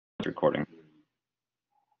recording.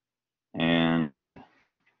 And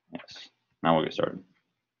yes, now we'll get started.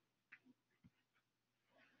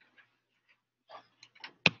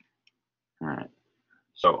 All right.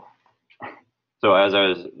 So as I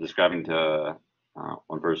was describing to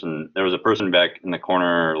one person, there was a person back in the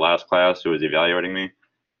corner last class who was evaluating me,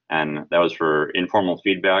 and that was for informal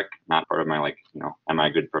feedback, not part of my am I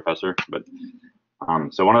a good professor? But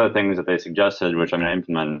so one of the things that they suggested, which I'm going to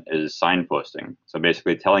implement, is signposting. So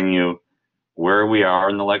basically telling you where we are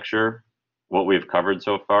in the lecture, what we've covered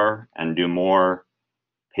so far, and do more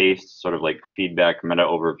paste, sort of like feedback, meta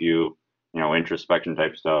overview, introspection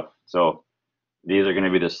type stuff. So these are going to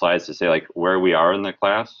be the slides to say like where we are in the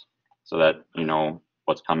class, so that you know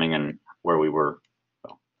what's coming and where we were.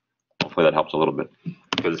 So hopefully that helps a little bit,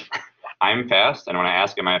 because I'm fast, and when I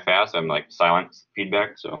ask am I fast, I'm like silent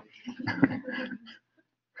feedback. So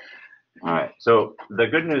all right, so the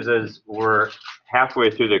good news is we're halfway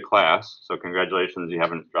through the class, so congratulations, you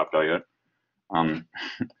haven't dropped out yet.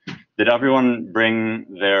 Did everyone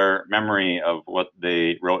bring their memory of what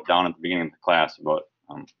they wrote down at the beginning of the class about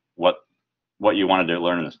what you wanted to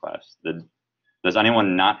learn in this class? Does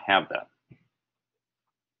anyone not have that?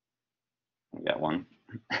 We got one.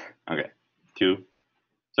 Okay, two.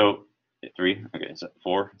 So three. Okay, so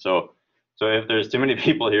four. So if there's too many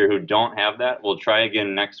people here who don't have that, we'll try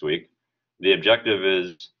again next week. The objective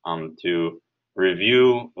is to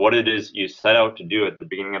review what it is you set out to do at the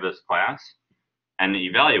beginning of this class and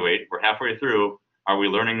evaluate. We're halfway through. Are we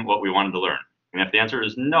learning what we wanted to learn? And if the answer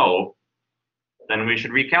is no, then we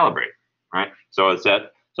should recalibrate, right? So it's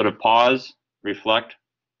that sort of pause, reflect.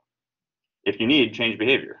 If you need, change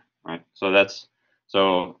behavior, right?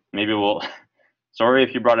 So maybe we'll, sorry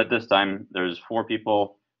if you brought it this time. There's 4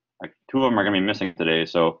 people, like 2 of them are gonna be missing today.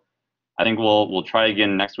 So I think we'll try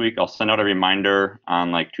again next week. I'll send out a reminder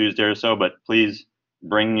on like Tuesday or so, but please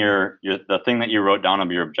bring the thing that you wrote down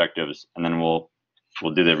of your objectives, and then we'll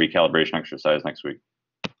do the recalibration exercise next week.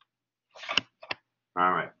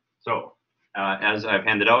 All right. So as I've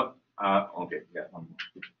handed out, okay, we got one more.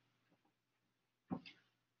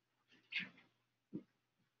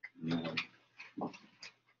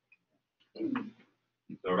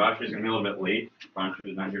 So Rashi's gonna be a little bit late.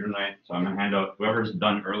 Rashi's not here tonight, so I'm gonna hand out, whoever's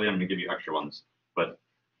done early, I'm gonna give you extra ones. But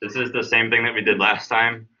this is the same thing that we did last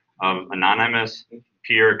time of anonymous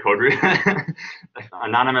peer code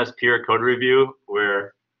review,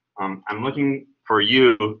 where I'm looking for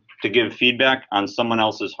you to give feedback on someone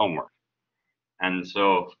else's homework. And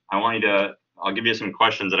so I'll give you some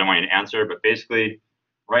questions that I want you to answer, but basically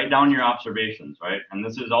write down your observations, right? And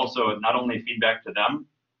this is also not only feedback to them,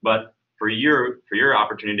 but for your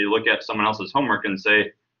opportunity to look at someone else's homework and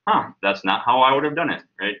say, that's not how I would have done it,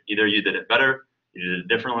 right? Either you did it better, you did it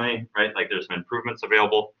differently, right? Like there's some improvements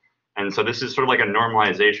available. And so this is sort of like a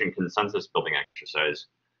normalization consensus building exercise.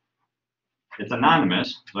 It's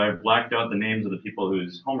anonymous, so I've blacked out the names of the people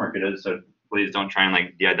whose homework it is, so please don't try and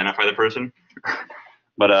like de-identify the person.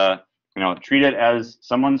 But treat it as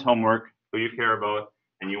someone's homework who you care about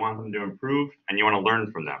and you want them to improve and you want to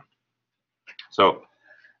learn from them. So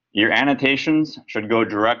your annotations should go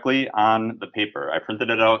directly on the paper. I printed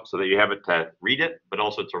it out so that you have it to read it, but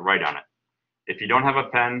also to write on it. If you don't have a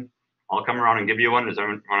pen, I'll come around and give you one. Does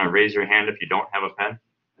everyone want to raise your hand if you don't have a pen?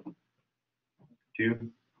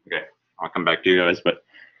 2? Okay, I'll come back to you guys, but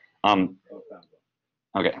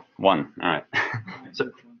okay, 1, all right.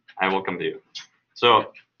 So I will come to you.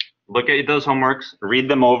 So look at those homeworks, read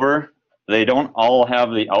them over. They don't all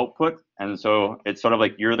have the output, and so it's sort of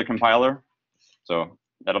like you're the compiler. So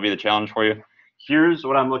that'll be the challenge for you. Here's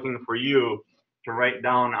what I'm looking for you to write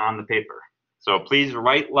down on the paper. So please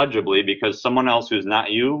write legibly, because someone else who's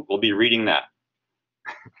not you will be reading that.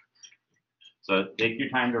 So take your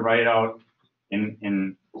time to write out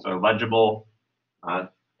in sort of legible,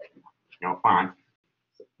 font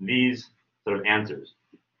these sort of answers.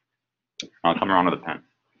 I'll come around with a pen.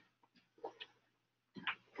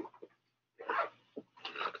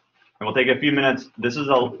 And we'll take a few minutes. This is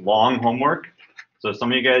a long homework. So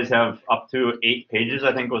some of you guys have up to 8 pages,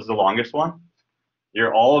 I think was the longest one.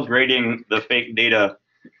 You're all grading the fake data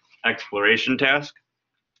exploration task.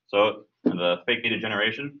 So the fake data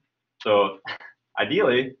generation. So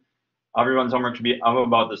ideally, everyone's homework should be of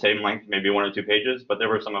about the same length, maybe 1 or 2 pages, but there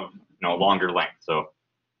were some of longer length. So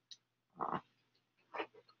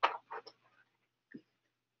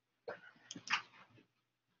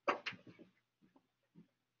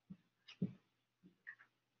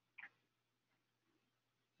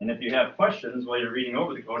and if you have questions while you're reading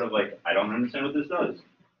over the code of like, I don't understand what this does,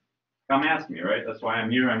 come ask me, right? That's why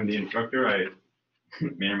I'm here. I'm the instructor. I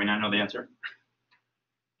may or may not know the answer.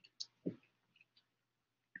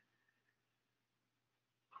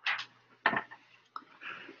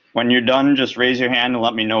 When you're done, just raise your hand and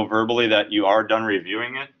let me know verbally that you are done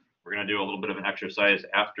reviewing it. We're going to do a little bit of an exercise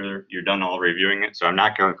after you're done all reviewing it, so I'm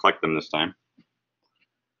not going to collect them this time.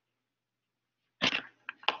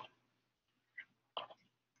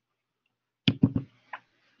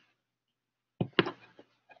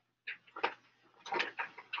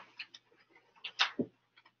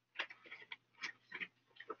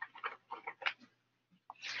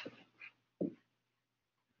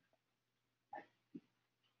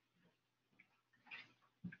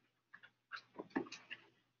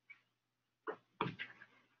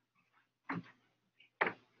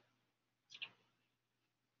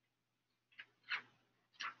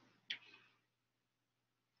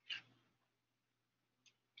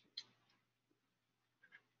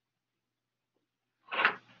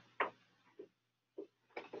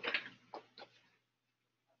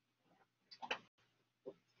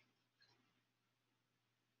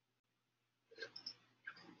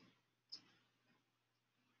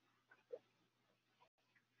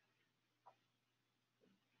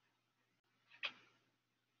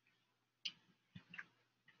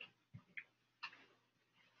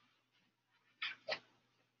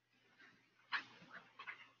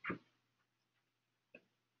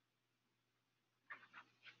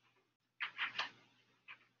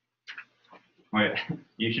 Wait,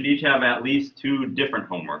 you should each have at least 2 different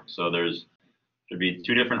homeworks. So there's should be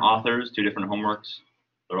 2 different authors, 2 different homeworks.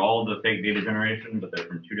 They're all the fake data generation, but they're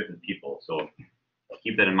from 2 different people. So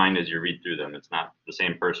keep that in mind as you read through them. It's not the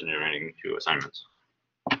same person you're writing 2 assignments.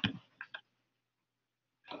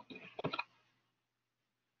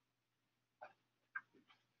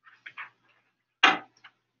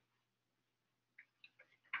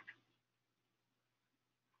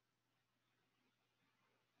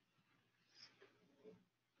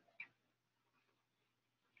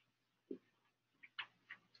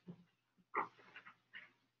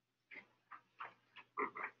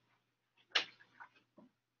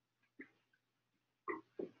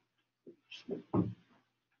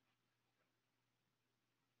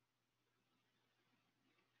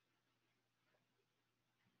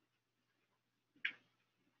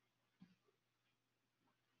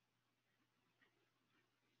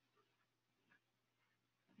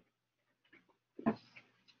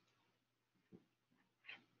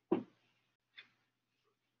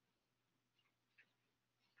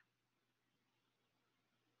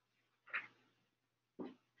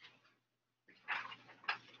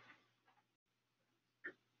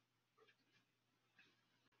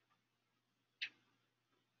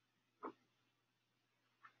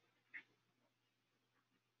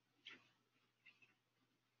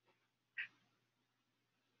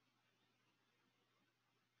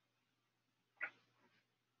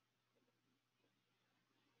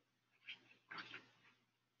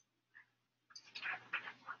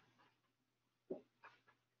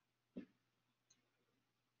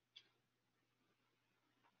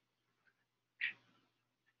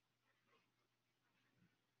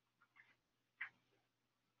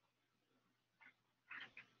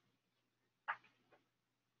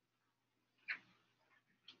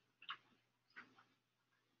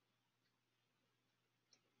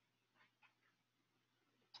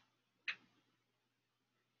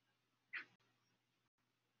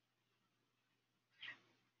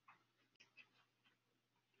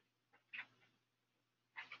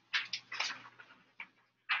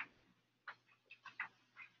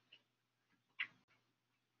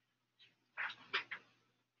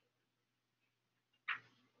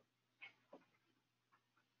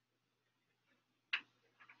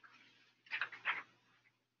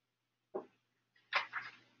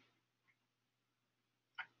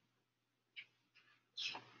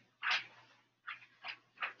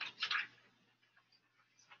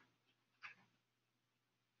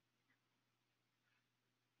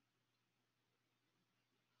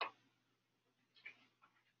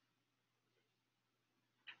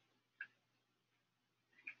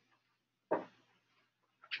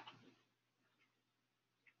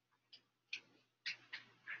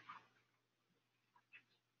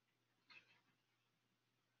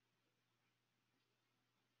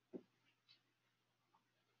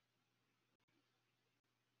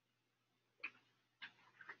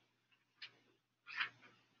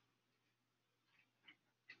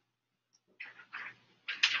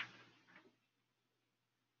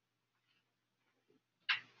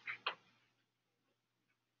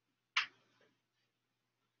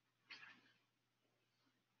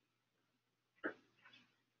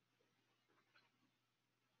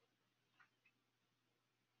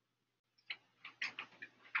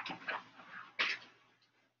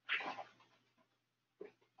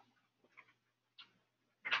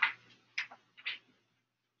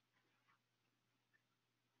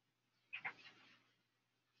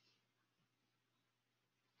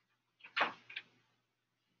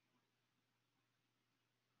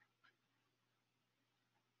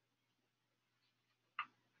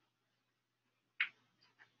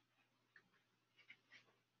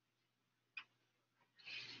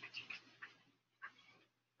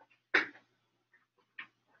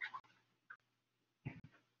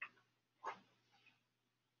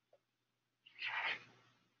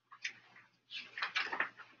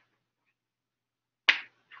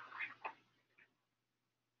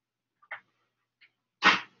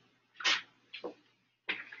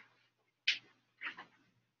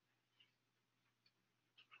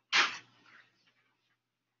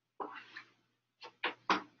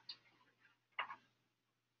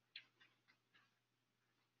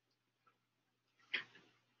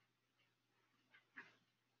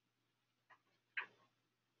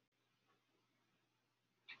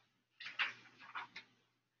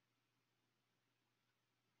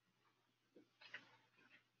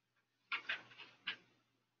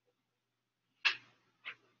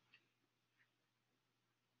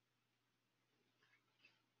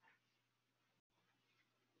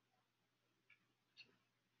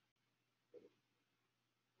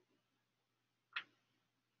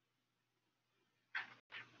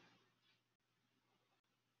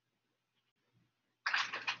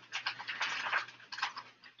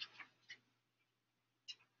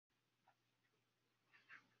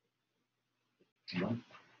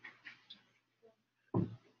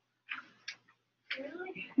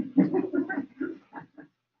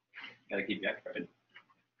 Gotta keep you occupied.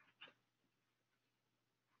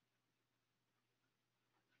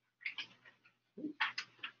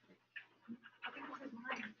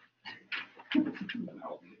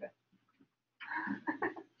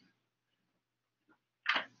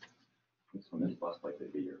 This one is less likely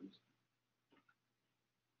to be yours.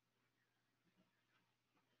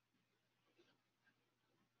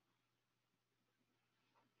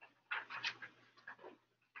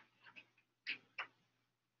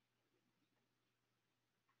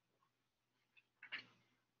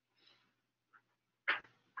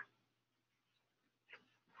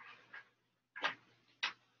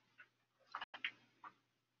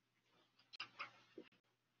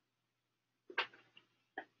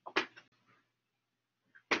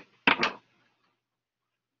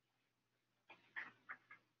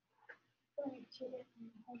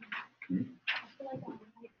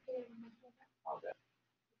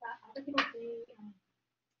 Other people say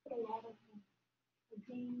put a lot of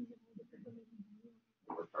games and all different things in here.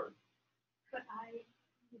 But I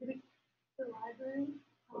did the library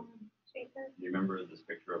paper. Do you remember this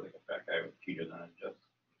picture of like a fat guy with cheetahs on his chest?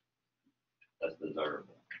 That's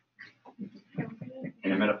desirable.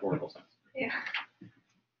 In a metaphorical sense. Yeah.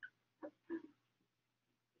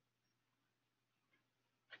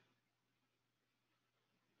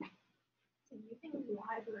 So you think the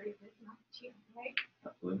library is not cheap, right?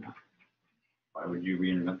 Absolutely not. Why would you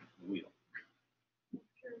reinvent the wheel?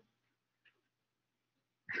 Sure.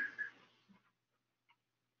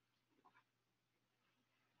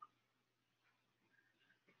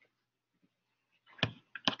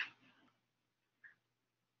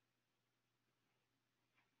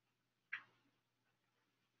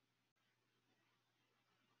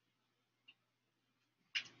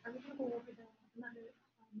 Are we going to go over another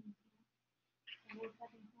work that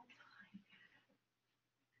in time?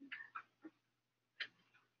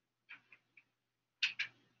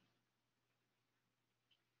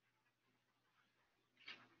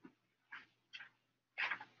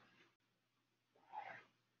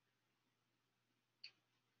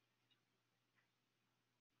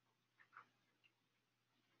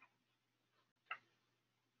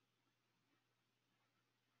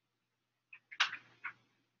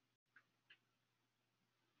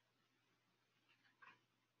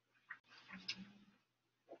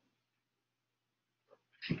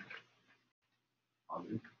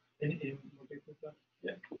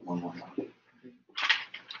 Yeah, one more.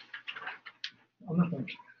 I'm not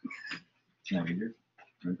thinking. Can I read yours?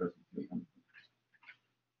 I'm interested to become.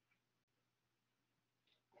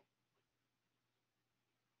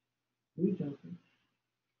 Who are you joking?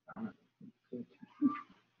 I don't know.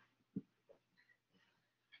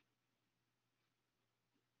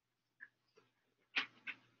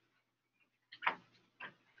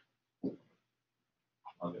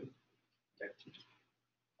 I'll do it. Okay.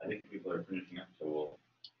 I think people are finishing up, so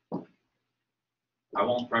I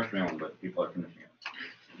won't pressure anyone, but people are finishing up.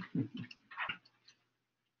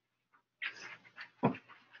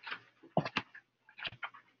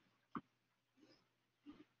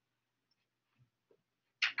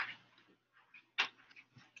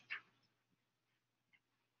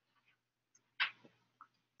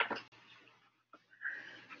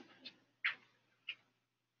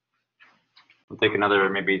 We'll take another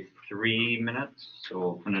maybe 3 minutes, so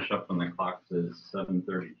we'll finish up when the clock says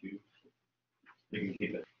 7:32. You can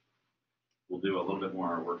keep it. We'll do a little bit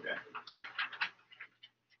more work after.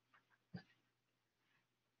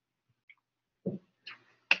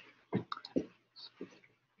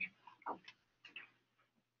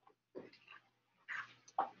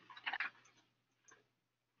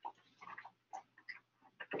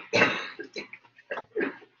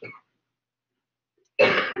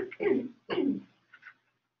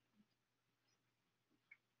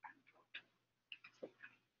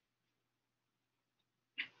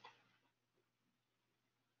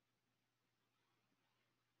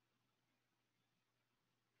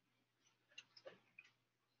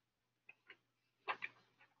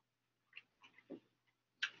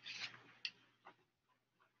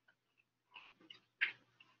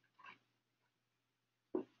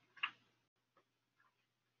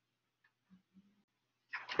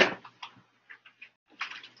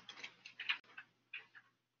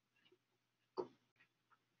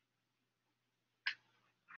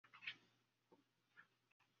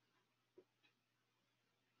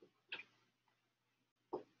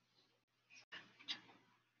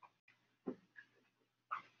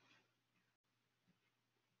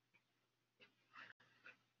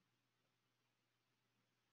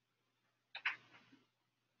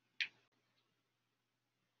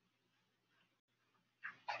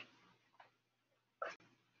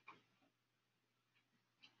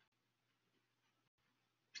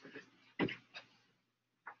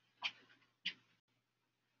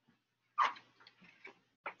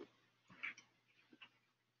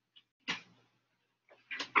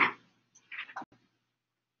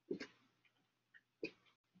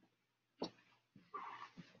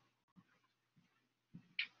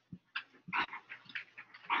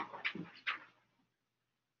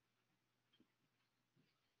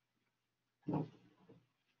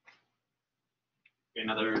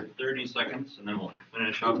 Another 30 seconds, and then we'll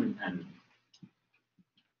finish up and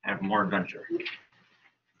have more adventure.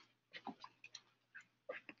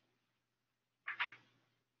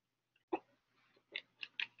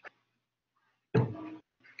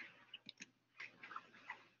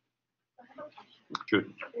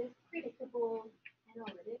 Good. Is predictable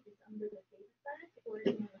analytics is under the data science or is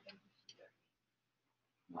it under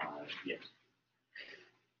Yes.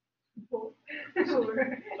 both?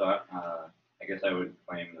 Sure. So I guess I would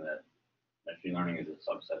claim that machine learning is a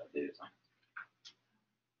subset of data science.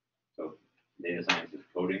 So data science is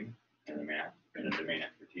coding and the math and the domain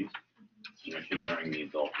expertise. And machine learning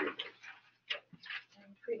needs all three of those.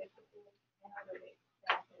 And predictable analytics.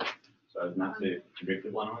 That is So I would not say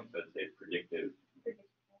predictive analytics, I'd say predictive.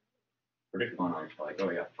 Predictive analytics, like, oh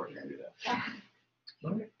yeah, of course you're gonna do that.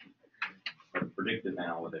 But predictive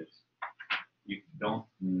analytics, you don't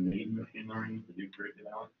need machine learning to do predictive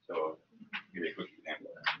analytics. So I'll give you a quick example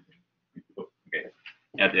of that. Okay.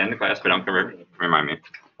 At the end of class, but don't remind me.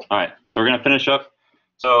 All right, we're gonna finish up.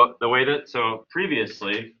 So the way that, so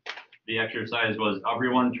previously, the exercise was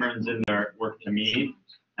everyone turns in their work to me,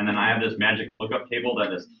 and then I have this magic lookup table that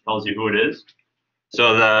just tells you who it is.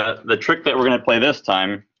 So the trick that we're gonna play this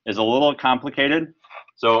time is a little complicated.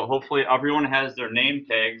 So hopefully everyone has their name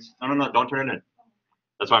tags. No, don't turn it in.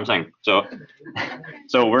 That's what I'm saying. So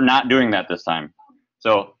we're not doing that this time.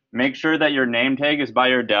 So make sure that your name tag is by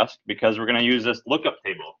your desk because we're gonna use this lookup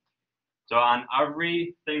table. So on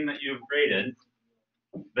everything that you've graded,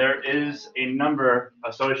 there is a number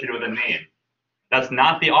associated with a name. That's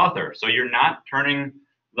not the author. So you're not turning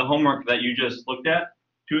the homework that you just looked at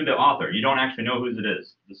to the author. You don't actually know whose it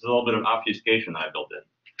is. This is a little bit of obfuscation that I built in.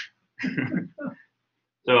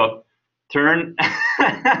 So turn,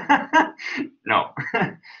 no.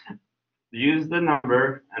 Use the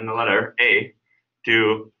number and the letter A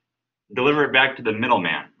to deliver it back to the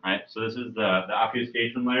middleman, right? So this is the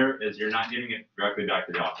obfuscation layer is you're not giving it directly back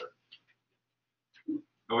to the author.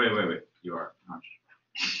 Oh, wait. You are.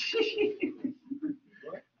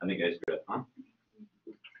 I think I screwed up, huh?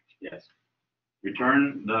 Yes.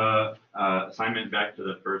 Return the assignment back to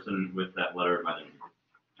the person with that letter by the name.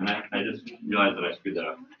 And I just realized that I screwed that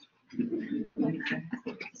up.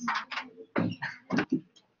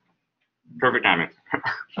 Perfect timing.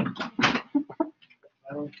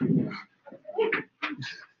 I'm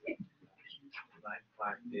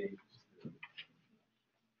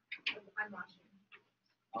watching.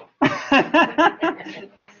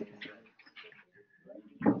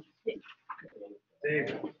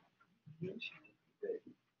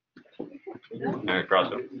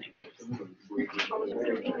 Cross it.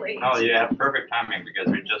 Oh, yeah, perfect timing because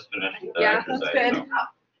we just finished the exercise. So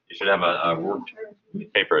you should have a worked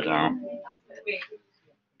paper now. Wait.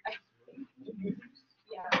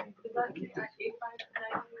 Yeah. Is that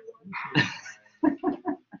 859?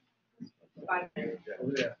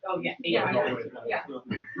 Oh, yeah.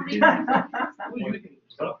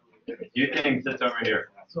 You think sits over here.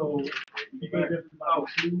 So you gave everybody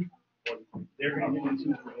two, they're gonna give you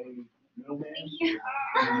two for a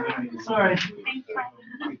middleman. Sorry.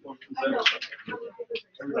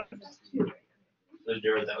 So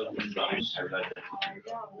Jared, that was pretty funny. I read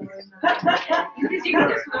that. Because you can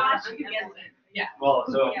just watch and guess it. Yeah. Well,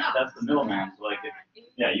 so that's the middleman. So like,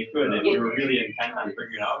 yeah, you could if you were really intent on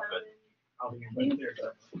figuring it out, but.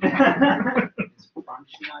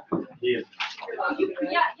 He is.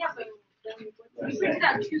 Yeah, but you printed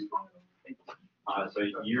out two. So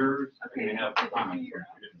yours are gonna have comments from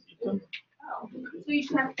two different people. So you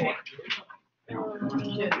should have four.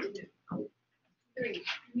 Three.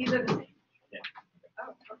 These are the same. Yeah.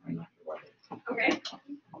 Oh, okay.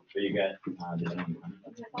 So you got the name.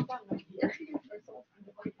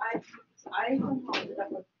 I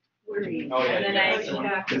worried. Oh, yeah, And then yeah. I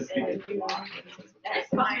checked and that's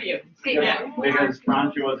fine for you. Yeah, because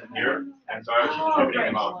Pranchu wasn't here, and so I was contributing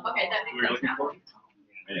about Okay, that who we were makes sense looking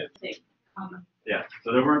now. for. Yeah. Yeah, so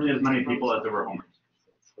there weren't as many people as there were homers.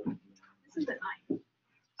 This is a nine.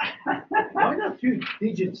 I got two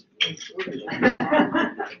digits.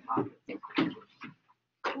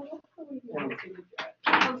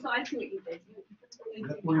 Oh, so I see what you did.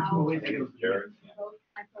 That's one of the ways to go. Jared. Both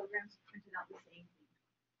my programs printed out the same.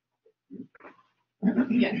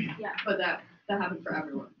 Yeah, But that happened for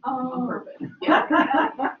everyone Oh. on purpose.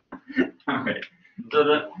 Yeah. Okay,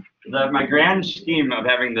 so my grand scheme of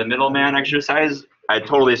having the middleman exercise, I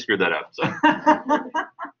totally screwed that up. So.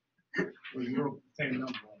 Well, you wrote the same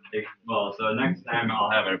number. Well, so next time I'll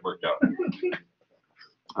have it worked out.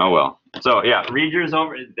 Oh well. So yeah, read yours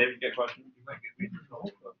over. David, get a question? You might get me the whole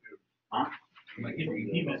stuff, too. Huh? You might get me,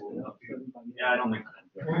 he messed it up, too. Yeah, I don't think.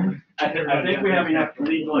 I think we have enough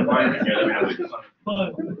legal advice here.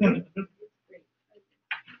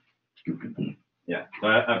 Yeah.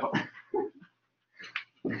 So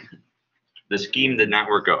the scheme did not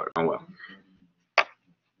work out. Oh well.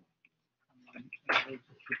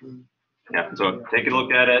 Yeah. So take a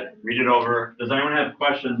look at it, read it over. Does anyone have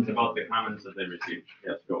questions about the comments that they received?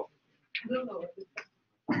 Yes, go. I don't know what this is.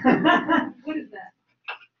 What is that?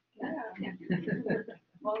 Yeah.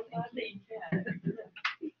 Well, I'm glad that you can.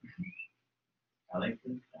 I like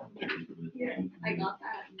this. Yeah, I got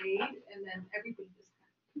that made and then everything just.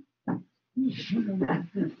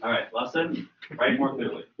 All right, lesson. Write more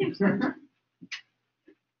clearly. So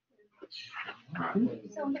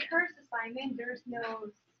in the first assignment, there's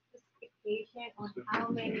no specification on how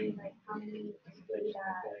many data.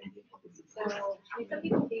 So some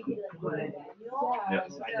people think it's like manual. Yeah.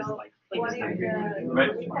 So what is the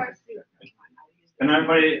Right. requires to? Can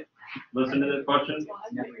everybody listen to this question?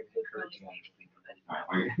 All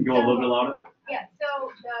right, go a little bit louder. Yeah,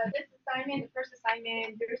 so this assignment, the first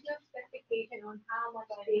assignment, there's no specification on how much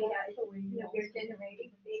data is, you're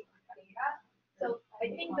generating big data. So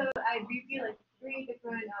I think I reviewed like 3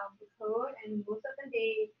 different code, and most of them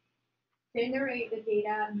they generate the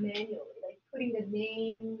data manually, like putting the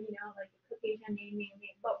name, like the Caucasian name.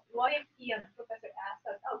 But what if the professor asks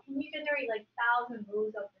us, oh, can you generate like 1,000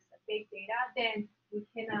 rows of this big data? Then we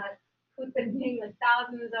cannot put the name, like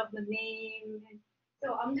thousands of the name. And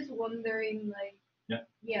so I'm just wondering, like,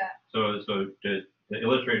 yeah. So to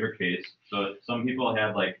illustrate her case, so some people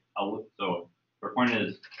have like so her point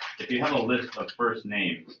is, if you have a list of first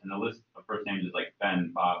names, and the list of first names is like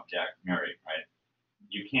Ben, Bob, Jack, Mary, right?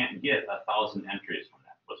 You can't get 1,000 entries from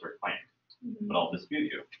that, was her claim. Mm-hmm. But I'll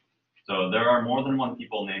dispute you. So there are more than one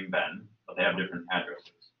people named Ben, but they have different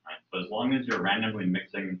addresses, right? So as long as you're randomly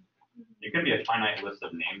mixing, it could be a finite list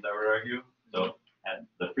of names, I would argue. So at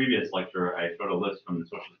the previous lecture, I showed a list from the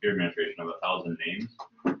Social Security Administration of 1,000 names.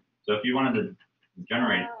 So if you wanted to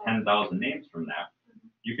generate 10,000 names from that,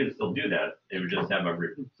 you could still do that. It would just have a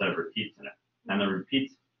set of repeats in it. And the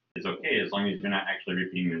repeats is okay as long as you're not actually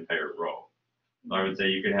repeating the entire row. So I would say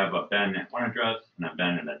you could have a Ben at one address and a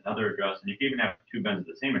Ben at another address, and you could even have 2 Bens at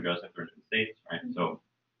the same address if they're in different states, right? So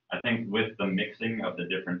I think with the mixing of the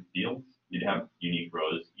different fields, you'd have unique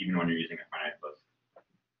rows even when you're using a finite list.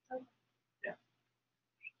 Yeah.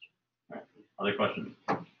 All right. Other questions?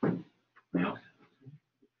 Anything else?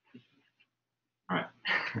 All right.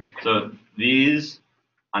 So these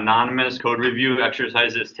anonymous code review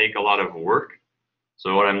exercises take a lot of work.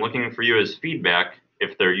 So what I'm looking for you is feedback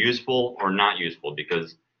if they're useful or not useful,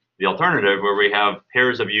 because the alternative where we have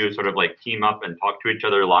pairs of you sort of like team up and talk to each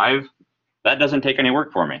other live, that doesn't take any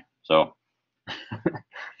work for me. So, all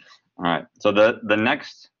right. So the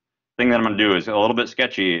next thing that I'm gonna do is a little bit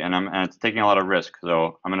sketchy, and it's taking a lot of risk.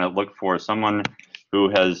 So I'm gonna look for someone who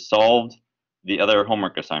has solved the other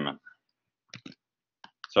homework assignment.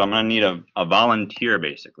 So I'm gonna need a volunteer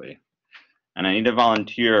basically, and I need a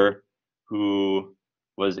volunteer who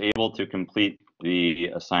was able to complete the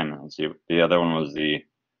assignment. Let's see, the other one was the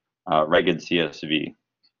ragged CSV.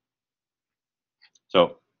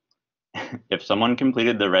 So if someone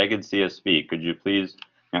completed the ragged CSV, could you please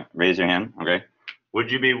raise your hand? Okay. Would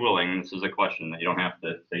you be willing, this is a question that you don't have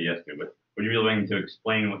to say yes to, but would you be willing to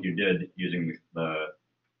explain what you did using the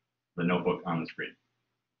notebook on the screen?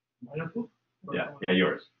 My notebook? Yeah,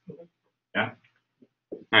 yours. Yeah.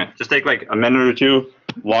 All right, just take like a minute or two,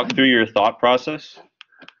 walk through your thought process.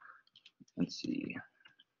 Let's see.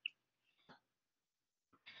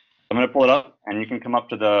 I'm going to pull it up, and you can come up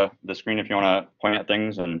to the screen if you want to point at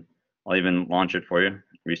things, and I'll even launch it for you.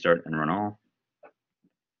 Restart and run all.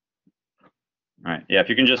 All right. Yeah, if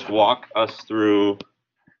you can just walk us through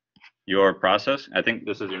your process. I think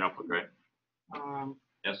this is your notebook, right?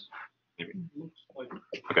 Yes. Maybe. Looks like.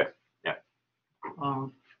 Okay. Yeah.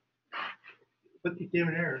 But you gave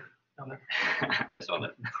an error on there. I saw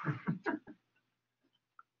that.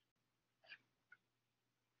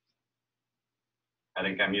 I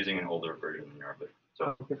think I'm using an older version than yours, but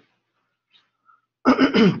so. Okay.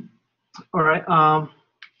 All right.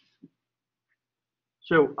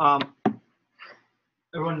 So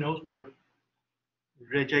everyone knows what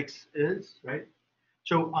regex is, right?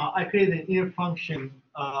 So I created an inner function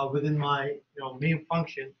within my main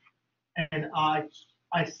function, and I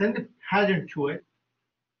send a pattern to it,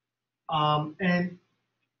 and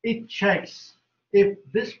it checks if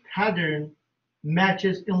this pattern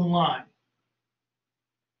matches in line.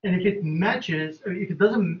 And if it matches, or if it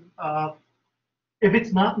doesn't, if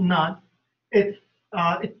it's not, it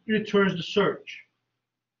returns the search.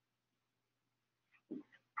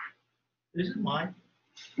 This is mine.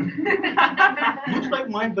 Looks like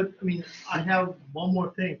mine, but I mean, I have one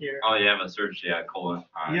more thing here. Oh, you have a search, yeah, colon.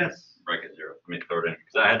 Yes. Bracket 0. Let me throw it in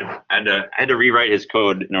because I had to rewrite his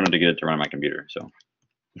code in order to get it to run on my computer. So.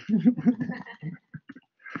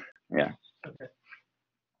 Yeah. Okay.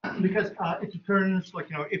 Because it returns like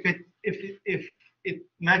if it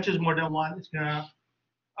matches more than one, it's gonna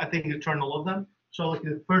I think return all of them. So like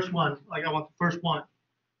the first one, like I want the first one.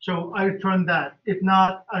 So I return that. If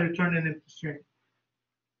not, I return an empty string.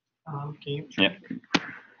 Can you? Yep.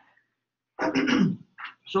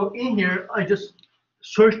 So in here, I just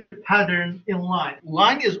search the pattern in line.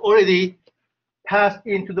 Line is already passed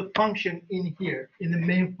into the function in here, in the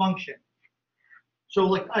main function. So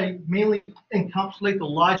like I mainly encapsulate the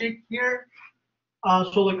logic here.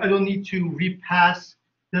 So like I don't need to repass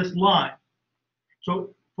this line.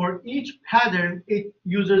 So for each pattern, it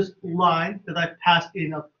uses line that I passed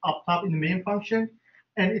in up top in the main function,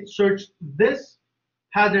 and it searches this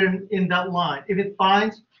pattern in that line. If it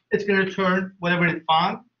finds, it's going to return whatever it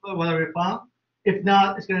found, If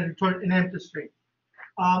not, it's going to return an empty string.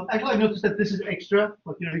 Actually, I noticed that this is extra.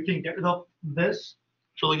 Like you can get rid of this.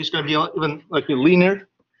 So like it's going to be even like a linear.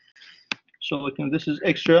 So like this is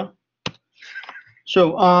extra.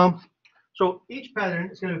 So so each pattern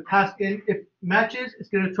is going to pass in. If matches, it's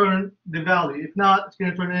going to return the value. If not, it's going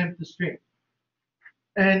to return an empty string.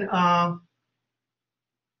 And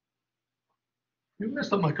you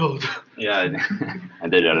messed up my code. Yeah, I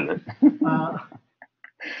did edit it.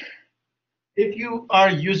 If you are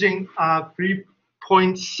using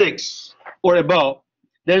 3.6 or above,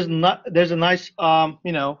 there's a nice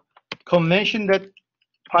convention that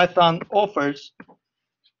Python offers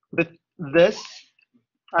with this.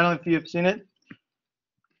 I don't know if you've seen it.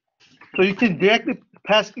 So you can directly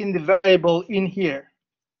pass in the variable in here.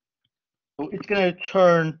 So it's going to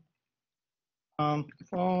return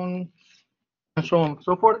phone and so on and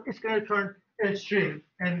so forth. It's going to return a string,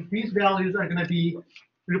 and these values are going to be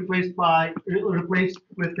replaced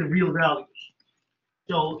with the real values.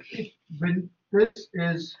 So when this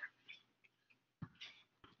is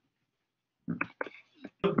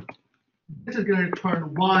going to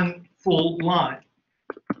return one full line.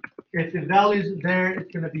 If the value is there, it's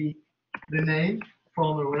going to be the name,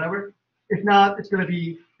 phone, or whatever. If not, it's going to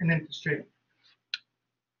be an empty string.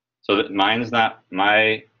 So that mine's not,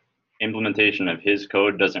 my implementation of his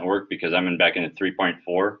code doesn't work because I'm back in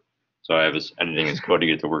 3.4. So I was editing his code to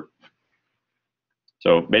get it to work.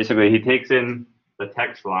 So basically he takes in the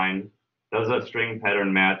text line, does a string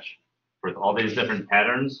pattern match with all these different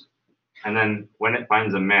patterns. And then when it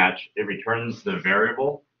finds a match, it returns the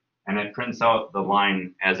variable and it prints out the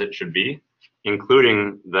line as it should be,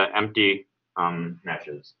 including the empty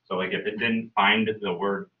matches. So like if it didn't find the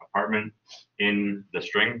word apartment in the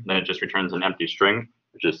string, then it just returns an empty string,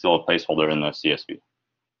 which is still a placeholder in the CSV.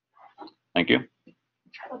 Thank you.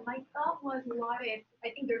 But my thought was what if,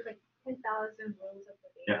 I think there's like 10,000 rows of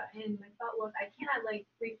the data, and my thought was I cannot like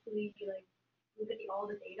briefly like look at all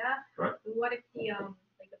the data. Right. But what if the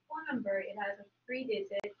like the phone number, it has like 3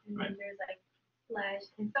 digits, and then there's like slash,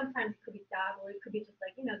 and sometimes it could be dot, or it could be just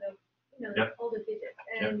like like all the digits.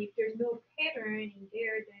 And if there's no pattern in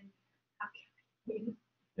there, then how can we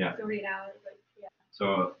sort it out? Like,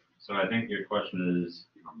 So I think your question is,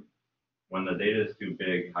 when the data is too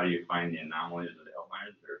big, how do you find the anomalies or the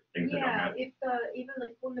outliers or things that don't match? if even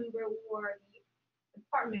the phone number or the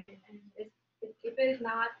apartment, and if it is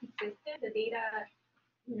not consistent, the data,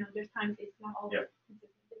 there's times it's not always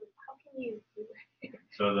consistent. How can you do it?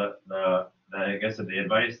 So I guess the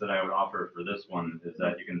advice that I would offer for this one is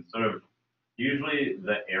that you can sort of, usually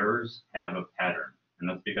the errors have a pattern, and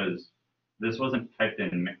that's because this wasn't typed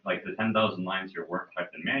in, like the 10,000 lines here weren't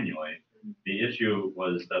typed in manually. The issue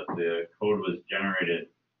was that the code was generated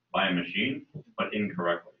by a machine, but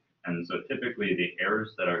incorrectly. And so typically the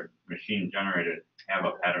errors that are machine generated have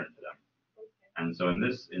a pattern to them. And so in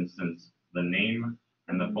this instance, the name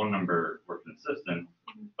and the phone number were consistent,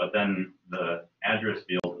 but then the address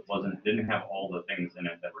field didn't have all the things in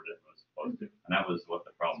it that was supposed to. And that was what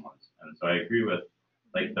the problem was. And so I agree with,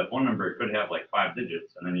 like, the phone number could have like 5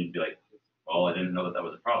 digits, and then you'd be like, well, I didn't know that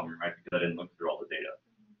was a problem, right? Because I didn't look through all the data.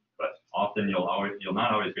 But often you'll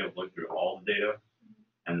not always be able to look through all the data.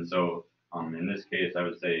 And so in this case, I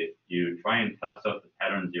would say you try and test out the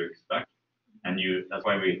patterns you expect. And that's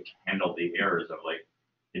why we handled the errors of like,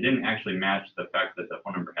 it didn't actually match the fact that the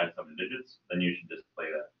phone number had 7 digits, then you should display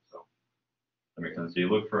that. So that makes sense. So you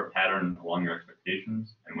look for a pattern along your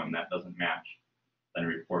expectations, and when that doesn't match, then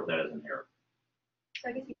report that as an error. So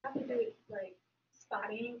I guess you have to do it like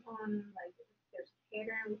starting on like there's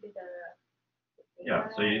pattern with the Yeah,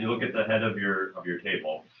 so you look at the head of your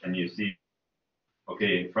table and you see,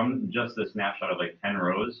 okay, from just the snapshot of like 10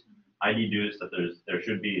 rows, I deduce that there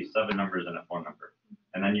should be 7 numbers and a phone number.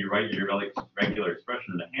 And then you write your regular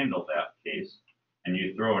expression to handle that case, and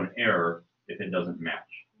you throw an error if it doesn't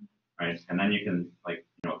match, right? And then you can like,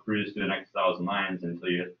 cruise through the next 1,000 lines until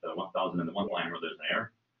you hit the 1,001 line where there's an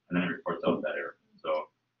error, and then it reports out that error. So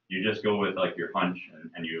you just go with like your hunch,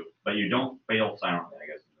 but you don't fail silently, I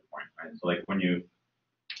guess is the point, right? So like when you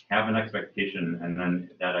have an expectation and then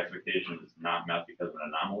that expectation is not met because of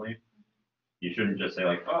an anomaly, you shouldn't just say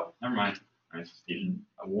like, oh, never mind. Right? You should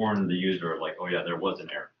warn the user of like, oh yeah, there was an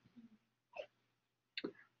error.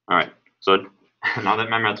 All right, so now that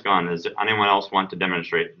Mehmet's gone, does anyone else want to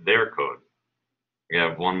demonstrate their code? We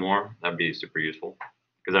have one more, that'd be super useful.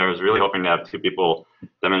 Because I was really hoping to have 2 people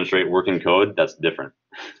demonstrate working code that's different.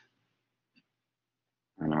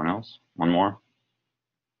 Anyone else? One more?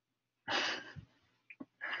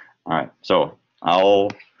 All right, so I'll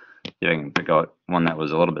see if I can pick out one that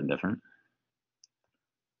was a little bit different.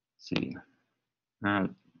 Let's see. Yeah.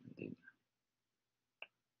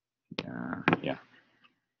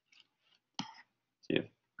 See if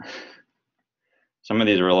some of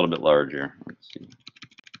these are a little bit larger. Let's see.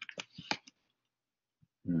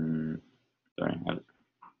 Sorry.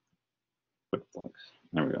 Quick flex.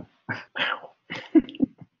 There we go.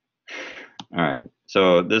 All right.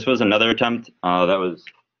 So this was another attempt that was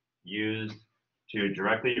used to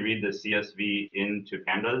directly read the CSV into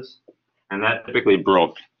pandas, and that typically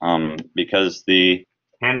broke because the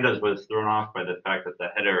pandas was thrown off by the fact that the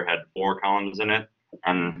header had 4 columns in it,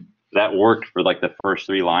 and that worked for like the first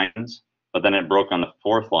 3 lines, but then it broke on the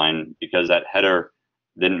 4th line because that header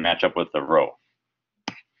didn't match up with the row.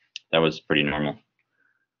 That was pretty normal.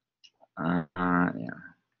 Yeah.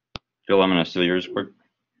 Phil, I'm gonna steal yours quick.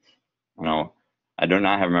 No, I do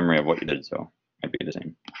not have memory of what you did, so it might be the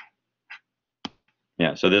same.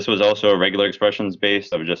 Yeah, so this was also regular expressions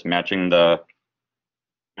based of just matching the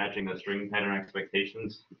string pattern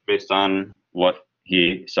expectations based on what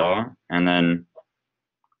he saw, and then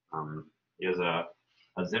he has a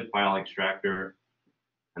zip file extractor,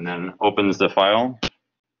 and then opens the file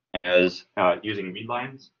as using read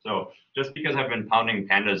lines. So just because I've been pounding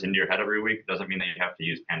pandas into your head every week doesn't mean that you have to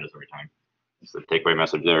use pandas every time. It's the takeaway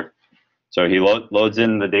message there. So he loads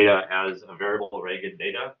in the data as a variable ragged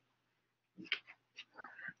data.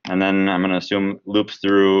 And then I'm going to assume loops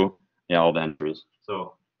through all the entries.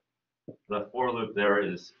 So the for loop there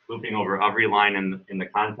is looping over every line in the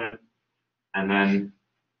content, and then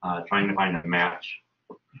trying to find a match.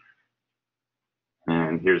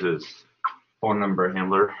 And here's his phone number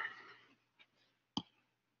handler.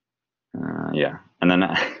 Yeah, and then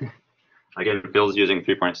again, Phil's using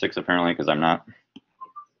 3.6 apparently because I'm not,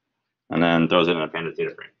 and then throws it in a pandas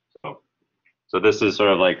data frame. So this is sort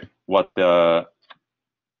of like what I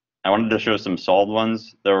wanted to show some solved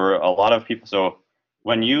ones. There were a lot of people. So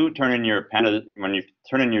when you turn in your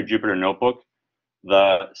Jupyter notebook,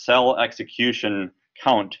 the cell execution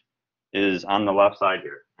count is on the left side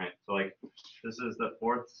here, right? So like this is the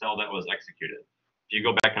 4th cell that was executed. If you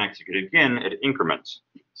go back and execute it again, it increments.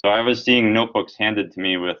 So I was seeing notebooks handed to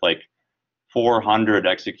me with like 400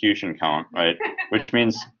 execution count, right? Which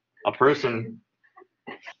means a person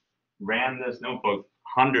ran this notebook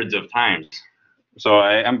hundreds of times. So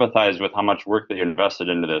I empathize with how much work that you invested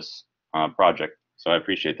into this project. So I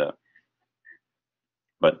appreciate that.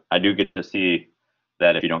 But I do get to see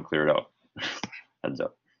that if you don't clear it out. Heads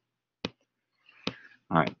up.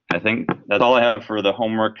 All right, I think that's all I have for the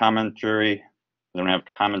homework commentary. I don't have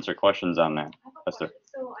comments or questions on that. So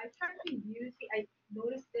I tried to use I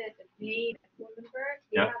noticed that the name and phone number,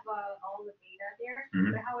 they have all the data there.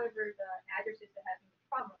 But however, the addresses are having a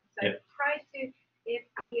problem. So I tried to, if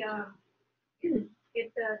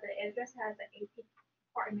the address has an AP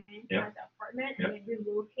apartment, has an apartment, and then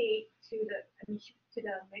relocate to the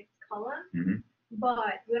next column.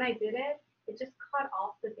 But when I did it, it just cut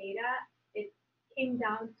off the data. It came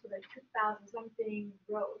down to like 2,000 something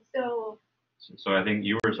rows. So I think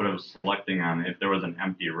you were sort of selecting on if there was an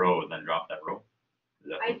empty row, then drop that row.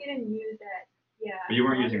 I didn't use that. Yeah. But you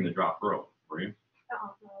weren't using the drop row, were you? No,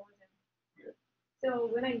 I wasn't. Okay. So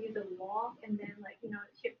when I use a log and then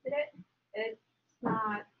shifted it, it's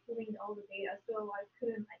not pulling all the data. So I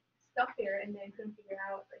couldn't stuck there and then couldn't figure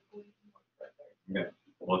out going more further. Okay.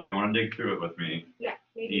 Well, if you want to dig through it with me,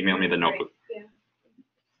 maybe email me the notebook. Yeah.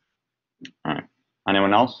 All right.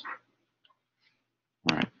 Anyone else?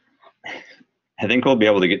 All right. I think we'll be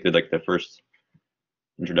able to get through like the first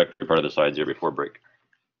introductory part of the slides here before break.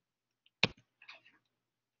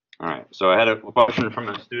 All right, so I had a question from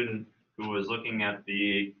a student who was looking at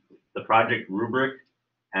the project rubric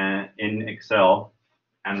in Excel,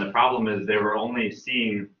 And the problem is they were only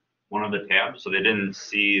seeing one of the tabs, so they didn't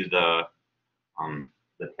see the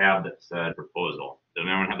tab that said proposal. Does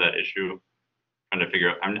anyone have that issue? Trying to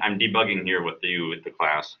figure out. I'm debugging here with you with the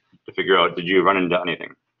class to figure out. Did you run into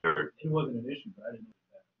anything? Or, It wasn't an issue, but I didn't know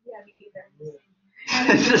Yeah, me either. I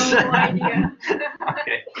have no idea.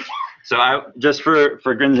 okay. So I just for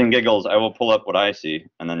grins and giggles, I will pull up what I see,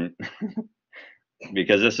 and then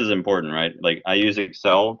because this is important, right? Like I use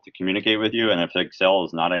Excel to communicate with you, and if Excel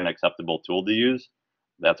is not an acceptable tool to use,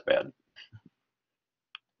 that's bad,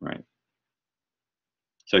 right?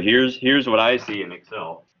 So here's what I see in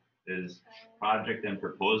Excel is project and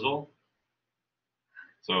proposal.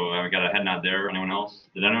 So I got a head nod there. Anyone else?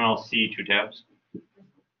 Did anyone else see two tabs? that.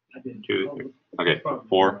 I didn't. Two, Oh, three. Okay, probably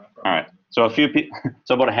four. more, All right. So a few people.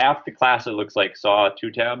 So about half the class it looks like saw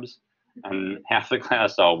two tabs, and half the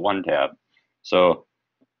class saw one tab. So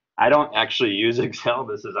I don't actually use Excel.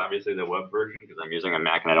 This is obviously the web version because I'm using a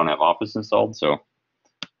Mac and I don't have Office installed. So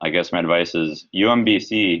I guess my advice is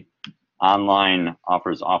UMBC online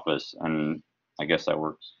offers Office, and I guess that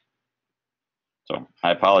works. So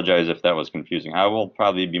I apologize if that was confusing. I will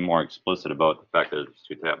probably be more explicit about the fact that it's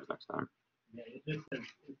two tabs next time. Yeah, it just says,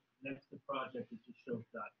 next to project, it just shows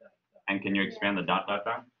dot, dot, dot. And can you expand the dot, dot,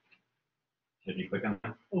 dot? Did you click on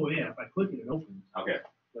that? Oh, yeah, if I click it, it opens. Okay.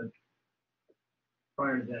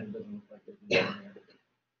 Prior to that, it doesn't look like there's anything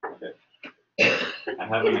there. I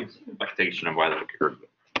have an expectation of why that occurred.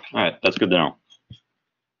 All right, that's good to know.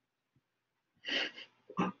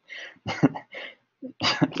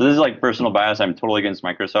 So this is like personal bias. I'm totally against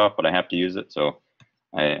Microsoft, but I have to use it. So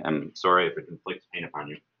I'm sorry if it inflicts pain upon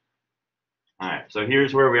you. All right, so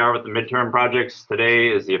here's where we are with the midterm projects. Today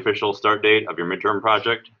is the official start date of your midterm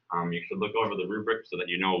project. You should look over the rubric so that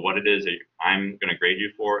you know what it is that I'm going to grade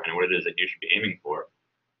you for and what it is that you should be aiming for.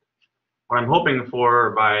 What I'm hoping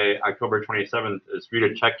for by October 27th is for you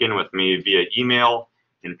to check in with me via email,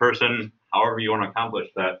 in person, however you want to accomplish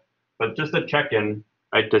that. But just a check-in,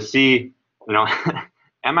 right, to see, you know,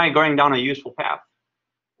 am I going down a useful path?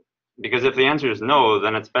 Because if the answer is no,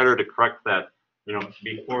 then it's better to correct that, you know,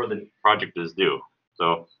 before the project is due.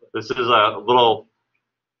 So this is a little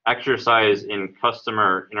exercise in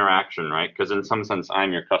customer interaction, right? Because in some sense,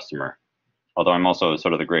 I'm your customer, although I'm also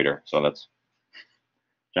sort of the grader. So that's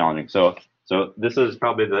challenging. So this is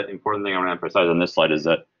probably the important thing I want to emphasize on this slide is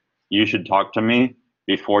that you should talk to me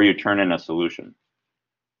before you turn in a solution.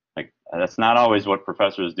 Like that's not always what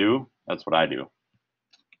professors do. That's what I do.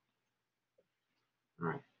 All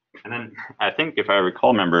right. And then I think if I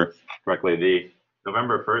remember correctly, the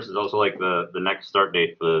November 1st is also like the next start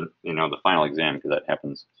date for the, you know, the final exam because that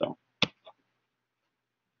happens. So, all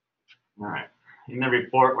right. In the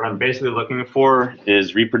report, what I'm basically looking for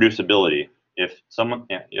is reproducibility. If someone,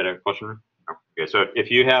 yeah, you had a question? Oh, okay, so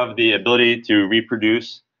if you have the ability to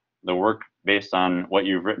reproduce the work based on what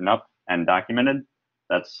you've written up and documented,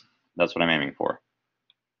 that's what I'm aiming for.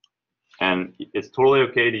 And it's totally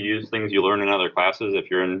okay to use things you learn in other classes.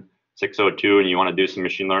 If you're in 602 and you want to do some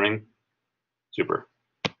machine learning, super.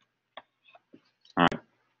 All right,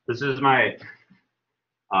 this is my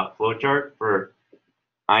flow chart for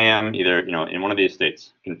I am either, you know, in one of these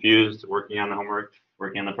states, confused, working on the homework,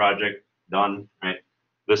 working on the project, done, right?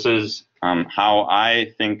 This is how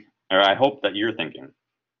I think, or I hope that you're thinking.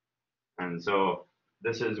 And so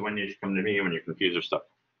this is when you should come to me when you're confused or stuff.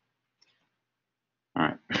 All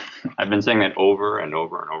right, I've been saying that over and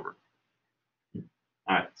over and over.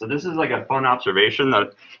 All right, so this is like a fun observation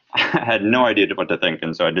that I had no idea what to think,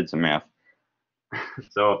 and so I did some math.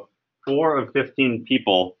 So 4 of 15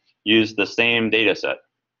 people used the same data set.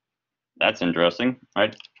 That's interesting,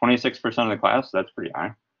 right? 26% of the class, that's pretty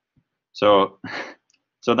high. So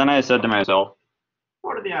then I said to myself,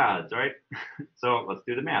 what are the odds, right? So let's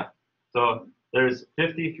do the math. So there's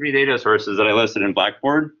 53 data sources that I listed in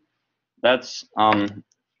Blackboard. That's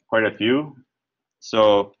quite a few.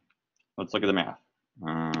 So let's look at the math.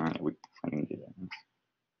 I can do that.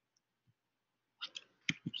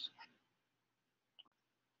 Oops.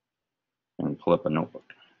 And pull up a notebook.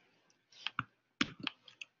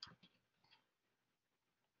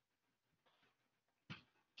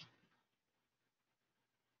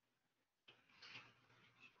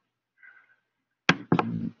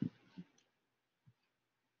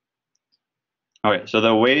 Okay, so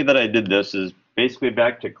the way that I did this is basically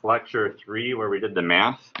back to lecture 3 where we did the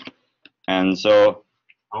math. And so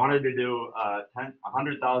I wanted to do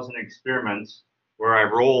 100,000 experiments where I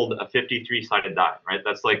rolled a 53-sided die, right?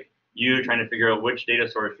 That's like you trying to figure out which data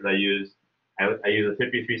source should I use. I use a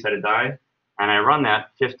 53-sided die, and I run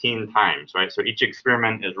that 15 times, right? So each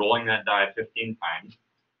experiment is rolling that die 15 times.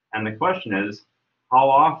 And the question is, how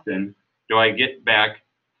often do I get back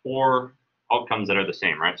 4 outcomes that are the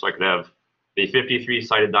same, right? So I could have the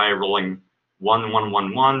 53-sided die rolling 1, 1,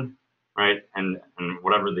 1, 1, right? And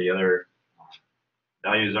whatever the other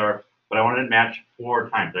values are. But I wanted to match 4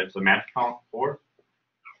 times, right? So match count 4.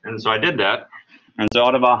 And so I did that. And so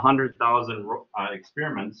out of 100,000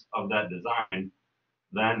 experiments of that design,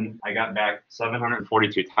 then I got back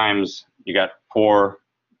 742 times. You got 4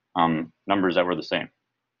 numbers that were the same.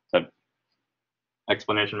 Does that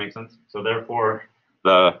explanation make sense? So therefore,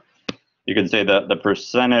 you could say that the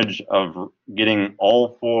percentage of getting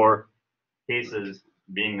all 4 cases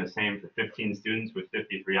being the same for 15 students with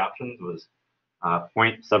 53 options was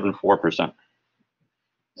 0.74%.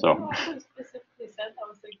 So. You also specifically said that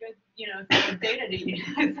was a good, data to use.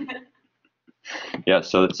 Yeah.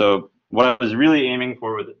 So what I was really aiming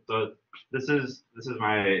for with it. So this is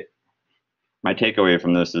my takeaway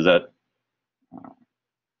from this is that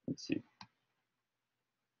let's see.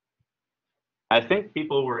 I think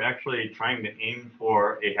people were actually trying to aim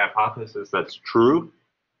for a hypothesis that's true,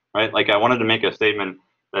 right? Like I wanted to make a statement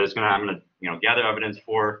that I'm going to gather evidence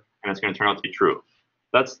for, and it's going to turn out to be true.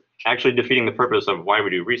 That's actually defeating the purpose of why we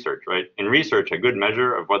do research, right? In research, a good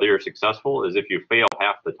measure of whether you're successful is if you fail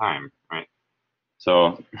half the time, right?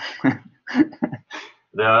 So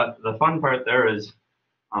the fun part there is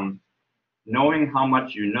knowing how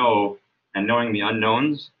much you know and knowing the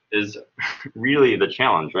unknowns is really the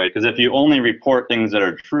challenge, right? Because if you only report things that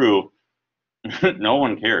are true, no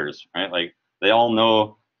one cares, right? Like they all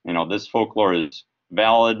know, this folklore is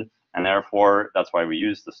valid, and therefore that's why we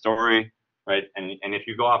use the story, right? And if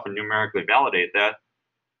you go off and numerically validate that,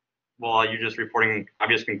 well, you're just reporting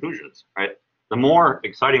obvious conclusions, right? The more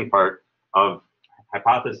exciting part of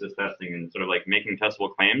hypothesis testing and sort of like making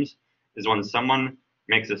testable claims is when someone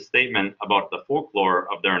makes a statement about the folklore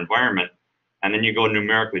of their environment, and then you go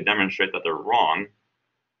numerically demonstrate that they're wrong,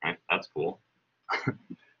 right? That's cool.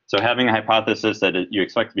 So having a hypothesis that you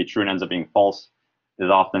expect to be true and ends up being false is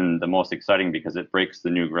often the most exciting because it breaks the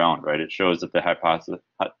new ground, right? It shows that the hypothesis,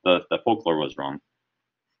 the folklore was wrong.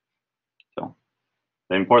 So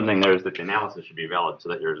the important thing there is that the analysis should be valid so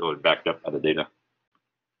that you're really backed up by the data.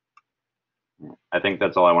 I think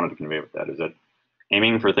that's all I wanted to convey with that, is that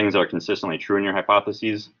aiming for things that are consistently true in your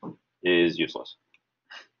hypotheses is useless.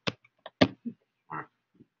 All right.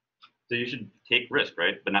 So you should take risk,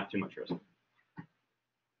 right? But not too much risk. All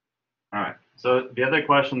right. So the other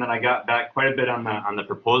question that I got back quite a bit on the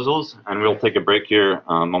proposals, and we'll take a break here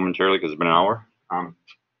momentarily because it's been an hour,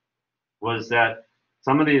 was that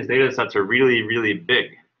some of these data sets are really, really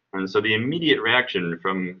big. And so the immediate reaction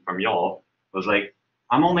from y'all was like,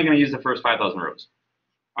 I'm only going to use the first 5,000 rows.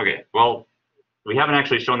 Okay, well, we haven't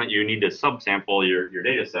actually shown that you need to subsample your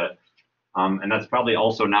data set, and that's probably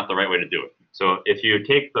also not the right way to do it. So if you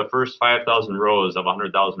take the first 5,000 rows of a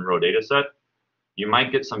 100,000 row data set, you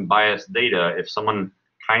might get some biased data if someone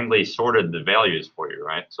kindly sorted the values for you,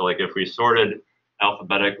 right? So like if we sorted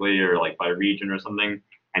alphabetically or like by region or something,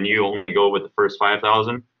 and you only go with the first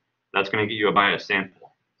 5,000, that's going to get you a biased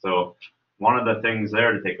sample. So one of the things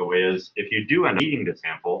there to take away is if you do end up needing to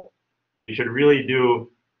sample, you should really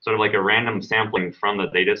do sort of like a random sampling from the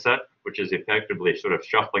data set, which is effectively sort of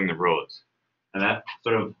shuffling the rows. And that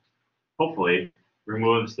sort of hopefully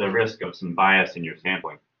removes the risk of some bias in your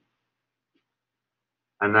sampling.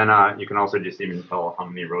 And then you can also just even tell how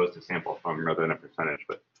many rows to sample from rather than a percentage.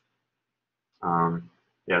 But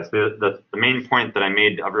yes, the main point that I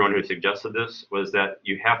made to everyone who suggested this was that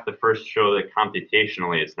you have to first show that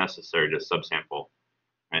computationally it's necessary to subsample.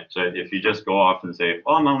 Right? So if you just go off and say,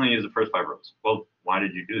 well, I'm only use the first 5 rows. Well, why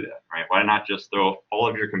did you do that? Right? Why not just throw all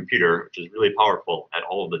of your computer, which is really powerful, at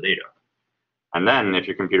all of the data? And then if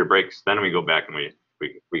your computer breaks, then we go back and we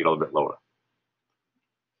get a little bit lower.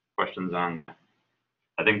 Questions on?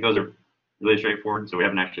 I think those are really straightforward, so we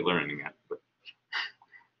haven't actually learned anything yet. But,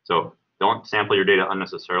 so don't sample your data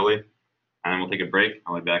unnecessarily, and then we'll take a break.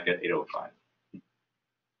 I'll be back at 8:05.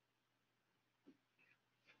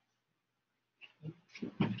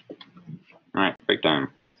 All right, break time.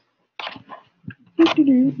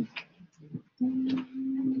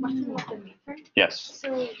 Yes.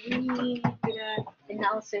 So we did an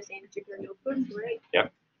analysis in Jupyter notebooks, right?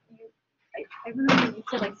 Yep. I remember you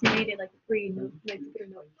said like simulated like 3 Jupyter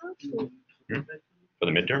notebooks. For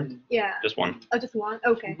the midterm? Yeah. Just one. Oh, just one?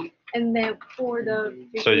 Okay. And then for the...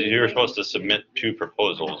 So you were supposed to submit 2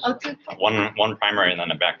 proposals. Oh, 2. One primary and then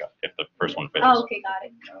a backup if the first one fails. Oh, okay, got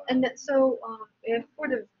it. And then, so if for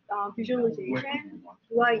the visualization,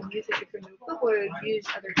 do I use a Jupyter notebook or use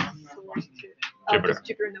other source to... Jupyter. Just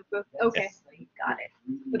Jupyter notebook. Okay, got it.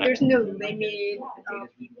 But there's no limit of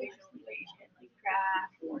visualization, like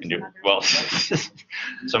graph or some other... Well,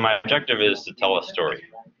 so my objective is to tell a story,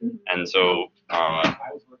 And so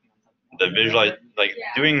like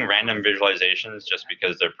doing random visualizations just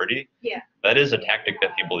because they're pretty, that is a tactic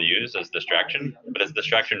that people use as distraction, but it's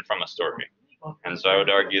distraction from a story. And so I would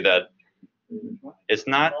argue that it's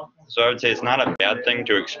not, so I would say it's not a bad thing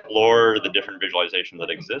to explore the different visualizations that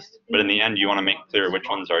exist, but in the end, you want to make clear which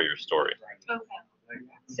ones are your story. Okay.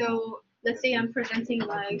 So let's say I'm presenting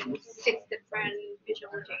like 6 different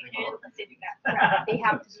visualizations. Let's say they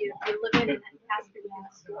have to be relevant and it has to be a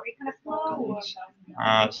story kind of flow. Or...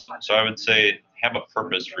 So I would say have a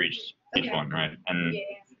purpose for each one, right?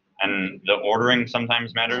 And the ordering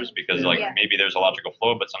sometimes matters because like maybe there's a logical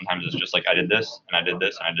flow, but sometimes it's just like I did this and I did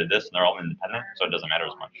this and I did this, and they're all independent, so it doesn't matter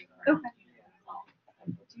as much. Okay.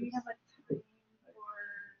 Do you have a time for?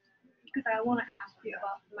 Because I want to ask you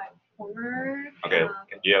about my homework. Okay.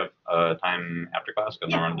 Do you have time after class?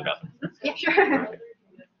 Because I'm running to the bathroom. Yeah, sure.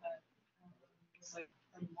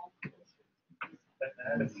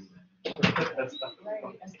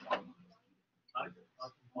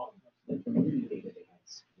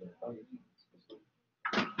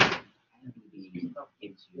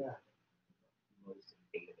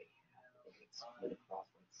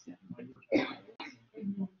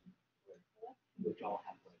 Which all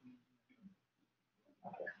have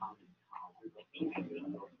like a common but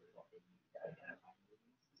then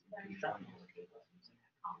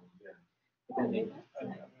they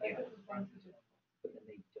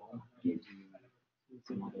don't give you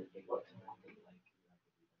some other data like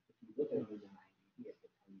if you look at those IDs, they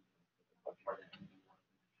tell you what part of the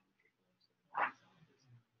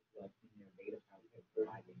like in their data file they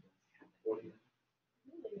provide they don't have that data.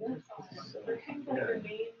 It seems like the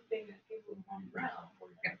main thing that people want to know.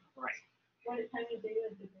 Right. What kind of data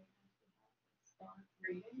do they have to start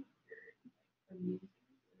reading or using?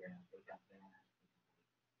 Yeah, they got that.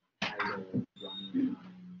 Title,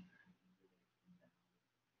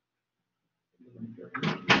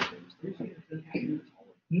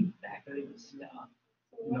 running back stuff.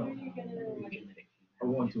 What are you gonna like? I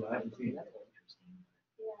want to. I haven't seen that.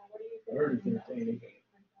 Yeah, what are you I heard it's entertaining.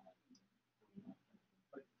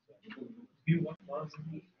 You want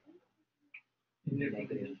positive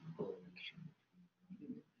Negative correlation.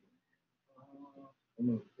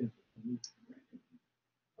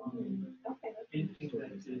 Okay, that's anything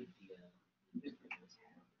that is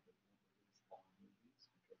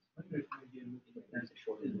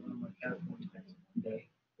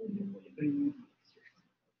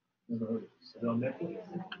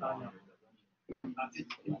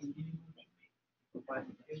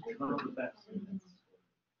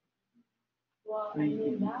well, I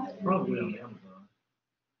mean, that probably on really, Amazon.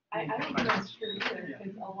 I don't think that's true either,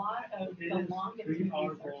 because a lot of the longest movies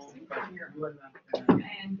are superhero. And they,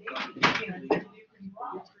 you know, tend to do pretty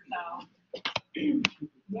well, so.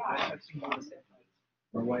 Yeah.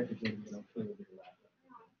 My wife is in, you know, a little bit of that.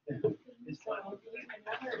 So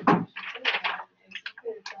another consider that is you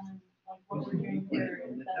could, like what we're doing for the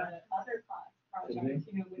other class projects,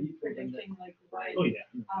 you know, with predicting like what, Oh, yeah.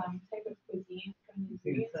 type of cuisine from the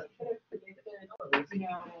ingredients, you could have predicted, you know,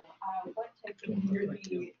 what type of ingredient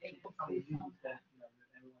it is based on that.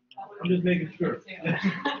 I'm just making sure. Yeah.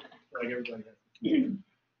 Like everybody has.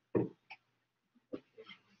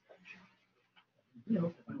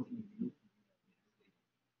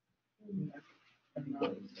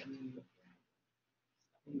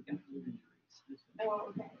 Oh,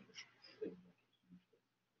 okay.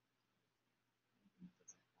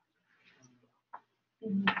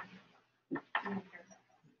 Mhm.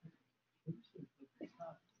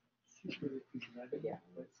 Yeah,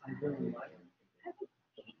 but I really like it.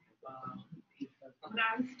 When I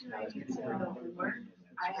was doing it for the homework,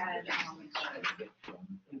 I had,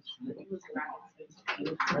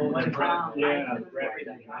 Oh, yeah, rapid. I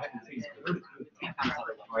haven't seen it.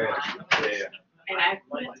 Oh yeah. and I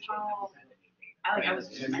couldn't tell, I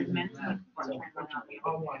meant to,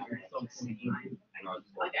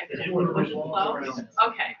 like, I couldn't push flow,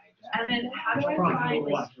 okay, and then how do I find,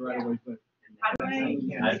 how do I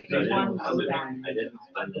pick one low back? I didn't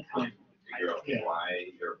spend the time to figure out why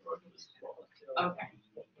your approach was flawed. Okay.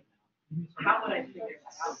 How would I figure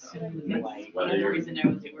that out though? That's Whether the you're- reason I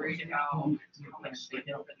was worried about how much they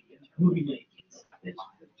build at the end.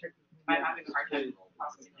 I'm having a hard time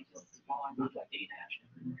processing like a small amount of data.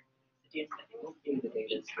 The data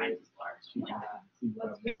is kind of large.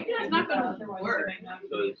 Like, it's not gonna work.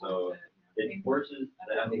 So it forces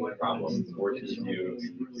that problem forces you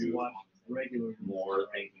to do more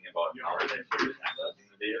thinking about how you're accessing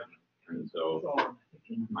the data. And so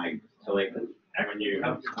like when you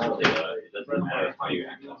have small data, it doesn't matter how you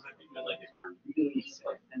access it because like if you're really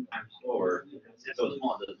like 10 times slower, it's so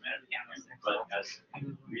small it doesn't matter. But as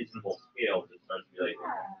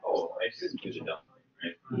executed done,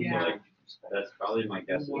 right? Yeah. So like that's probably my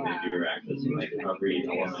guess is maybe you're accessing like every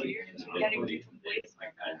element individually.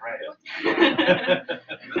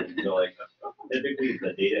 So like typically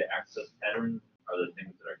the data access patterns are the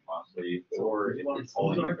things that are costly, or if you're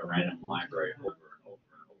pulling like a random library over and over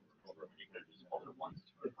and over and over, when you could have just pulled it once.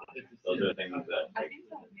 Those are things that like,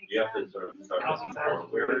 you have to sort of start looking for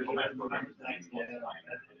where is my program spending most time,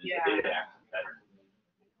 and is the data access pattern.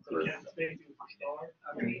 That's what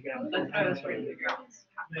I was trying to figure out.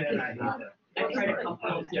 I tried a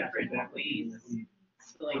couple of different ways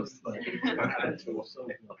to like.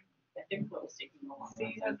 I think what was taking a while.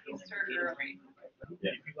 Yeah.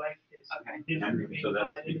 Okay. And so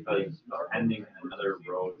that's because pending another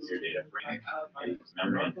row of your data frame is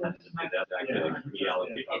memory intensive. So that's actually like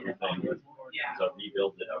reallocate everything. Yeah. So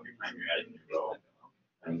rebuild it every time you're adding a new row.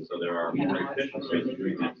 And so there are more efficient ways of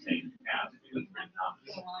doing that same task because it's very common.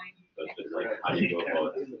 So it's just like how do you go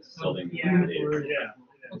about building the data?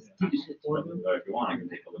 But if you want, I can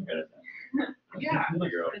take a look at it. Yeah,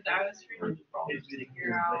 Figure out. because I was trying to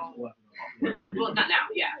figure out. Well, not now,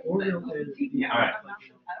 yeah. But, yeah. All right.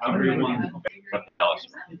 Everyone, what else?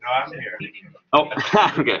 No, I'm here. Oh,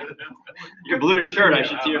 okay. Your blue shirt. I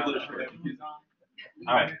should see your blue shirt.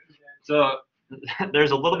 All right. So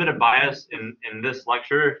there's a little bit of bias in this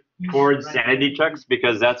lecture towards sanity checks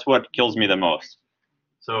because that's what kills me the most.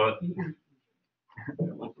 So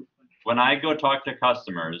when I go talk to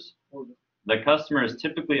customers, the customers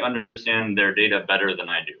typically understand their data better than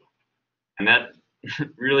I do. And that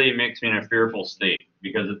really makes me in a fearful state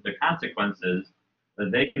because the consequence is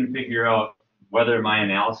that they can figure out whether my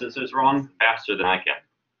analysis is wrong faster than I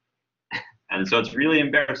can. And so it's really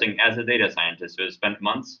embarrassing as a data scientist who has spent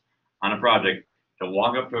months on a project to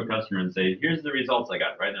walk up to a customer and say, here's the results I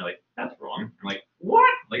got, right? And they're like, that's wrong. I'm like,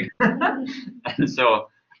 what? Like, and so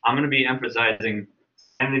I'm going to be emphasizing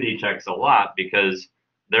sanity checks a lot because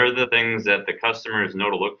they're the things that the customers know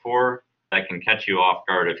to look for that can catch you off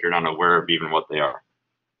guard if you're not aware of even what they are.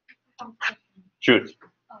 Shoot.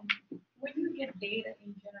 When you get data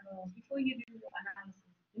in general, before you do the analysis,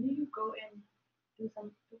 do you go and do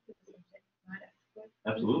some subject matter?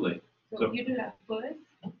 Absolutely. So you do that first?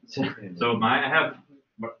 So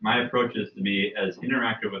my approach is to be as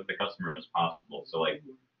interactive with the customer as possible. So like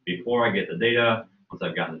before I get the data, once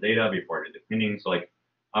I've gotten the data, before I do the cleaning, so like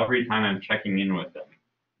every time I'm checking in with them.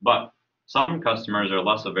 But some customers are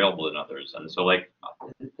less available than others. And so like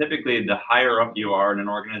typically the higher up you are in an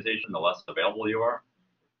organization, the less available you are.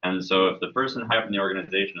 And so if the person high up in the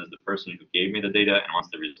organization is the person who gave me the data and wants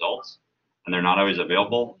the results, and they're not always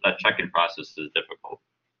available, that check-in process is difficult.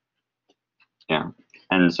 Yeah.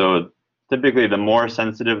 And so typically the more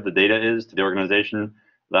sensitive the data is to the organization,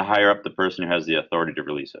 the higher up the person who has the authority to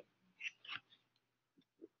release it.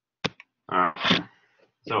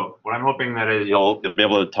 So what I'm hoping that is you'll be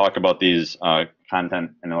able to talk about these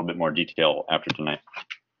content in a little bit more detail after tonight.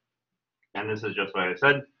 And this is just what I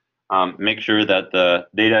said. Make sure that the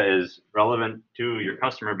data is relevant to your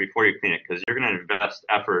customer before you clean it, because you're going to invest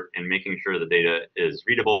effort in making sure the data is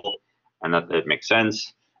readable and that it makes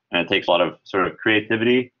sense. And it takes a lot of sort of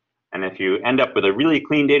creativity. And if you end up with a really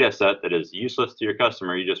clean data set that is useless to your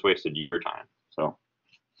customer, you just wasted your time. So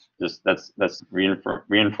just that's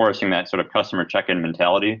reinforcing that sort of customer check-in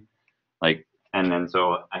mentality. Like, and then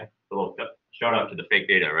so a little shout out to the fake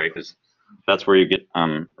data, right? Because that's where you get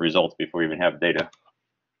results before you even have data.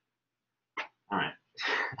 All right.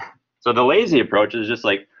 So the lazy approach is just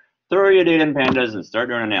like throw your data in pandas and start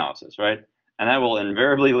doing analysis, right? And that will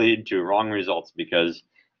invariably lead to wrong results because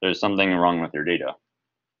there's something wrong with your data.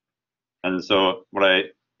 And so what I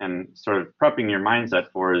am sort of prepping your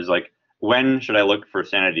mindset for is like, when should I look for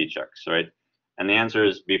sanity checks, right? And the answer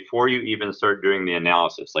is before you even start doing the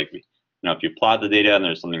analysis. Like, you know, if you plot the data and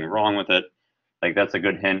there's something wrong with it, like that's a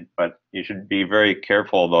good hint, but you should be very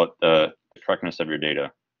careful about the correctness of your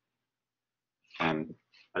data. And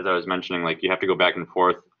as I was mentioning, like you have to go back and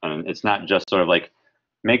forth, and it's not just sort of like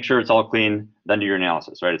make sure it's all clean, then do your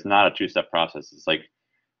analysis, right? It's not a two-step process. It's like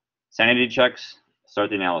sanity checks,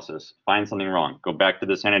 start the analysis, find something wrong, go back to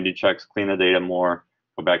the sanity checks, clean the data more,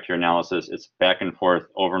 go back to your analysis. It's back and forth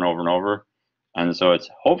over and over and over. And so it's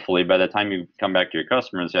hopefully by the time you come back to your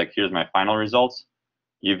customer and say, like, here's my final results,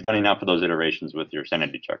 you've done enough of those iterations with your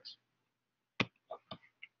sanity checks.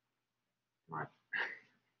 All right.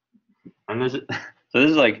 And this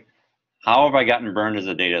is like, how have I gotten burned as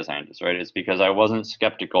a data scientist, right? It's because I wasn't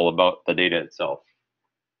skeptical about the data itself.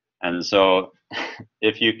 And so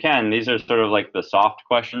if you can, these are sort of like the soft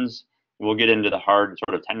questions. We'll get into the hard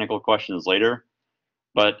sort of technical questions later.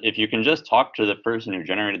 But if you can just talk to the person who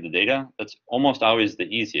generated the data, that's almost always the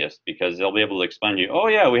easiest because they'll be able to explain to you, oh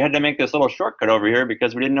yeah, we had to make this little shortcut over here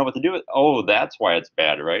because we didn't know what to do with it. Oh, that's why it's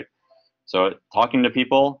bad, right? So talking to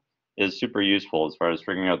people is super useful as far as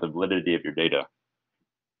figuring out the validity of your data.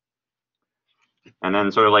 And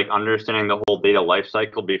then sort of like understanding the whole data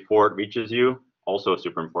lifecycle before it reaches you, also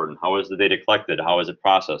super important. How was the data collected? How was it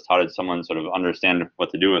processed? How did someone sort of understand what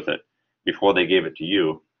to do with it before they gave it to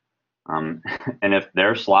you? And if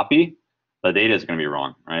they're sloppy, the data is going to be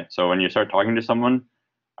wrong, right? So when you start talking to someone,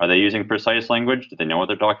 are they using precise language? Do they know what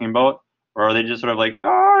they're talking about? Or are they just sort of like,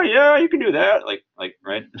 oh yeah, you can do that, like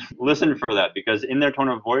right? Listen for that, because in their tone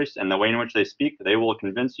of voice and the way in which they speak, they will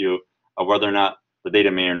convince you of whether or not the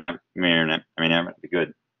data may not be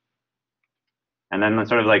good. And then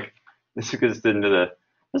sort of like, this gets into the,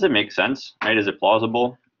 does it make sense, right? Is it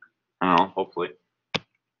plausible? I don't know, hopefully.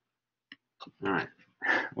 All right,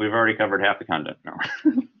 we've already covered half the content now.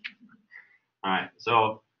 All right,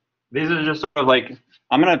 so these are just sort of like,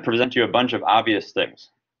 I'm going to present you a bunch of obvious things.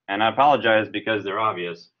 And I apologize because they're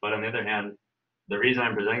obvious, but on the other hand, the reason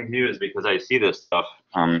I'm presenting to you is because I see this stuff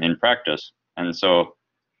in practice. And so,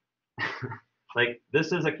 like,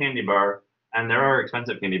 this is a candy bar, and there are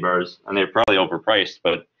expensive candy bars, and they're probably overpriced,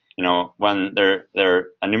 but you know, when they're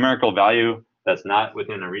a numerical value that's not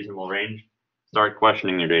within a reasonable range, start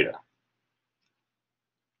questioning your data.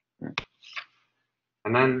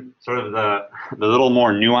 And then sort of the little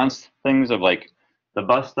more nuanced things of like the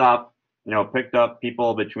bus stop, you know, picked up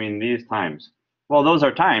people between these times. Well, those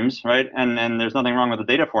are times, right? And there's nothing wrong with the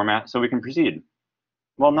data format, so we can proceed.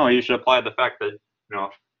 Well, no, you should apply the fact that, you know,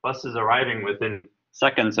 buses arriving within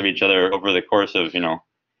seconds of each other over the course of, you know,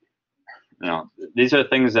 these are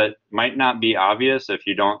things that might not be obvious if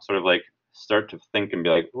you don't sort of like start to think and be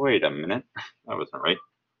like, wait a minute, that wasn't right.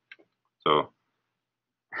 So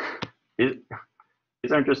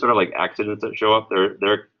these aren't just sort of like accidents that show up,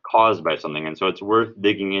 they're caused by something. And so it's worth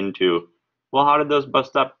digging into, well, how did those bus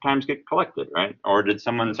stop times get collected, right? Or did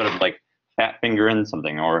someone sort of like fat finger in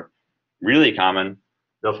something? Or really common,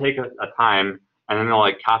 they'll take a time and then they'll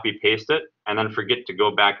like copy paste it and then forget to go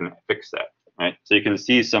back and fix that, right? So you can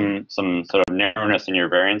see some sort of narrowness in your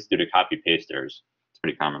variance due to copy paste errors. It's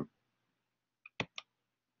pretty common.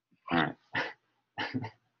 All right.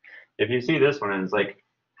 If you see this one, it's like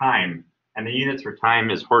time, and the units for time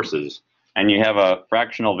is horses, and you have a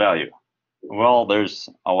fractional value. Well, there's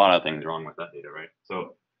a lot of things wrong with that data, right?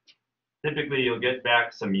 So typically you'll get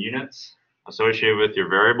back some units associated with your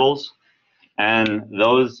variables, and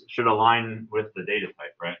those should align with the data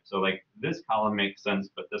type, right? So like this column makes sense,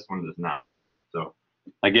 but this one does not. So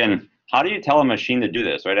again, how do you tell a machine to do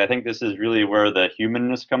this, right? I think this is really where the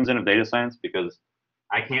humanness comes in of data science, because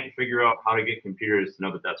I can't figure out how to get computers to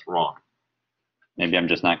know that that's wrong. Maybe I'm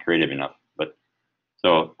just not creative enough. But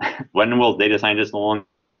so when will data scientists no longer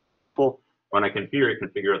when a computer can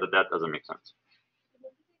figure out that that doesn't make sense?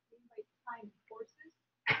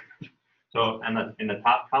 So in the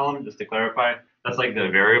top column, just to clarify, that's like the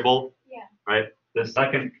variable, yeah, right? The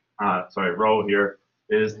second row here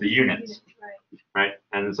is the units, right?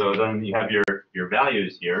 And so then you have your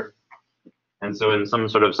values here. And so in some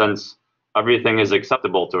sort of sense, everything is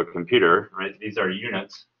acceptable to a computer, right? These are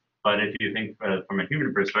units. But if you think from a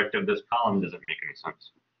human perspective, this column doesn't make any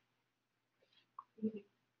sense.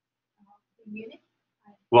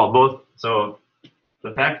 Well, both. So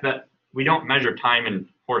the fact that we don't measure time in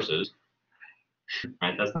horses,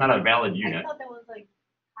 right? That's not a valid unit. I thought that was like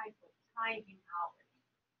time in hours.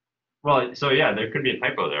 Well, so yeah, there could be a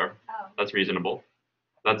typo there. Oh. That's reasonable.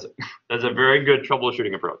 That's a very good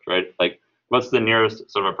troubleshooting approach, right? Like, what's the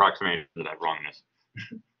nearest sort of approximation to that wrongness?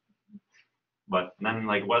 But then,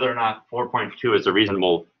 like, whether or not 4.2 is a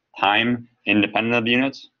reasonable time independent of the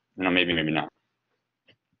units, you know, maybe not.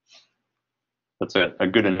 That's a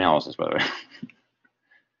good analysis, by the way.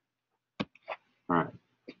 All right.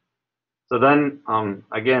 So then,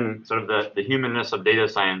 again, sort of the humanness of data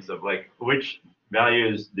science of like which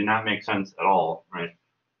values do not make sense at all, right?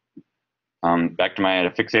 Back to my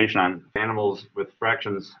fixation on animals with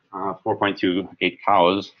fractions, 4.28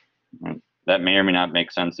 cows. That may or may not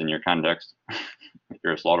make sense in your context. If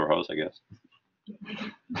you're a slaughterhouse, I guess.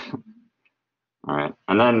 All right,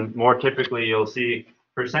 and then more typically, you'll see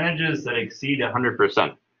percentages that exceed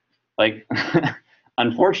 100%. Like,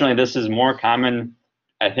 unfortunately, this is more common,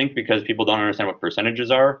 I think, because people don't understand what percentages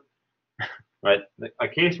are. Right? A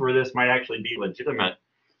case where this might actually be legitimate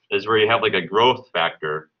is where you have like a growth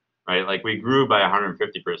factor, right? Like we grew by 150%.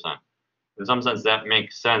 In some sense, that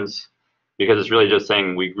makes sense because it's really just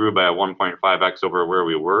saying we grew by a 1.5x over where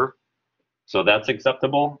we were. So that's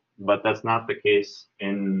acceptable, but that's not the case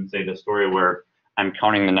in, say, the story where I'm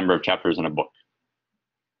counting the number of chapters in a book.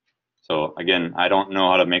 So again, I don't know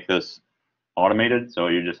how to make this automated, so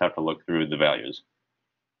you just have to look through the values.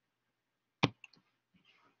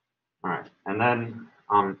 All right, and then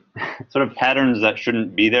sort of patterns that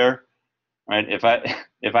shouldn't be there, right? If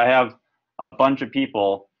I have a bunch of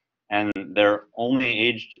people and they're only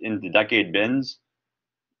aged into decade bins,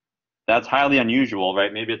 that's highly unusual,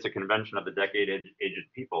 right? Maybe it's a convention of the decade-aged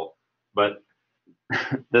people, but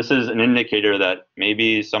this is an indicator that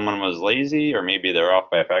maybe someone was lazy, or maybe they're off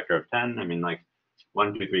by a factor of 10. I mean, like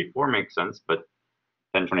 1, 2, 3, 4 makes sense, but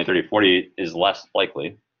 10, 20, 30, 40 is less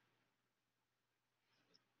likely.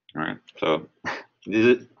 All right, so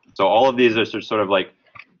all of these are sort of like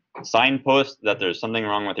signposts that there's something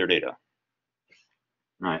wrong with your data.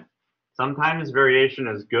 All right, sometimes variation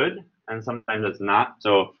is good, and sometimes it's not.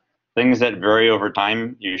 So things that vary over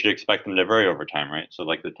time, you should expect them to vary over time, right? So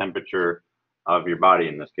like the temperature of your body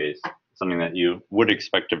in this case, something that you would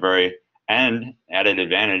expect to vary, and added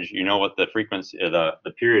advantage, you know what the frequency, the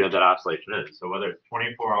period of that oscillation is. So whether it's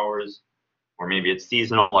 24 hours, or maybe it's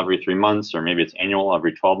seasonal every 3 months, or maybe it's annual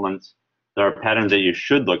every 12 months, there are patterns that you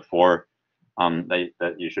should look for,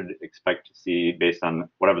 that you should expect to see based on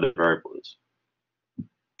whatever the variable is.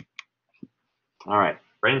 All right,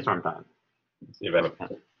 brainstorm time. Let's see if I have a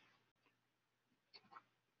pen.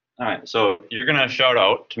 All right, so you're gonna shout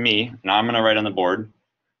out to me, and I'm gonna write on the board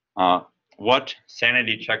what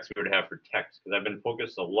sanity checks we would have for text, because I've been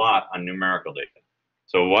focused a lot on numerical data.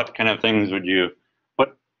 So what kind of things would you,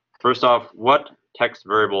 first off, what text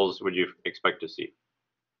variables would you expect to see?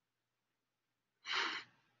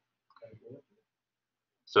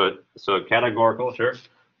 So categorical, sure.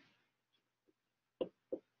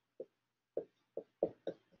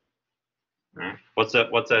 All right. What's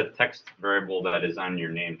a text variable that is on your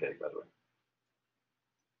name tag, by the way?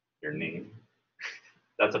 Your name.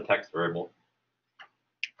 That's a text variable.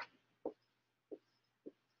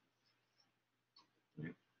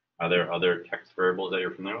 Are there other text variables that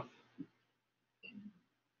you're familiar with?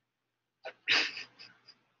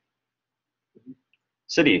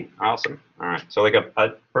 City, awesome. All right, so like a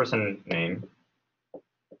person name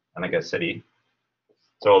and like a city.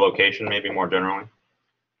 So a location maybe more generally.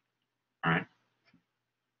 All right.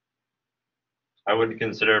 I would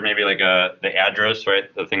consider maybe like the address,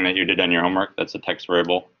 right? The thing that you did on your homework, that's a text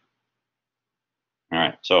variable. All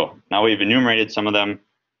right, so now we've enumerated some of them.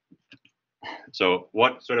 So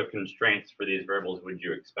what sort of constraints for these variables would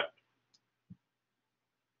you expect?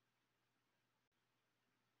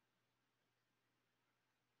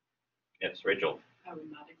 Yes, Rachel. I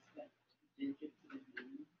would not expect digits in the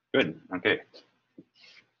name. Good, okay.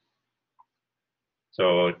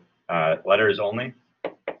 So letters only?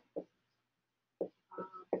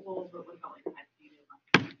 Well, but what about like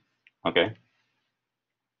hyphenated? Okay.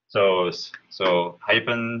 So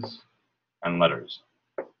hyphens and letters.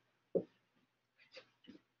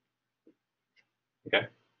 Okay.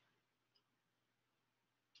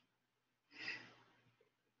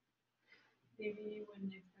 Maybe you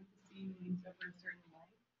wouldn't expect to see names over a certain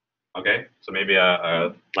length. Okay, so maybe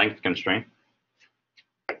a length constraint.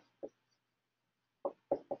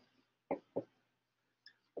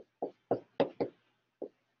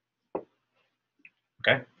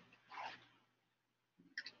 Okay.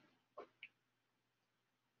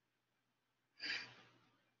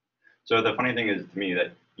 So the funny thing is to me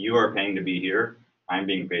that you are paying to be here, I'm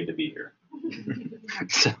being paid to be here.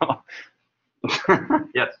 So,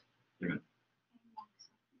 yes.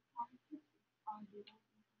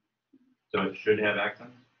 So it should have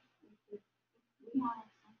accents?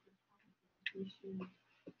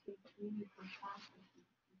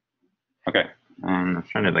 Okay, I'm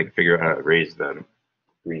trying to like figure out how to raise the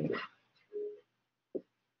green.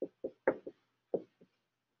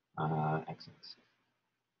 Accents.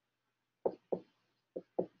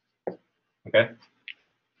 Okay,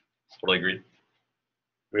 totally agreed.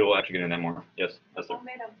 We will actually get into that more. Yes, that's it.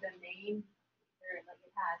 Format of the name, where like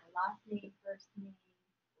it has a last name, first name,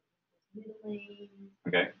 middle name.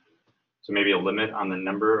 Okay, so maybe a limit on the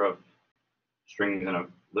number of strings in a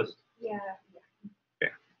list? Yeah.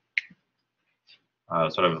 Okay.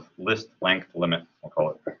 Sort of list length limit, we'll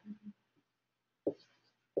call it.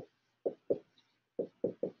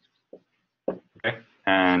 Okay,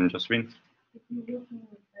 and Josephine? If you're looking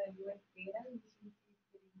with the US data, you should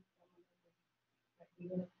see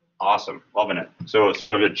some of the Awesome, loving it. So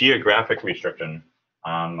the geographic restriction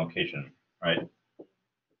on location, right?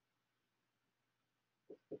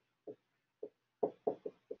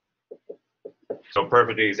 So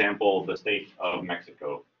perfect example, the state of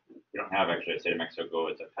Mexico. We don't have actually a state of Mexico,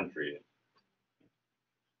 it's a country.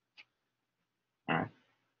 All right.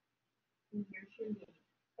 New Hampshire. in the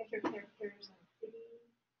special characters and city.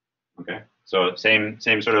 Okay. So same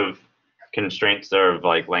sort of constraints there of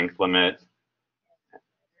like length limit.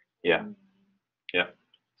 Yeah. Yeah.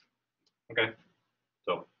 Okay.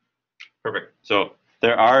 So perfect. So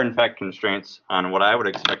there are in fact constraints on what I would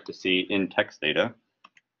expect to see in text data.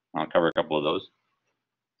 I'll cover a couple of those.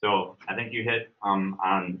 So I think you hit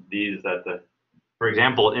on these that for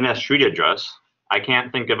example, in a street address, I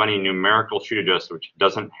can't think of any numerical street address which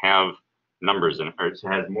doesn't have numbers in it, or it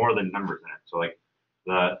has more than numbers in it. So like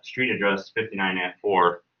the street address 59 at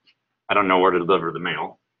 4, I don't know where to deliver the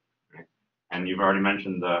mail. Right? And you've already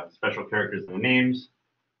mentioned the special characters in the names.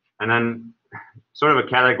 And then sort of a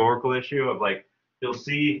categorical issue of like, you'll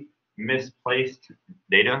see misplaced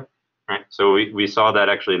data, right? So we saw that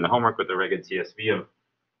actually in the homework with the Regid CSV of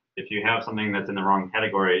if you have something that's in the wrong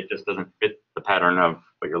category, it just doesn't fit the pattern of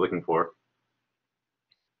what you're looking for.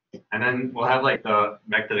 And then we'll have like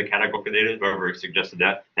back to the categorical data, whoever suggested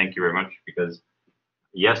that, thank you very much, because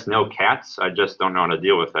yes, no cats, I just don't know how to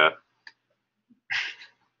deal with that.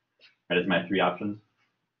 That is my 3 options.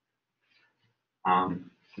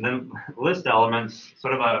 And then list elements,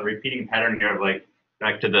 sort of a repeating pattern here of like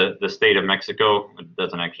back to the state of Mexico, it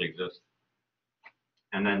doesn't actually exist.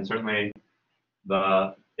 And then certainly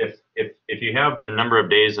the if you have the number of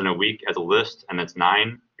days in a week as a list and it's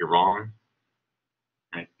 9, you're wrong.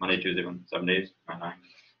 Right, Monday, Tuesday, 7 days, not 9.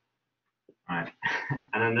 All right.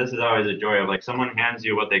 And then this is always a joy of like someone hands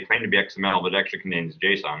you what they claim to be XML, but it actually contains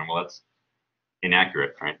JSON. Well, that's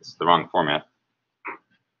inaccurate, right? It's the wrong format.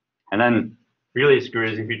 And then really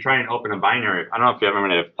screws if you try and open a binary. I don't know if you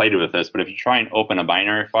ever played with this, but if you try and open a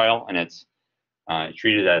binary file and it's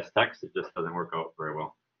treated as text, it just doesn't work out very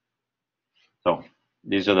well. So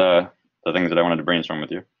these are the things that I wanted to brainstorm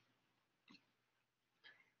with you.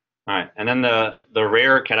 All right, and then the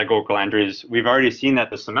rare categorical entries, we've already seen that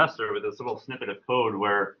this semester with this little snippet of code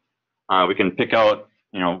where we can pick out,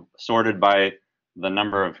 sorted by the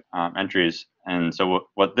number of entries. And so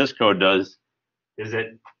what this code does is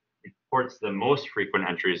it reports the most frequent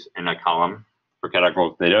entries in a column for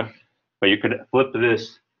categorical data, but you could flip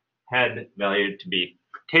this head value to be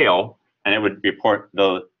tail, and it would report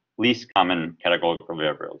the least common categorical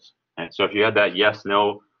variables. And so if you had that yes,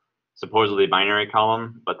 no, supposedly binary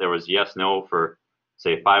column, but there was yes, no for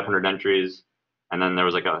say 500 entries, and then there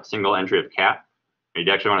was like a single entry of cat, you'd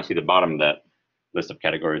actually want to see the bottom of that list of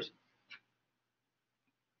categories.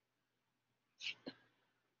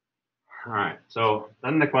 All right, so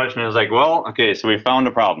then the question is like, well, okay, so we found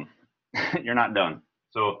a problem. You're not done.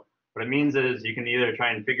 So what it means is you can either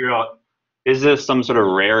try and figure out, is this some sort of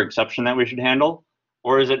rare exception that we should handle?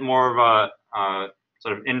 Or is it more of a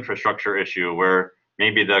sort of infrastructure issue where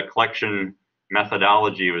maybe the collection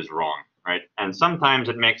methodology was wrong, right? And sometimes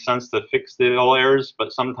it makes sense to fix the old errors,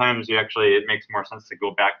 but sometimes it makes more sense to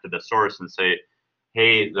go back to the source and say,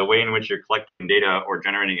 hey, the way in which you're collecting data or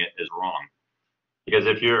generating it is wrong. Because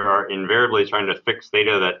if you are invariably trying to fix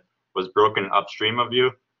data that was broken upstream of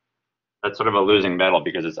you, that's sort of a losing battle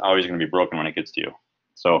because it's always going to be broken when it gets to you.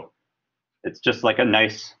 So it's just like a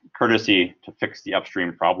nice courtesy to fix the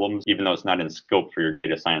upstream problems, even though it's not in scope for your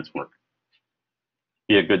data science work.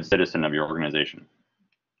 Be a good citizen of your organization.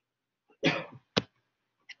 All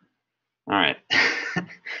right.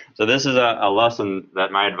 So this is a lesson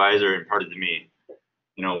that my advisor imparted to me,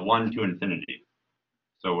 1 to infinity.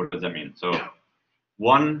 So what does that mean? So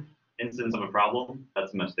 1 instance of a problem,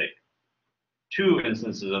 that's a mistake. 2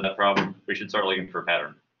 instances of that problem, we should start looking for a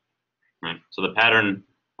pattern. Right? So the pattern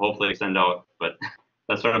hopefully extend out, but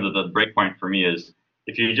that's sort of the breakpoint for me is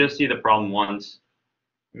if you just see the problem once,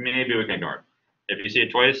 maybe we can ignore it. If you see it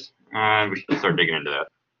twice, we should start digging into that.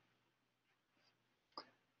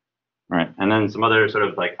 Right, and then some other sort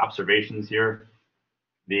of like observations here.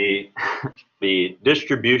 The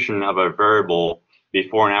distribution of a variable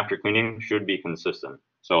before and after cleaning should be consistent.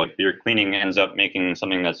 So if your cleaning ends up making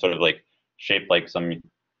something that's sort of like shaped like some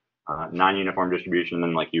non-uniform distribution,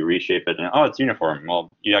 then like you reshape it and oh, it's uniform. Well,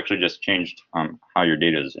 you actually just changed how your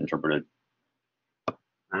data is interpreted.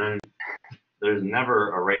 And there's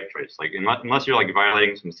never a right choice. Like unless you're like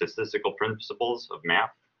violating some statistical principles of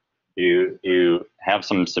math, you have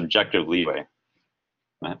some subjective leeway.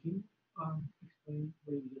 Can you explain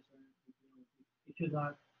what you just said? It should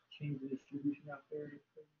not change the distribution after.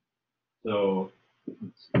 So,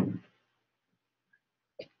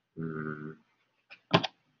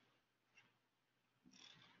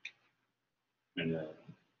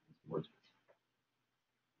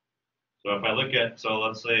 so if I look at, so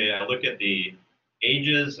let's say I look at the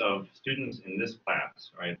ages of students in this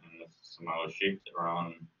class, right? And this somehow is shaped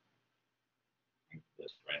around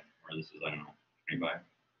this, right? Or this is, I don't know, 25.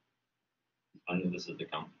 and this is the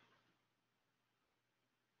count.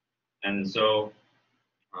 And so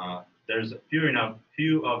there's a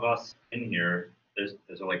few of us in here. There's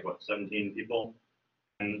like what, 17 people,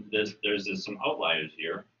 and there's some outliers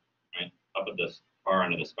here, right, up at this far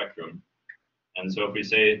end of the spectrum. And so if we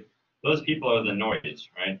say those people are the noise,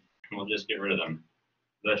 right, we'll just get rid of them.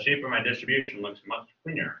 The shape of my distribution looks much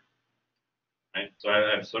cleaner, right? So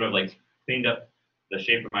I've sort of like cleaned up the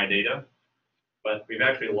shape of my data, but we've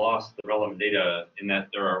actually lost the relevant data in that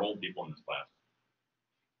there are old people in this class.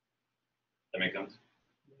 That make sense?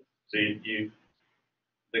 So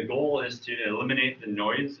the goal is to eliminate the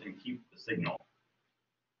noise and keep the signal,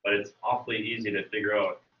 but it's awfully easy to figure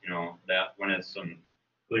out, that when it's some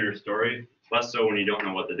clear story, less so when you don't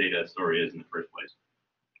know what the data story is in the first place.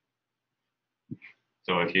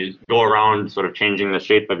 So if you go around sort of changing the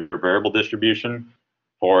shape of your variable distribution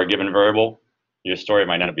for a given variable, your story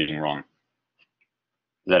might end up being wrong.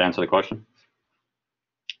 Does that answer the question?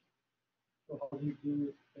 So how do you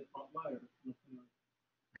do an outlier?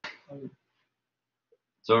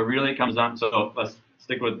 So it really comes down. So let's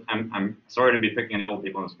stick with. I'm sorry to be picking old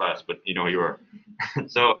people in this class, but you know who you are.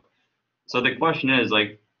 so the question is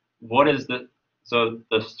like, what is the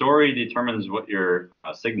the story determines what your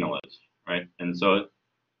signal is, right? And so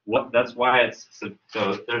that's why it's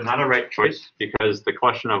so there's not a right choice, because the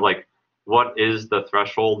question of like what is the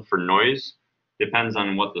threshold for noise depends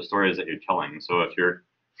on what the story is that you're telling. So if you're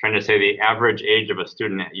trying to say the average age of a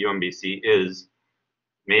student at UMBC is,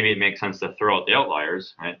 maybe it makes sense to throw out the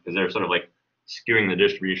outliers, right? Because they're sort of like skewing the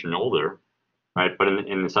distribution older, right? But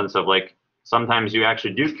in the sense of like, sometimes you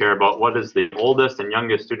actually do care about what is the oldest and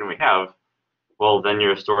youngest student we have, well, then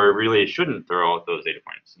your story really shouldn't throw out those data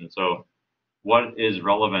points. And so what is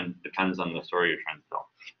relevant depends on the story you're trying to tell.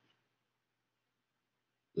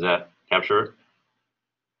 Does that capture it?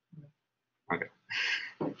 Okay.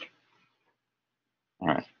 All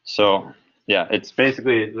right. So yeah, it's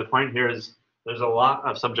basically, the point here is there's a lot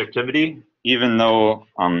of subjectivity, even though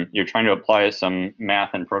you're trying to apply some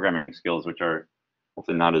math and programming skills, which are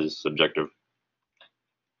hopefully not as subjective.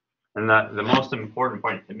 And the most important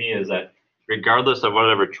point to me is that regardless of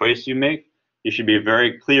whatever choice you make, you should be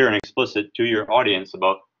very clear and explicit to your audience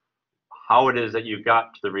about how it is that you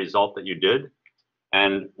got to the result that you did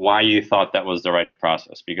and why you thought that was the right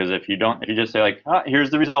process. Because if you just say like,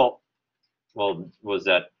 here's the result, well, was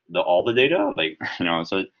that all the data? Like,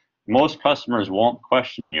 so most customers won't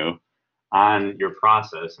question you on your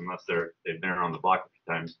process unless they've been around the block a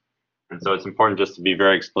few times. And so it's important just to be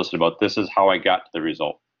very explicit about, this is how I got to the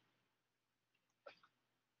result.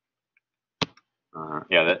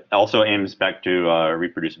 Yeah, that also aims back to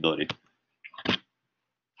reproducibility. All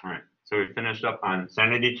right, so we finished up on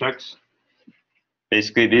sanity checks.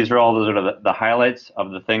 Basically, these are all the highlights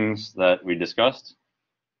of the things that we discussed.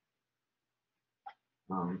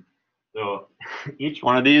 So each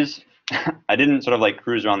one of these, I didn't sort of like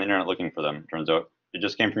cruise around the internet looking for them, turns out. It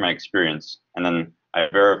just came from my experience. And then I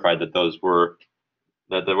verified that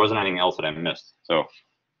that there wasn't anything else that I missed. So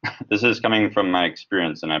this is coming from my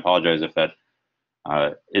experience, and I apologize if that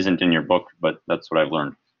isn't in your book, but that's what I've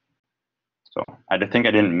learned. So I think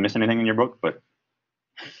I didn't miss anything in your book, but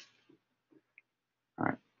all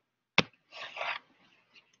right.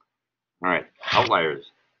 All right, outliers.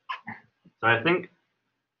 So I think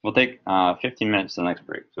we'll take 15 minutes to the next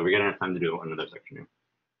break. So we got enough time to do another section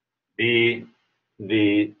here.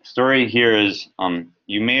 The story here is,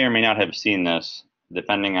 you may or may not have seen this,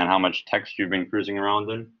 depending on how much text you've been cruising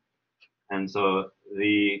around in. And so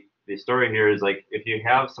the story here is like, if you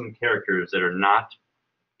have some characters that are not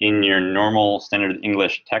in your normal standard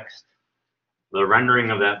English text, the rendering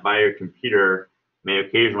of that by your computer may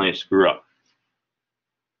occasionally screw up.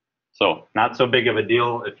 So not so big of a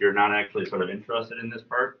deal if you're not actually sort of interested in this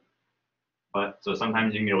part. But so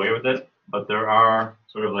sometimes you can get away with it, but there are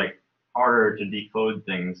sort of like harder to decode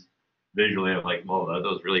things visually of like, well, are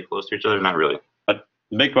those really close to each other? Not really. But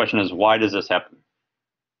the big question is, why does this happen?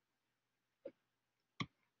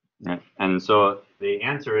 Right. And so the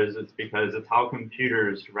answer is, it's because it's how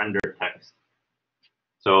computers render text.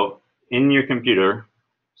 So in your computer,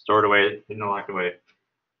 stored away, hidden or locked away,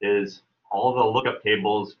 is all the lookup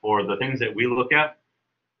tables for the things that we look at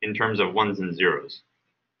in terms of ones and zeros.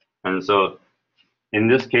 And so in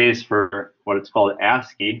this case, for what it's called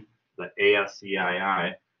ASCII, the ASCII,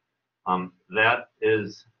 that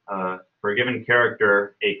is, for a given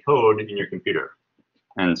character, a code in your computer.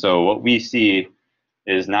 And so what we see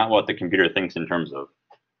is not what the computer thinks in terms of.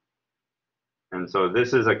 And so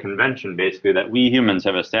this is a convention, basically, that we humans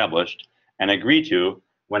have established and agree to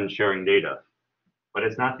when sharing data. But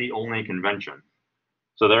it's not the only convention.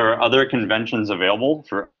 So there are other conventions available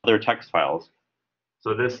for other text files.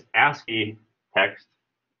 So this ASCII text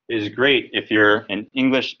is great if you're an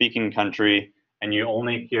English-speaking country and you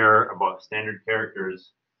only care about standard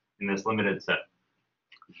characters in this limited set.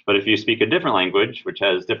 But if you speak a different language, which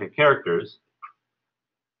has different characters,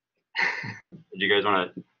 do you guys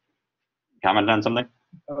want to comment on something?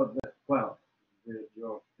 Oh, well,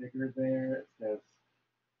 your figure there says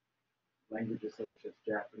languages such as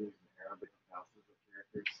Japanese and Arabic have thousands of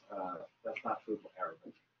characters. That's not true for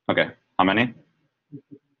Arabic. Okay, how many?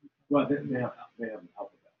 Well, they have an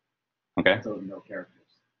alphabet. Okay. So no characters.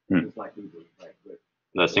 Just like we do, right? With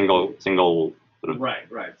The single sort of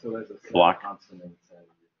right. So there's a set block. of consonants and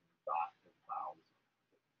dots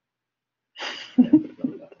and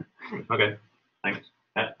vowels. Okay, thanks.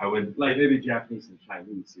 I would Like maybe Japanese and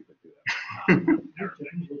Chinese, you could do that.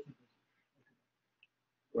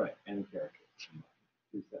 Right, and characters.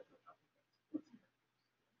 Two sets of alphabets.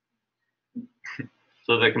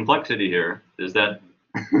 So the complexity here is that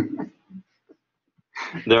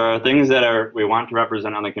there are things that we want to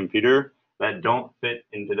represent on the computer that don't fit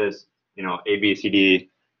into this, ABCD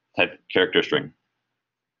type character string.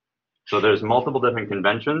 So there's multiple different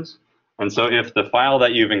conventions, and so if the file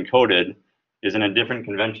that you've encoded is in a different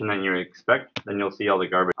convention than you expect, then you'll see all the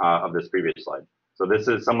garbage of this previous slide. So this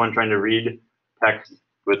is someone trying to read text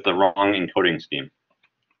with the wrong encoding scheme.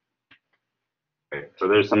 Okay, so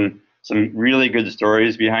there's some really good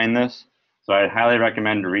stories behind this. So I highly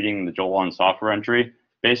recommend reading the Joel on software entry.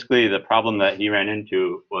 Basically, the problem that he ran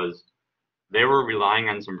into was they were relying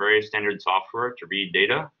on some very standard software to read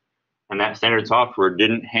data, and that standard software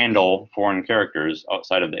didn't handle foreign characters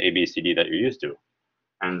outside of the ABCD that you're used to.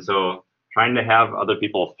 And so trying to have other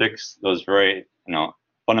people fix those very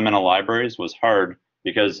fundamental libraries was hard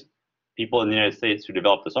because people in the United States who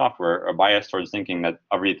develop the software are biased towards thinking that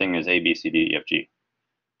everything is A, B, C, D, E, F, G.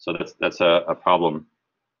 So that's a problem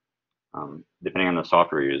depending on the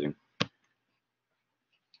software you're using.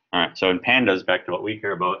 All right, so in pandas, back to what we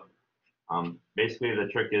care about, basically the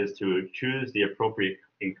trick is to choose the appropriate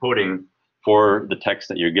encoding for the text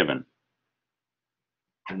that you're given.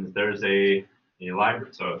 And there's a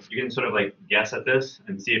library, so you can sort of like guess at this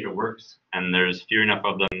and see if it works, and there's few enough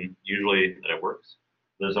of them usually that it works.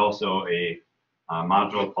 There's also a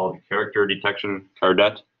module called character detection,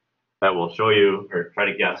 CARDET, that will show you or try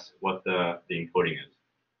to guess what the encoding is.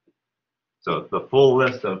 So the full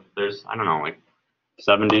list of, there's, I don't know, like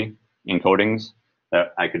 70 encodings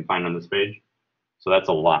that I could find on this page. So that's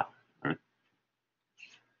a lot. All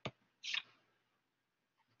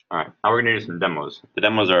right, now we're gonna do some demos. The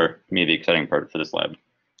demos are, to me, the exciting part for this lab,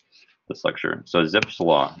 this lecture. So Zipf's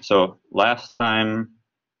law. So last time,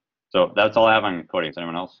 so that's all I have on coding. Is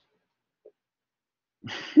anyone else?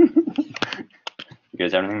 You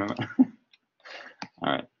guys have anything? All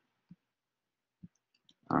right.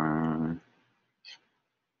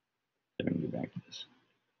 Let me get back to this.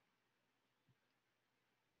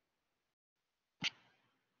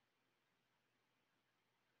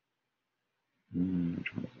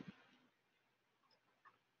 Which one is it?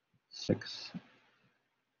 6.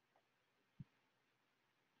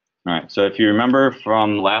 All right, so if you remember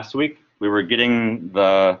from last week, we were getting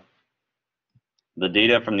the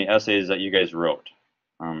data from the essays that you guys wrote.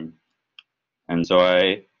 And so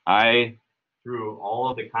I threw all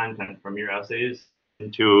of the content from your essays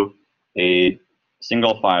into a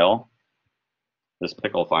single file, this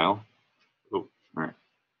pickle file. Ooh, all right.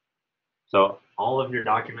 So all of your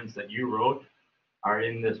documents that you wrote are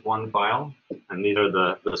in this one file, and these are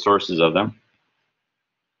the sources of them.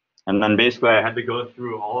 And then basically I had to go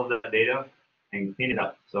through all of the data and clean it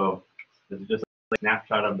up. So this is just a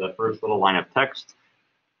snapshot of the first little line of text.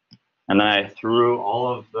 And then I threw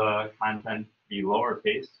all of the content to be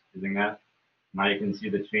lowercase using that. Now you can see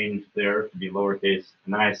the change there to be lowercase.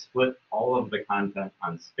 And then I split all of the content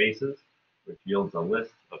on spaces, which yields a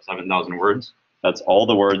list of 7,000 words. That's all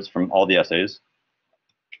the words from all the essays.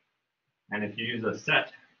 And if you use a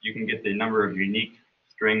set, you can get the number of unique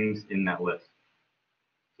strings in that list.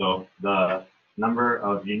 So the number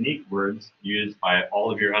of unique words used by all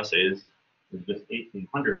of your essays is just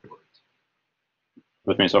 1,800 words.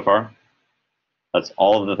 With me so far? That's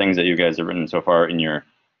all of the things that you guys have written so far in your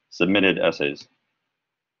submitted essays.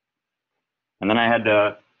 And then I had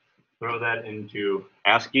to throw that into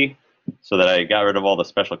ASCII so that I got rid of all the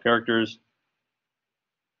special characters.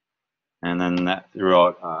 And then that threw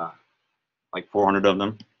out like 400 of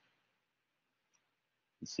them.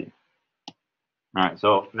 Let's see. All right,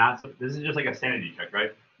 so this is just like a sanity check,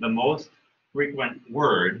 right? The most frequent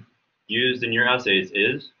word used in your essays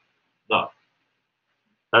is the.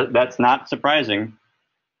 That's not surprising.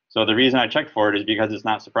 So the reason I checked for it is because it's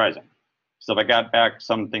not surprising. So if I got back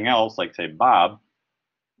something else, like say Bob,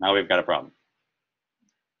 now we've got a problem.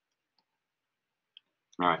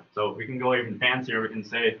 All right, so we can go even fancier. We can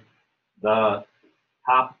say the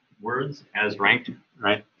top words as ranked,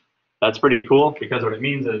 right? That's pretty cool because what it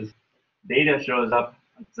means is data shows up.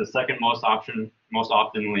 It's the second most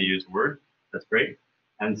oftenly used word. That's great.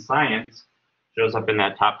 And science shows up in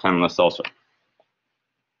that top 10 list also.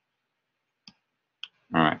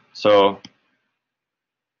 All right, so let's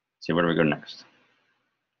see, where do we go next?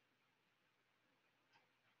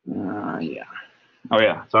 Yeah. Oh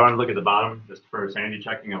yeah, so I want to look at the bottom just for sanity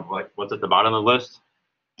checking of like what's at the bottom of the list.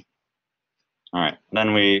 All right,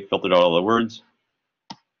 then we filtered out all the words.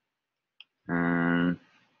 Oh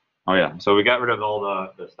yeah, so we got rid of all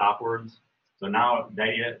the stop words. So now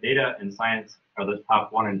data and science are the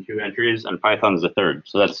top 1 and 2 entries, and Python is the third.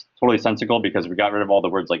 So that's totally sensical because we got rid of all the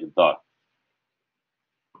words like the. All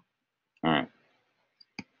right.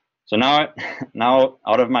 So now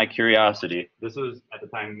out of my curiosity, this was at the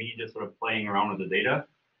time me just sort of playing around with the data.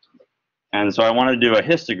 And so I want to do a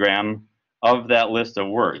histogram of that list of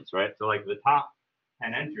words, right? So like the top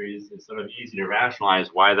 10 entries is sort of easy to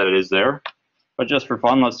rationalize why that is there. But just for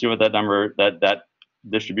fun, let's see what that number, that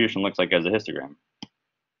distribution looks like as a histogram.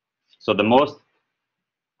 So the most,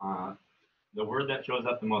 the word that shows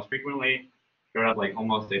up the most frequently showed up like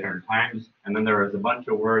almost 800 times. And then there was a bunch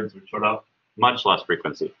of words which showed up much less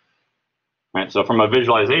frequency. Right, so from a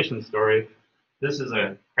visualization story, this is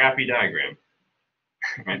a crappy diagram,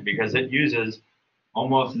 right? Because it uses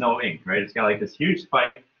almost no ink, right? It's got like this huge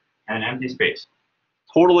spike and an empty space.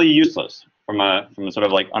 Totally useless from a sort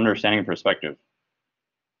of like understanding perspective.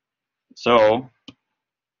 So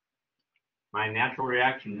my natural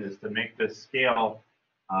reaction is to make this scale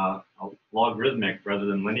logarithmic rather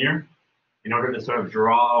than linear in order to sort of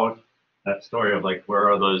draw out that story of like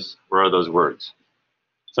where are those words.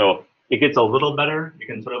 So it gets a little better. You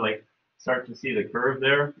can sort of like start to see the curve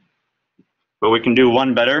there. But we can do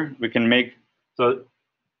one better. We can make, so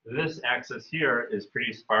this axis here is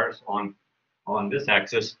pretty sparse on this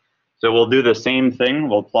axis. So we'll do the same thing.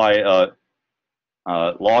 We'll apply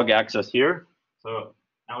a log axis here. So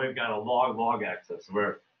now we've got a log axis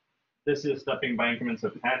where this is stepping by increments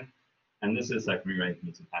of 10, and this is stepping by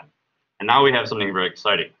increments of 10. And now we have something very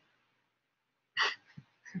exciting.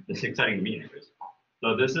 It's exciting to me anyways.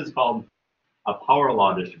 So this is called a power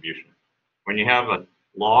law distribution. When you have a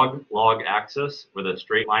log axis with a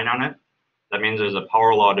straight line on it, that means there's a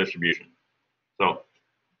power law distribution. So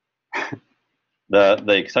the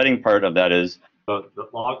exciting part of that is, so the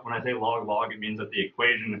log, when I say log, it means that the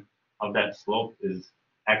equation of that slope is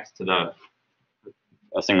x to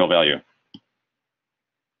a single value.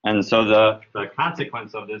 And so the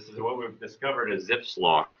consequence of this is what we've discovered is Zipf's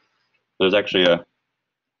law. There's actually a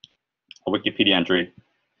Wikipedia entry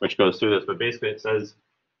which goes through this, but basically it says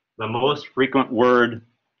the most frequent word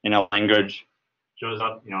in a language shows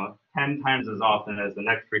up, 10 times as often as the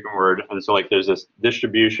next frequent word. And so like there's this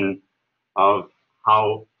distribution of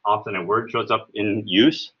how often a word shows up in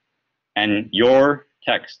use, and your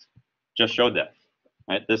text just showed that.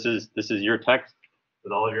 Right? This is your text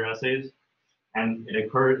with all of your essays, and it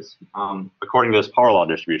occurs according to this power law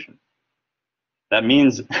distribution. That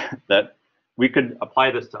means that we could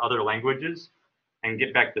apply this to other languages and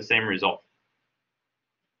get back the same result.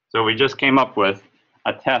 So we just came up with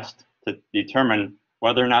a test to determine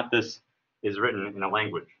whether or not this is written in a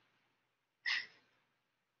language.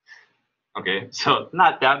 Okay, so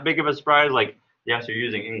not that big of a surprise. Like, yes, you're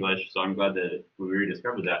using English, so I'm glad that we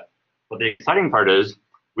rediscovered that. But the exciting part is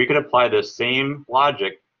we could apply the same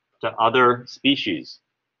logic to other species.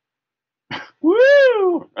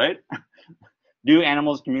 Woo! Right? Do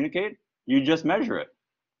animals communicate? You just measure it.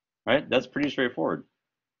 Right? That's pretty straightforward.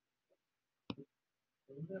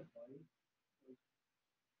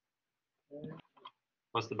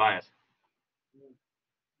 What's the bias?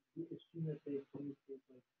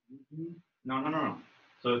 No.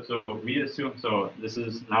 So we assume, so this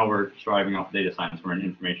is, now we're striving off data science, we're in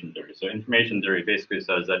information theory. So information theory basically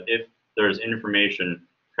says that if there's information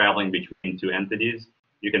traveling between two entities,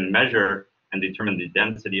 you can measure and determine the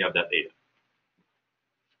density of that data.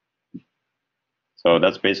 So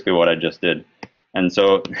that's basically what I just did. And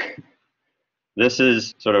so this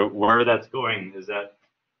is sort of where that's going, is that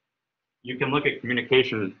you can look at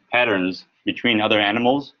communication patterns between other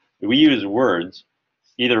animals. We use words,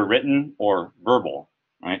 either written or verbal,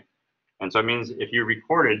 right? And so it means if you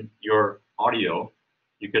recorded your audio,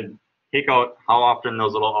 you could take out how often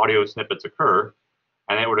those little audio snippets occur,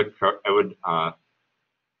 and it would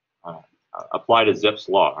apply to Zipf's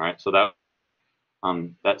law, right? So that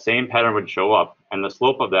that same pattern would show up, and the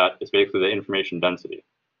slope of that is basically the information density.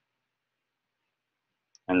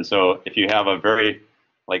 And so if you have a very,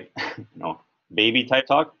 like, baby type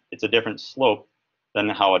talk, it's a different slope than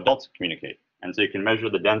how adults communicate. And so you can measure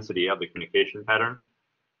the density of the communication pattern.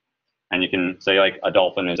 And you can say, like, a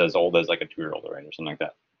dolphin is as old as, like, a 2-year-old, right, or something like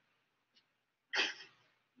that.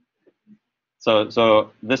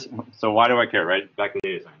 So why do I care, right? Back to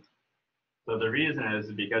data science. So the reason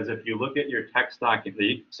is because if you look at your text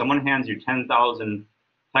document, someone hands you 10,000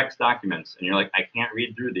 text documents, and you're like, I can't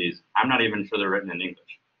read through these. I'm not even sure they're written in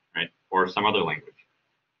English, right, or some other language,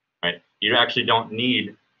 right? You actually don't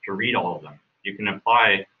need to read all of them. You can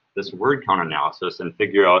apply this word count analysis and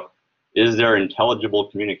figure out, is there intelligible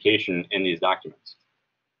communication in these documents?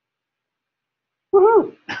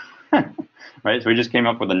 Woohoo! Right, so we just came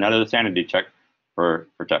up with another sanity check for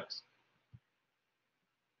text.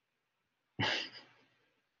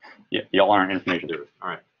 Yeah, y'all aren't information doers. All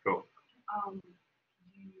right, cool. You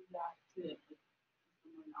use that to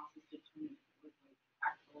someone else's determine with like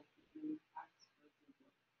actual human text versus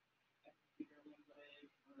like computer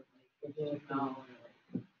language or like HTML or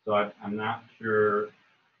like. So I'm not sure.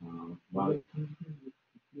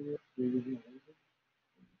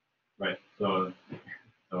 Right. So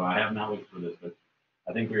I have not looked for this, but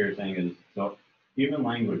I think what you're saying is, so human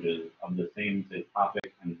languages of the same, say,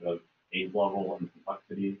 topic and sort of age level and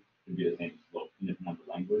complexity should be the same slope, independent of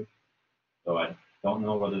the language. So I don't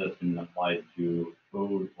know whether that's been applied to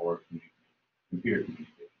code or computer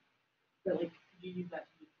communication. But like, could you use that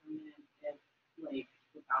to determine if like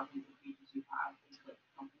the thousands of pages you have is like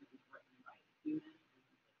something that was written by a human,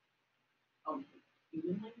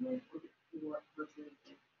 human language, or versus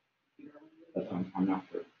like computer language? I'm not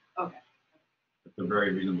sure. Okay. That's a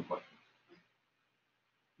very reasonable question.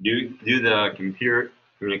 Do the computer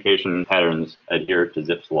communication patterns adhere to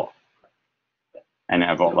Zipf's law? And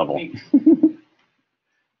at what level?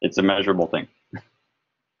 It's a measurable thing.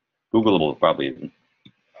 Googleable probably even.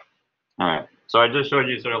 All right. So I just showed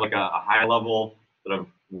you sort of like a high level sort of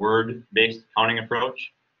word-based counting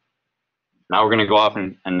approach. Now we're going to go off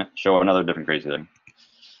and show another different crazy thing.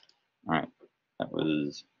 All right. That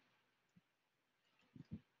was.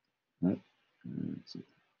 Let's see.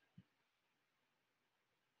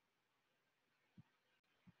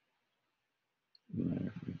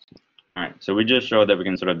 All right, so we just showed that we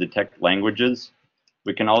can sort of detect languages.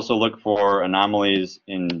 We can also look for anomalies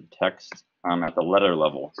in text at the letter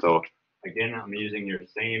level. So again, I'm using your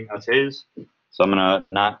same essays. So I'm gonna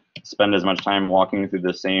not spend as much time walking through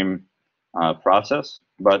the same process,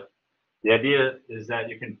 but the idea is that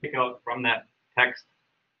you can pick out from that text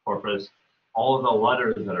corpus all of the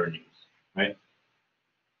letters that are in use, right?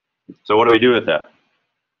 So what do we do with that?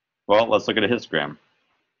 Well, let's look at a histogram.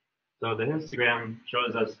 So the histogram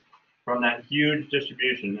shows us from that huge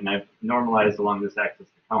distribution, and I've normalized along this axis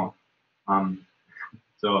to count.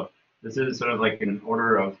 So this is sort of like an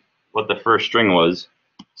order of what the first string was.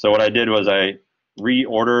 So what I did was I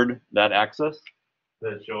reordered that axis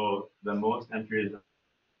to show the most entries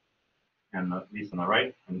and at least on the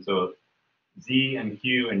right. And so Z and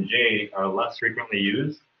Q and J are less frequently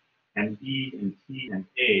used, and E and T and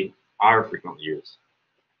A are frequently used.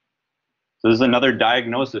 So this is another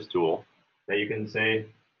diagnosis tool that you can say,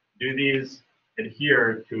 do these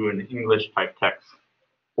adhere to an English type text?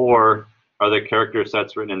 Or are the character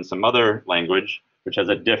sets written in some other language which has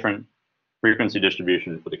a different frequency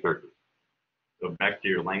distribution for the characters? So back to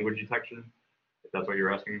your language detection, if that's what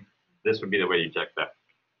you're asking, this would be the way you check that.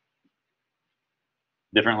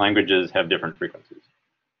 Different languages have different frequencies.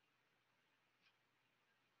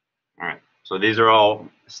 All right, so these are all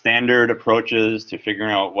standard approaches to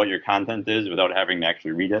figuring out what your content is without having to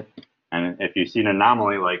actually read it. And if you see an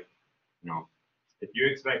anomaly, like, if you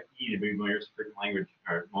expect E to be the most frequent language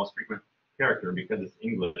or most frequent character because it's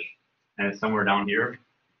English and it's somewhere down here,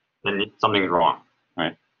 then something's wrong,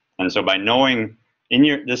 right? And so by knowing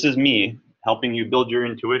this is me helping you build your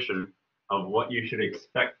intuition of what you should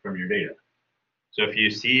expect from your data. So if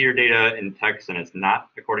you see your data in text and it's not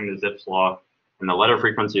according to Zipf's law and the letter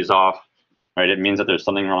frequency is off, right, it means that there's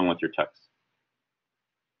something wrong with your text.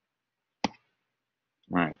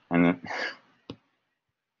 All right, and then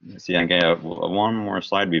let's see, I got one more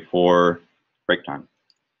slide before break time.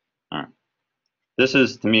 All right, this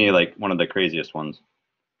is to me like one of the craziest ones.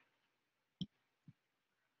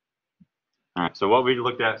 All right, so what we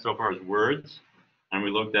looked at so far is words, and we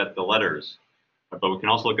looked at the letters, but we can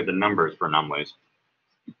also look at the numbers for anomalies.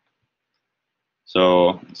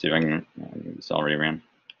 So let's see if I can, this already ran.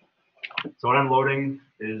 So what I'm loading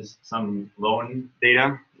is some loan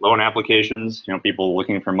data, loan applications, people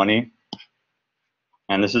looking for money.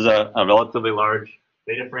 And this is a relatively large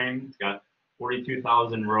data frame. It's got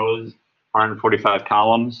 42,000 rows, 145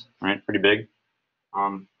 columns, right? Pretty big.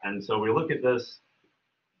 And so we look at this,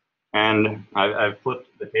 and I've flipped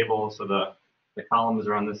the table so the columns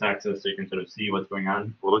are on this axis so you can sort of see what's going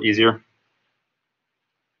on a little easier.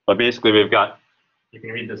 But basically, we've got, you can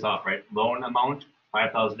read this off, right? Loan amount,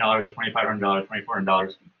 $5,000, $2,500,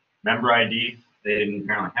 $2,400. Member ID, they didn't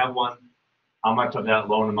apparently have one. How much of that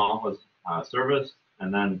loan amount was serviced,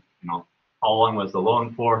 and then, how long was the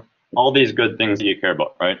loan for? All these good things that you care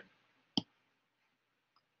about, right?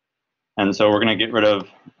 And so we're going to get rid of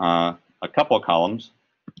a couple of columns.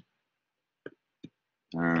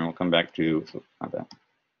 And we'll come back to, not that.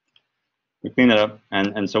 We clean that up,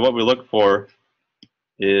 and so what we look for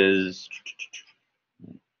is,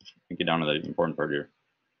 get down to the important part here.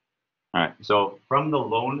 All right, so from the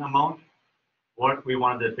loan amount, what we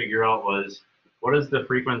wanted to figure out was, what is the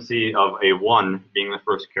frequency of a 1 being the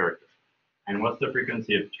first character? And what's the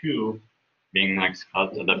frequency of 2 being next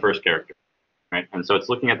to the first character, right? And so it's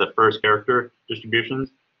looking at the first character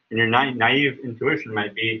distributions, and your naive intuition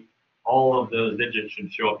might be all of those digits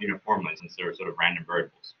should show up uniformly since they're sort of random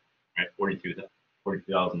variables, right?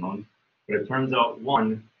 42,000 loans. But it turns out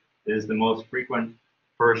 1 is the most frequent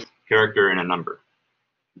first character in a number.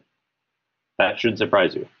 That should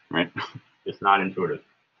surprise you, right? It's not intuitive.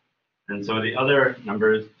 And so the other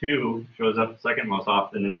numbers, 2 shows up second most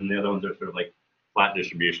often, and the other ones are sort of like flat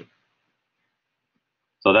distribution.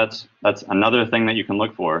 So that's another thing that you can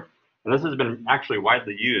look for. And this has been actually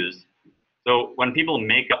widely used. So when people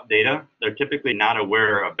make up data, they're typically not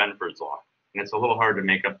aware of Benford's law. And it's a little hard to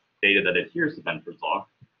make up data that adheres to Benford's law.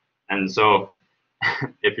 And so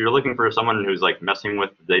if you're looking for someone who's like messing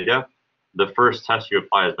with the data, the first test you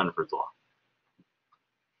apply is Benford's law.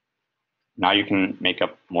 Now you can make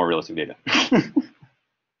up more realistic data.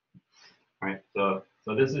 Right. So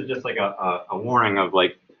this is just like a warning of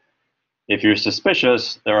like, if you're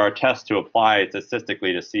suspicious, there are tests to apply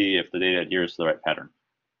statistically to see if the data adheres to the right pattern.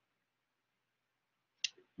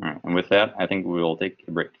 All right, and with that, I think we will take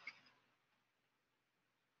a break.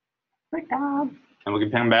 Break time. And we can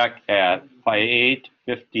come back at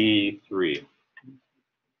 8:53.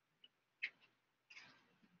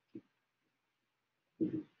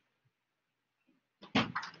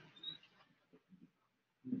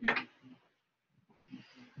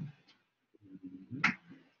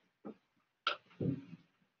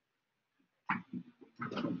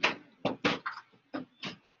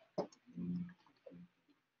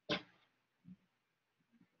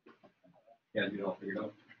 Yeah, you get it all figured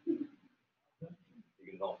out. You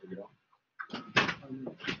get it all figured out.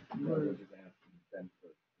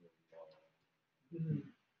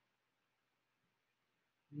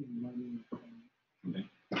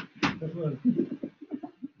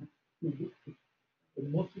 The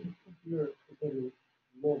most popular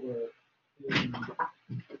lower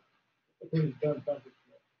is done.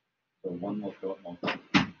 So 1 will show up most often,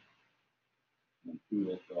 and 2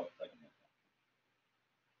 will show up second most often.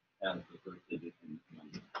 As the first digit in the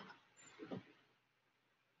number.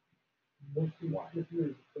 Mostly popular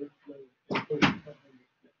is the first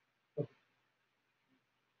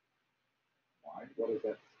Why? What does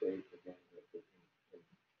that state again?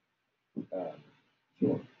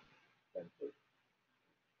 Sure.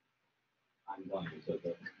 I'm telling you, so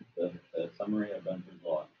the summary of Benford's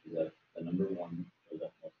law is that the number 1 shows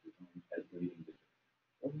up most frequently as the leading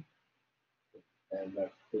digit. And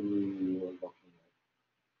that's through looking at.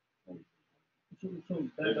 So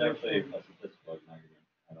There's actually a statistical argument.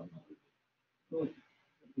 I don't know. So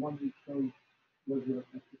one we showed was the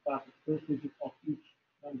first digit of each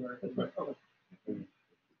number.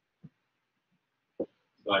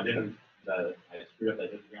 So I didn't. I screwed up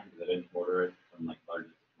that histogram because I didn't order it from like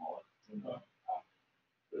largest to smallest.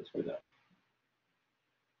 So I screwed that.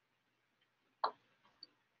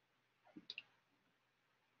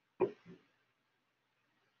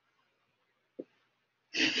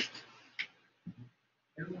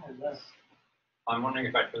 I'm wondering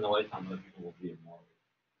if I turn the lights on, other people will be more.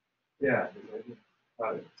 Yeah.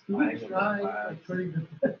 Turn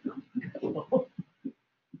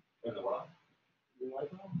the what?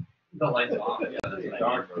 The lights off. Yeah, that's what I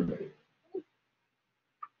need.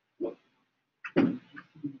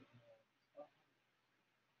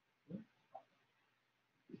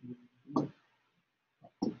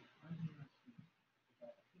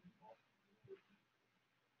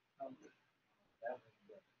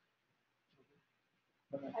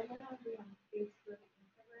 I went on Facebook,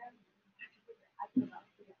 Instagram, I don't know.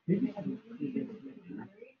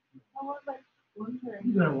 I was like wondering.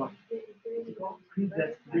 You know what? There's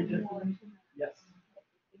Yes.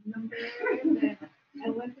 number, and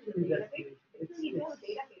destination. It's a data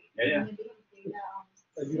database. Yeah, yeah. And the data,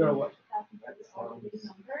 So you gotta watch. all the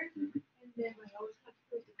numbers, and then like I was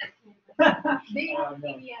like, they have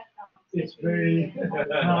CVS. It's very. Maybe what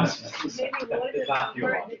is the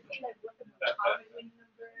number and they say like what the most common winning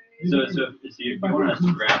number is. So if you want to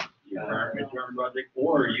scrap your current midterm project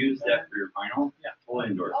or use that for your final, yeah, totally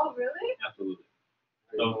endorse. Oh, really? Absolutely.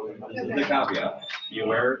 So this is the caveat. Be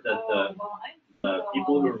aware that the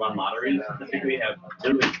people who run lotteries typically have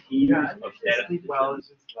literally teams of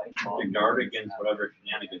statisticians to guard against whatever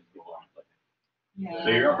shenanigans people want to play. So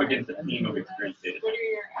you're up against a team of experienced statisticians.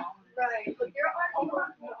 Right, but there are people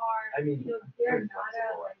who are, you know, they're not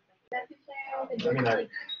a like statistician, and they're like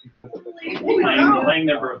Playing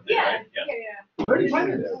their birthday, yeah, right? yeah, Yeah. yeah. Where do you find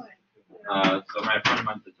it? So my friend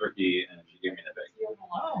went to Turkey and she gave me the bag.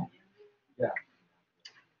 Oh. Yeah.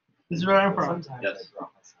 This is where I'm from. Yes.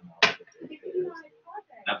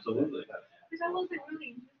 Absolutely. Because I was like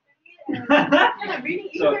really interested in it, and I'm reading,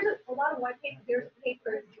 So- there's a lot of white papers, there's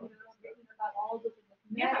papers, you know, written about all the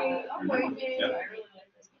mathematics,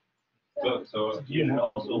 Yeah. So you should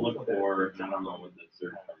also look for, I don't know what the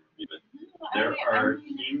search term would be, but there are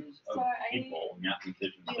teams of people,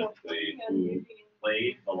 mathematicians typically, who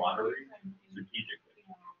play the lottery strategically.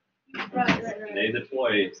 Right. They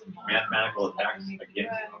deploy mathematical attacks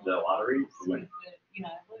against the lottery to win.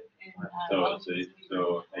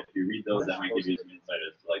 So if you read those, that might give you some insight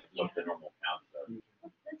as to like what the normal counts are.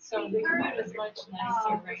 So the commute is much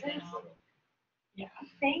nicer right now. Yeah.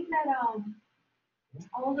 Saying that,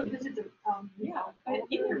 all the visits are, Yeah, but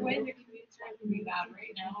either way, the commute's not gonna be bad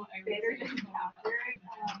right now. I would better say than it's not after,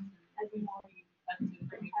 as a more expensive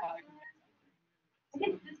for me. I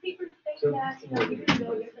guess this paper saying that, you know, even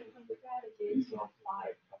though there's like some strategies to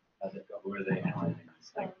apply. Who are they analyzing?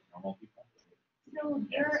 Like normal people? So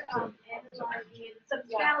they're, analyzing some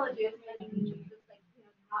challenges and just like, you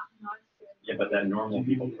know, not. Yeah, but that normal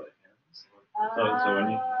people play.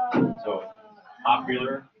 So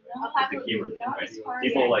popular is the keyword, right?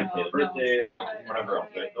 People like the birthday, whatever else,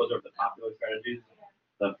 right? Those are the popular strategies.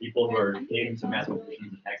 The people who are dating some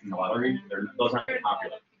mathematicians attacking the lottery, those aren't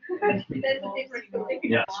popular. That's the difference.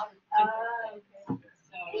 Yes. So,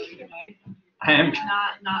 I am.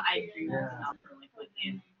 not, I agree with not for like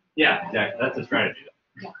in. Yeah, exactly. That's a strategy.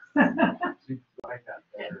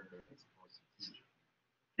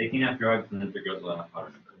 Taking out drugs and then goes on.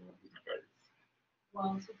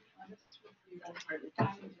 Well, to be honest with you, that's part of the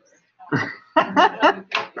challenge.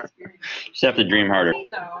 Just have to dream harder. So,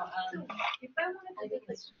 If I wanted to do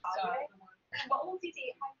this project, what will be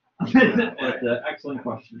the That's an excellent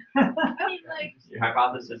question. I mean, like, Your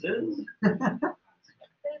hypothesis is?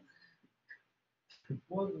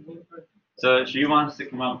 So she wants to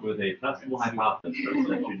come up with a testable hypothesis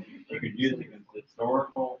that you could use against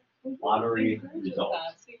historical lottery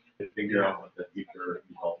results to figure out what the future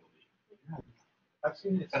result will be. I've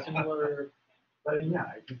seen a similar, but yeah,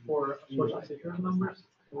 for social security numbers.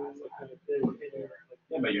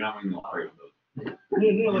 Yeah, but you're not winning the lottery with those.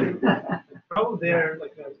 No, like, probably there,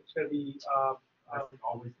 like, it's gonna be,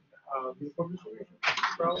 probably.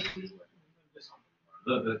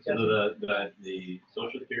 The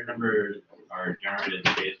social security numbers are generated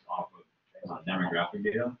based off of demographic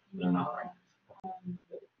data. They're not right.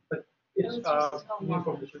 But it's,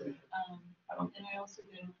 uniform distribution. I don't. And I also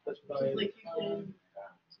did, That's why. like, you can,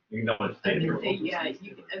 You can know what I state you're would say, from. yeah, you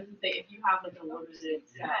can, I would say, if you have like a limited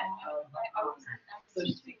set of,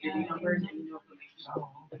 social security numbers and you know information, you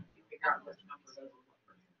can figure out which number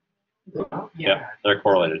does what. Yeah, they're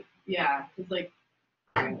correlated. Yeah, cause like,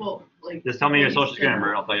 people, like. Just tell me your social security number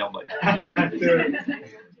and I'll tell you all about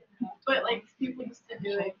it. But like, people used to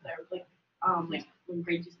do it, like, when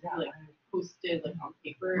grades used to be like posted like on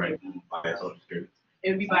paper, Right, by social security. it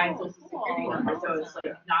would be by social security number, so it's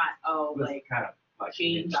like not, like, kind of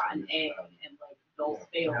Jane's got an A and like they'll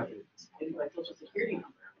fail it, it's like social security number.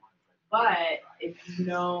 But if you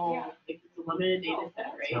know, like it's a limited data set,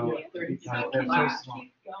 right, So, like 30 people they're in so class, small.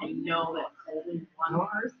 and you know that only one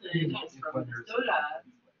person is from Minnesota,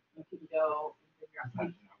 you can go and figure out,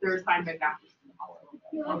 like, they're assigned by factors in the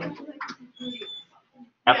hospital.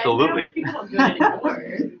 Absolutely. People don't do it anymore,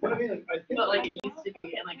 But I mean, like, I think. but like it used to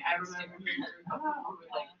be, and like I remember hearing people who would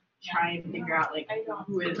like try and figure out like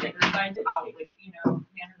who is like assigned to how, like, you know,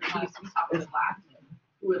 who used to be top of the class,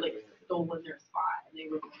 who had like stolen their spot, and they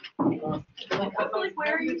would, like, I'm like,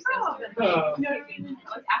 where are you from? you know what I mean?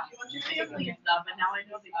 Like, ask about your family and stuff, and now I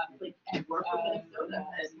know they like work with Minnesota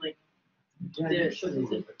and like the social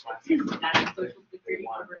security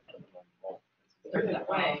number starts that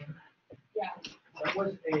way. Yeah. That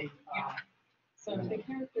was a, So the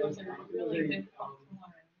characters are really difficult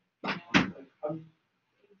to learn.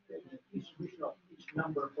 You know?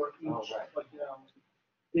 number for each, Oh, right. like,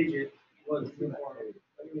 digit was uniform.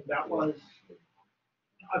 I mean, that was,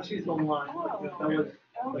 I've seen it online, like, that was,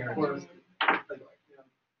 like, for, like,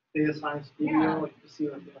 data science video, like, you see,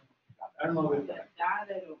 like, I don't know if That I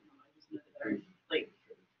don't know, I just know that there's, like,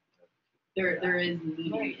 there is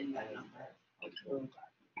meaning in that number.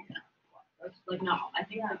 Like, no, I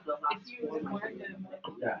think like the last four months, like,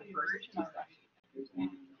 Yeah. the first two sections.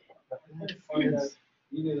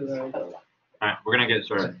 All right, we're gonna get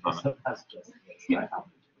started. That's just. I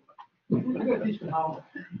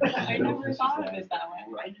never thought of it that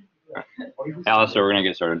way. Alistair, we're gonna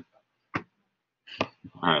get started. All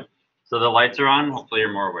right. So the lights are on. Hopefully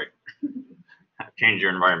you're more awake. Change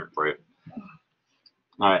your environment for you.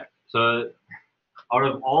 All right. So out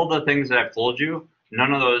of all the things that I've told you,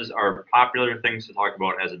 none of those are popular things to talk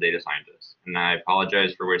about as a data scientist. And I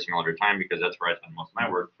apologize for wasting all of your time because that's where I spend most of my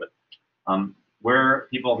work. But where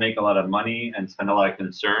people make a lot of money and spend a lot of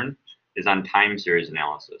concern is on time series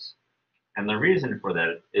analysis. And the reason for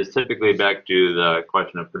that is typically back to the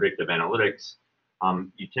question of predictive analytics.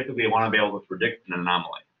 You typically want to be able to predict an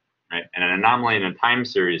anomaly, right? And an anomaly in a time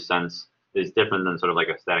series sense is different than sort of like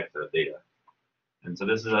a static set of data. And so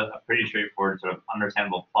this is a pretty straightforward sort of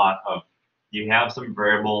understandable plot of you have some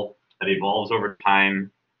variable that evolves over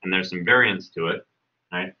time and there's some variance to it,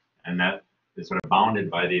 right? And that is sort of bounded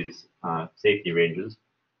by these safety ranges.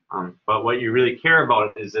 But what you really care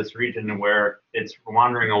about is this region where it's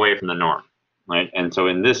wandering away from the norm, right? And so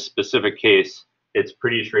in this specific case, it's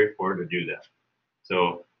pretty straightforward to do that.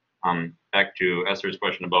 So back to Esther's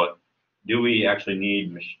question about, do we actually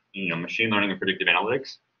need machine learning and predictive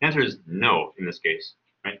analytics? The answer is no in this case,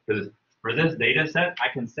 right? Because for this data set, I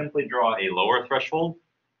can simply draw a lower threshold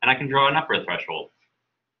and I can draw an upper threshold.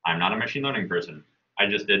 I'm not a machine learning person. I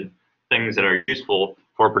just did things that are useful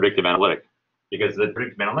for predictive analytic. Because the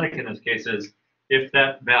predictive analytic in this case is, if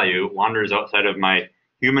that value wanders outside of my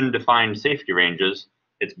human-defined safety ranges,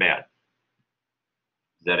 it's bad.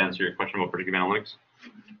 Does that answer your question about predictive analytics?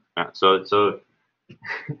 So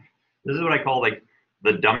this is what I call like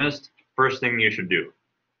the dumbest first thing you should do.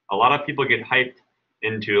 A lot of people get hyped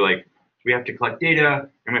into like, we have to collect data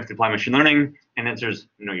and we have to apply machine learning, and the answer is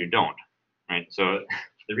no, you don't, right? So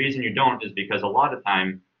the reason you don't is because a lot of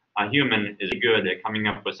time a human is good at coming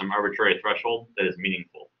up with some arbitrary threshold that is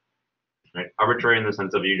meaningful, right? Arbitrary in the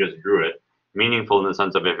sense of you just drew it, meaningful in the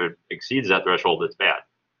sense of if it exceeds that threshold, it's bad.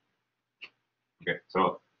 Okay,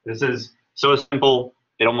 so this is so simple,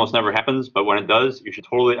 it almost never happens, but when it does, you should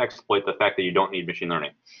totally exploit the fact that you don't need machine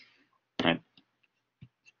learning, right?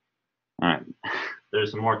 All right,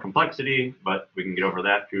 there's some more complexity, but we can get over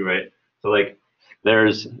that too, right? So like,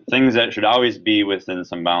 there's things that should always be within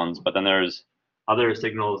some bounds, but then there's other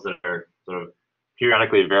signals that are sort of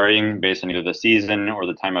periodically varying based on either the season or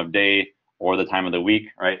the time of day or the time of the week,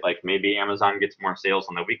 right? Like maybe Amazon gets more sales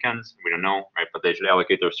on the weekends, we don't know, right? But they should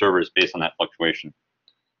allocate their servers based on that fluctuation.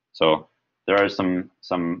 So there are some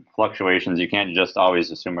fluctuations. You can't just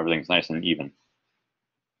always assume everything's nice and even.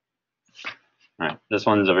 All right, this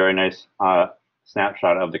one's a very nice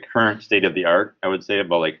snapshot of the current state of the art, I would say,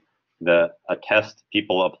 about like a test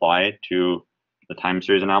people apply to the time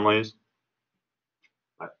series anomalies.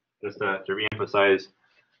 But just to reemphasize,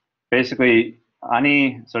 basically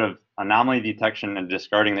any sort of anomaly detection and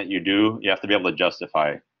discarding that you do, you have to be able to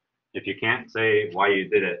justify. If you can't say why you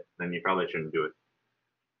did it, then you probably shouldn't do it.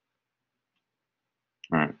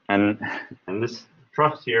 All right, and this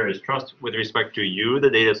trust here is trust with respect to you, the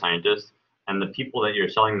data scientist, and the people that you're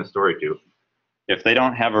selling the story to. If they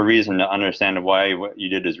don't have a reason to understand why what you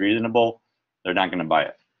did is reasonable, they're not going to buy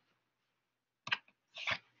it.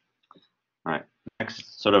 All right,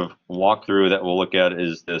 next sort of walkthrough that we'll look at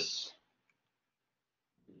is this.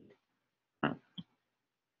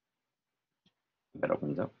 That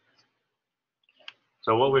opens up.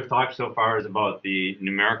 So what we've talked so far is about the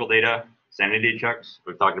numerical data, sanity checks.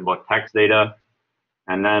 We've talked about text data.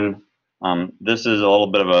 And then this is a little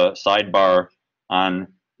bit of a sidebar on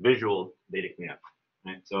visual data cleanup.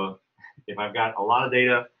 Right? So if I've got a lot of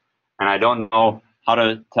data and I don't know how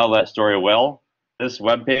to tell that story well, this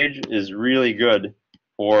web page is really good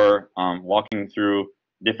for walking through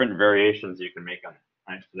different variations you can make on it.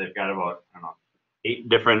 Right? So they've got about, I don't know, 8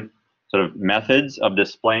 different sort of methods of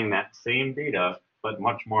displaying that same data, but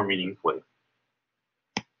much more meaningfully.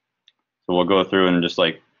 So we'll go through and just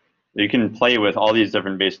like, you can play with all these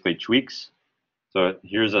different basically tweaks. So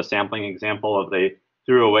here's a sampling example of they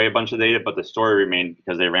threw away a bunch of data, but the story remained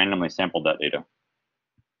because they randomly sampled that data.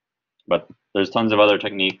 But there's tons of other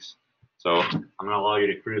techniques. So I'm going to allow you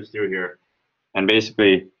to cruise through here. And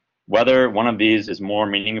basically, whether one of these is more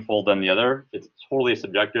meaningful than the other, it's totally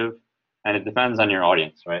subjective. and it depends on your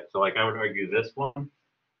audience, right? So like I would argue this one,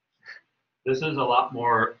 this is a lot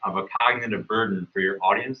more of a cognitive burden for your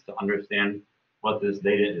audience to understand what this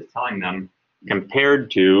data is telling them compared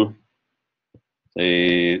to,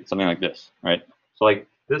 say, something like this, right? So like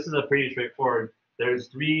this is a pretty straightforward, there's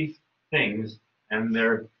 3 things and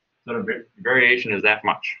their sort of variation is that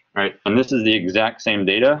much, right? And this is the exact same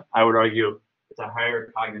data. I would argue it's a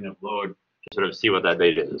higher cognitive load to sort of see what that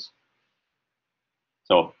data is.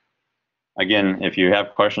 So again, if you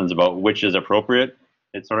have questions about which is appropriate,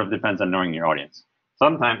 it sort of depends on knowing your audience.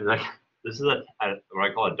 Sometimes, like, this is what I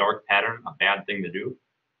call a dark pattern, a bad thing to do.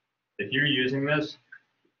 If you're using this,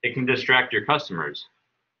 it can distract your customers.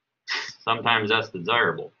 Sometimes that's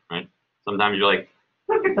desirable, right? Sometimes you're like,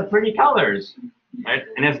 look at the pretty colors, right?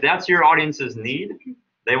 And if that's your audience's need,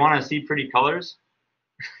 they want to see pretty colors,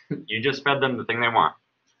 you just fed them the thing they want,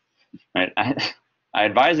 right? I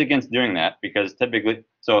advise against doing that because typically,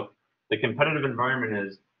 so the competitive environment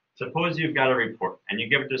is, suppose you've got a report and you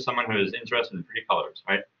give it to someone who is interested in pretty colors,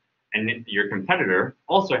 right? And your competitor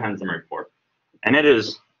also hands them a report. And it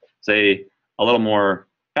is, say, a little more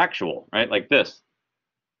factual, right? Like this.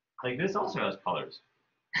 Like this also has colors.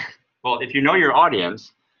 Well, if you know your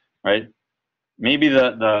audience, right, maybe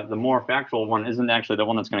the more factual one isn't actually the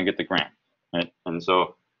one that's going to get the grant, right? And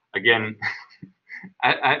so, again,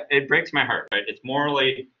 it breaks my heart, right? It's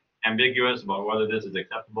morally ambiguous about whether this is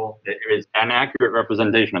acceptable. It is an accurate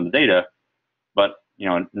representation of the data, but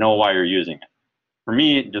know why you're using it. For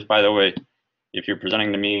me, just by the way, if you're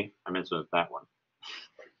presenting to me, I'm interested in that one.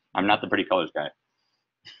 I'm not the pretty colors guy.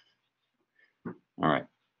 All right.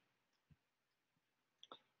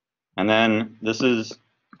 And then this is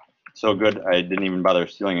so good, I didn't even bother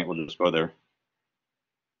stealing it. We'll just go there.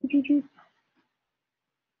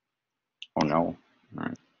 Oh no. All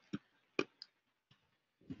right.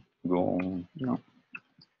 Go. No.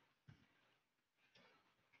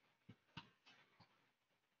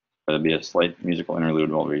 There'll be a slight musical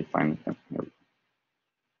interlude while we find him.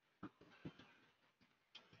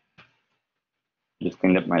 Just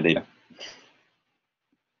cleaned up my data.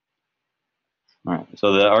 All right.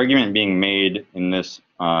 So the argument being made in this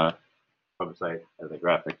website as a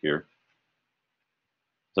graphic here.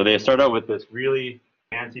 So they start out with this really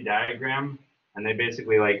fancy diagram, and they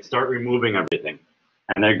basically like start removing everything.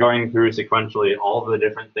 And they're going through sequentially all the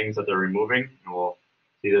different things that they're removing. And we'll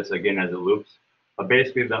see this again as it loops. But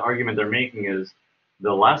basically the argument they're making is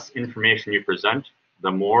the less information you present,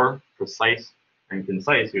 the more precise and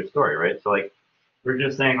concise your story, right? So like, we're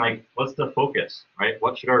just saying like, what's the focus, right?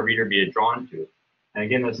 What should our reader be drawn to? And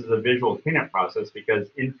again, this is a visual cleanup process because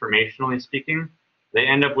informationally speaking, they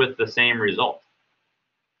end up with the same result.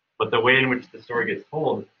 But the way in which the story gets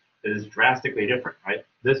told is drastically different, right?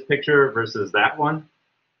 This picture versus that one,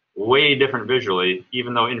 way different visually,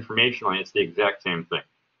 even though informationally it's the exact same thing.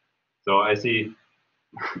 So I see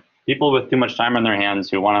people with too much time on their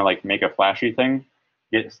hands who want to like make a flashy thing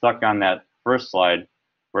get stuck on that first slide,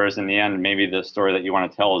 whereas in the end, maybe the story that you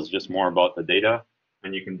want to tell is just more about the data,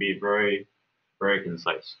 and you can be very, very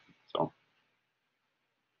concise. So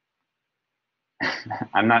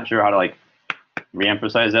I'm not sure how to like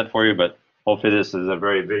re-emphasize that for you, but hopefully this is a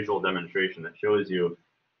very visual demonstration that shows you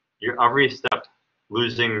you're every step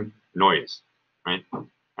losing noise, right?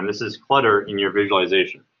 And this is clutter in your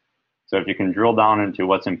visualization. So if you can drill down into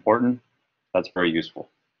what's important, that's very useful.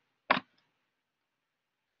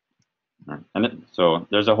 And so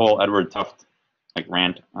there's a whole Edward Tufte like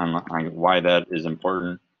rant on why that is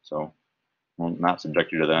important. So we'll not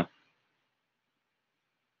subject you to that.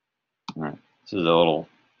 All right, this is a little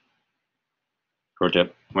pro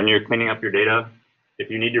tip. When you're cleaning up your data, if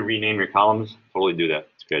you need to rename your columns, totally do that.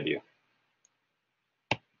 It's a good idea.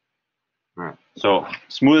 All right, so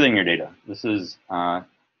smoothing your data. This is, now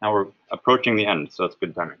we're approaching the end, so it's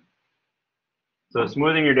good timing. So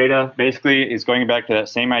smoothing your data basically is going back to that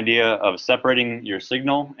same idea of separating your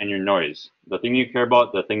signal and your noise. The thing you care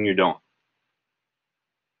about, the thing you don't.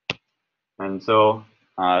 And so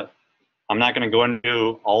I'm not going to go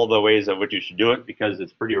into all the ways of which you should do it because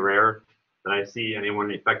it's pretty rare that I see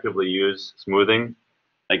anyone effectively use smoothing.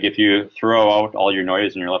 Like if you throw out all your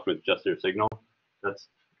noise and you're left with just your signal, that's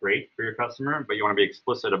great for your customer, but you want to be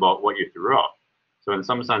explicit about what you threw out. So in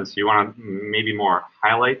some sense, you want to maybe more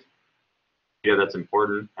highlight the that's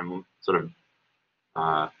important and sort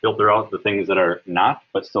of filter out the things that are not,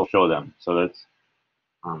 but still show them. So that's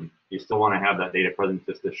you still want to have that data present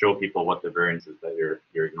just to show people what the variances that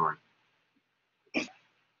you're ignoring.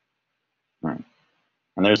 All right.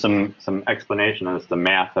 And there's some explanation as the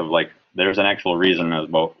math of like there's an actual reason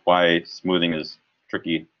about why smoothing is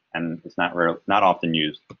tricky and it's not often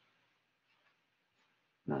used.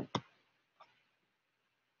 All right.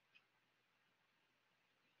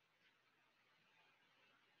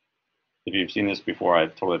 If you've seen this before, I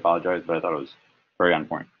totally apologize, but I thought it was very on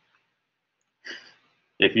point.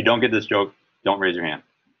 If you don't get this joke, don't raise your hand.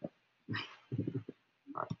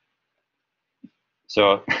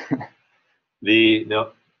 So the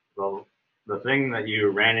thing that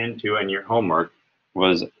you ran into in your homework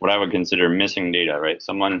was what I would consider missing data, right?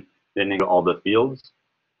 Someone didn't include all the fields.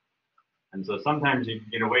 And so sometimes you can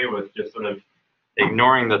get away with just sort of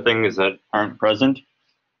ignoring the things that aren't present,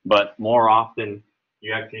 but more often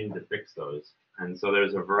you actually need to fix those. And so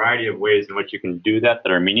there's a variety of ways in which you can do that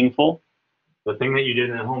that are meaningful. The thing that you did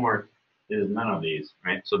in the homework is none of these,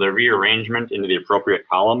 right? So the rearrangement into the appropriate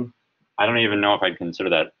column, I don't even know if I'd consider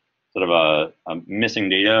that sort of a missing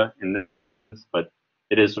data in this, but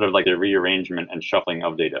it is sort of like the rearrangement and shuffling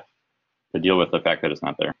of data to deal with the fact that it's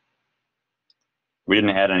not there. We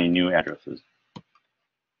didn't add any new addresses.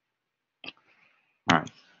 All right.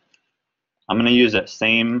 I'm going to use that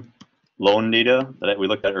same loan data that we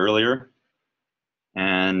looked at earlier.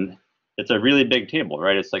 And it's a really big table,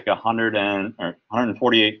 right? It's like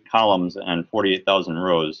 148 columns and 48,000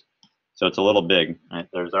 rows. So it's a little big, right?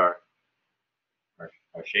 There's our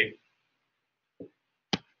shape.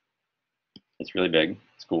 It's really big.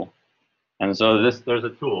 It's cool. And so there's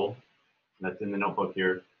a tool that's in the notebook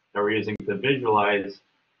here that we're using to visualize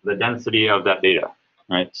the density of that data,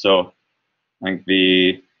 right? So I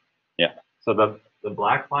think so the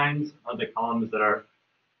black lines are the columns that are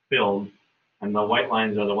filled, and the white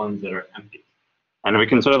lines are the ones that are empty. And we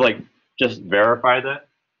can sort of like just verify that.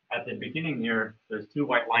 At the beginning here, there's two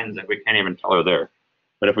white lines that we can't even tell are there.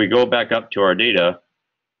 But if we go back up to our data,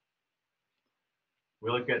 we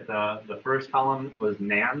look at the first column was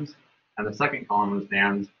nans, and the second column was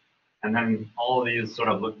nans, and then all of these sort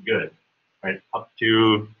of look good, right? Up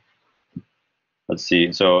to, let's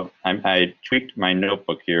see, so I tweaked my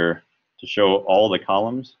notebook here to show all the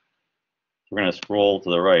columns. We're going to scroll to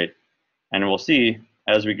the right, and we'll see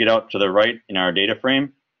as we get out to the right in our data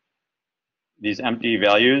frame, these empty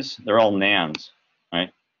values, they're all nans,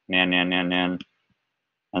 right? Nan, nan, nan, nan.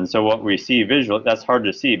 And so what we see visually, that's hard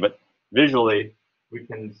to see, but visually, we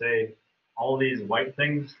can say all these white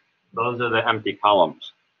things, those are the empty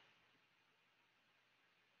columns.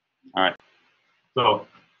 All right, so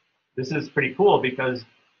this is pretty cool because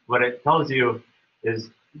what it tells you is,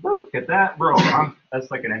 look at that row. That's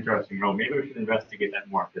like an interesting row. Maybe we should investigate that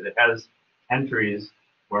more because it has entries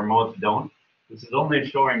where most don't. This is only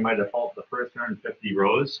showing by default the first 150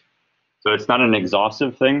 rows. So it's not an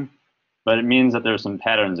exhaustive thing, but it means that there's some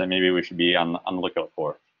patterns that maybe we should be on the lookout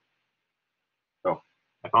for. So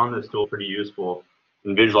I found this tool pretty useful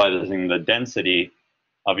in visualizing the density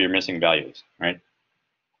of your missing values, right?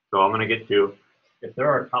 So I'm going to get to, if there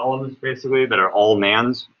are columns basically that are all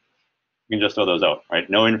nans, you can just throw those out, right?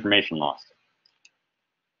 No information lost.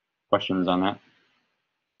 Questions on that?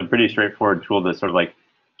 A pretty straightforward tool to sort of like,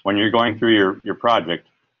 when you're going through your project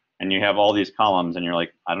and you have all these columns and you're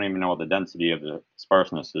like, I don't even know what the density of the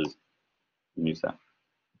sparseness is, you can use that.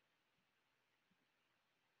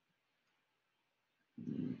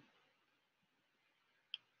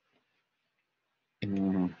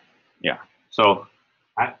 Yeah, so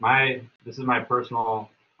this is my personal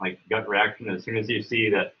like gut reaction. As soon as you see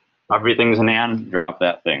that everything's a nan, drop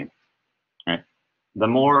that thing, right? The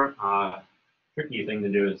more tricky thing to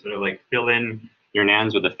do is sort of like fill in your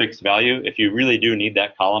nans with a fixed value. If you really do need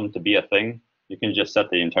that column to be a thing, you can just set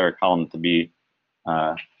the entire column to be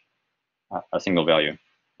a single value,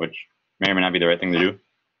 which may or may not be the right thing to do.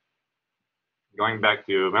 Going back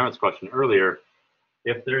to Mehmet's question earlier,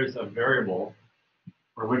 if there's a variable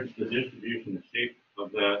for which the distribution, the shape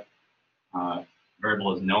of the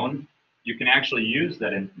variable is known, you can actually use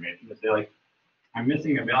that information to say like, I'm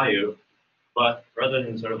missing a value, but rather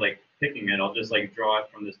than sort of like picking it, I'll just like draw it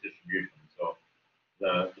from this distribution. So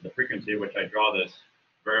the frequency at which I draw this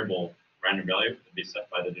variable random value will be set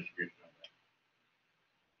by the distribution of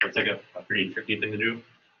that. It's like a pretty tricky thing to do.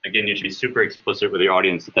 Again, you should be super explicit with the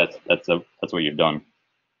audience that that's what you've done.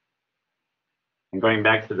 And going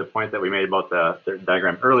back to the point that we made about the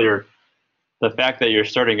diagram earlier, the fact that you're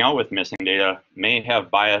starting out with missing data may have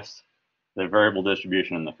biased the variable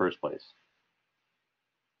distribution in the first place.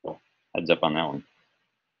 So heads up on that one.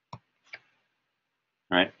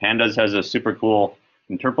 All right, Pandas has a super cool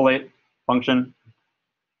interpolate function.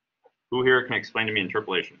 Who here can explain to me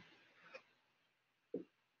interpolation?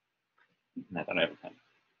 I thought I have a pen.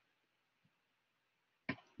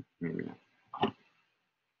 Maybe not.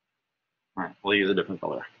 All right, we'll use a different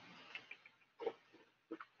color.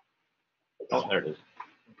 Oh, there it is.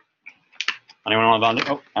 Anyone want to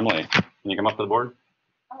volunteer? Oh, Emily, can you come up to the board?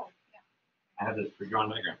 Oh, yeah. I have this pre-drawn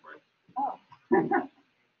diagram for you. Oh.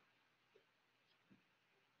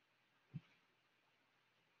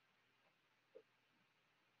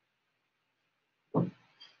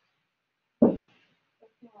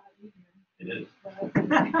 It is.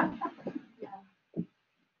 Yeah.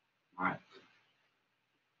 All right.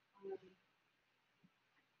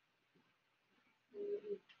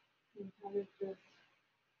 Kind of just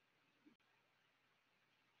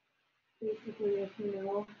basically if you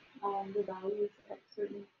know the values at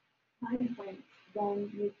certain time points,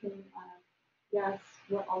 then you can guess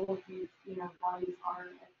what all of these values are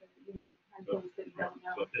at the time points that you don't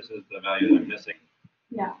So know. if this is the value that I'm missing,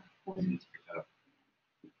 Yeah. I need to pick that up.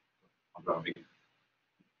 I'll draw a big,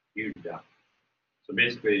 huge dot. So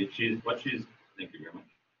basically, thank you very much.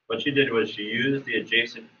 What she did was she used the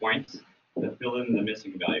adjacent points to fill in the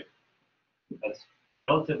missing value. That's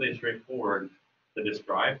relatively straightforward to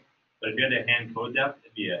describe, but if you had to hand code that,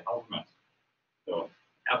 it'd be a hell of a mess. So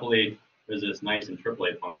happily, there's this nice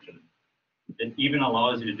interpolate function. It even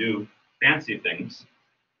allows you to do fancy things.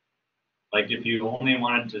 Like if you only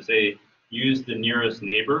wanted to say, use the nearest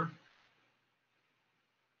neighbor,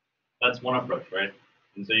 that's one approach, right?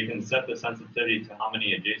 And so you can set the sensitivity to how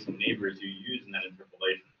many adjacent neighbors you use in that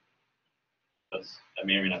interpolation. That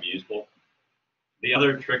may or may not be useful. The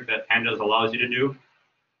other trick that pandas allows you to do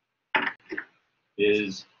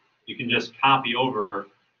is you can just copy over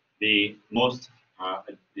the most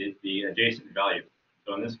the adjacent value.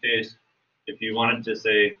 So in this case, if you wanted to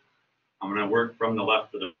say, I'm going to work from the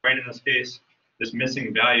left to the right in this case, this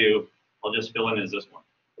missing value, I'll just fill in as this one.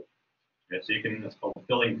 Okay, so you can, it's called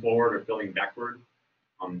filling forward or filling backward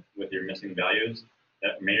with your missing values.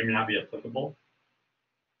 That may or may not be applicable.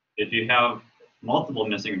 If you have multiple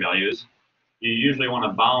missing values, you usually want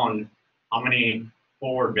to bound how many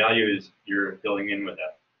forward values you're filling in with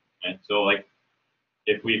that. Right? So like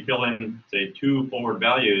if we fill in, say, 2 forward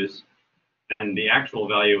values and the actual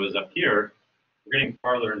value is up here, we're getting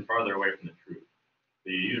farther and farther away from the truth.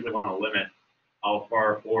 So you usually want to limit how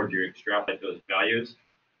far forward you extrapolate those values.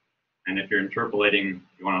 And if you're interpolating,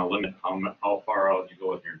 you want to limit how far out you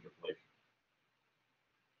go with your interpolation.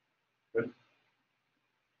 Good.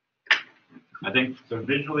 I think, so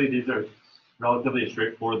visually, these are relatively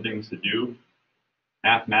straightforward things to do.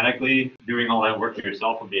 Mathematically, doing all that work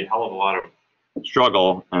yourself would be a hell of a lot of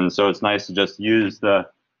struggle. And so it's nice to just use the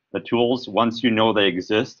tools once you know they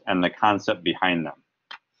exist and the concept behind them.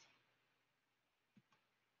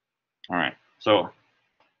 All right, so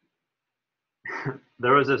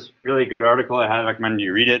there was this really good article I had recommend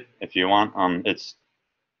you read it if you want.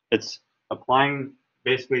 It's applying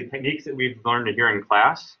basically techniques that we've learned here in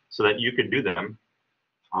class so that you could do them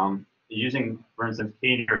using, for instance,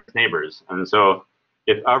 k-nearest neighbors. And so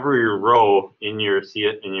if every row in your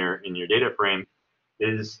data frame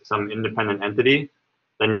is some independent entity,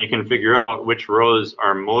 then you can figure out which rows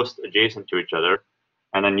are most adjacent to each other,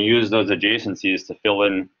 and then use those adjacencies to fill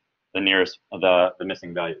in the nearest the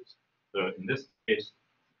missing values. So in this case,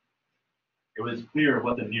 it was clear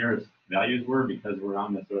what the nearest values were because we're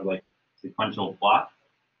on this sort of like sequential plot.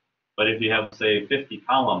 But if you have, say, 50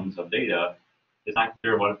 columns of data, it's not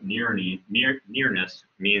clear what nearness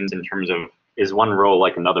means in terms of, is one row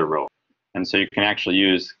like another row? And so you can actually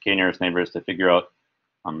use k-nearest neighbors to figure out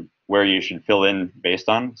where you should fill in based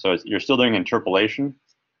on. So you're still doing interpolation,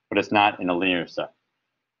 but it's not in a linear set.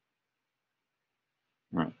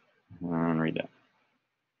 All right, and read that.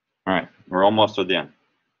 All right, we're almost at the end.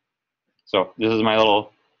 So this is my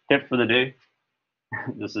little tip for the day.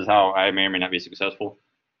 This is how I may or may not be successful.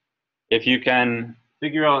 If you can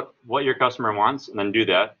figure out what your customer wants and then do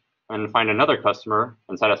that, and find another customer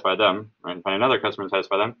and satisfy them, right? And find another customer and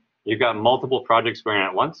satisfy them, you've got multiple projects going on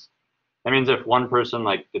at once. That means if one person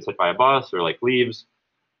like gets hit by a bus or like leaves,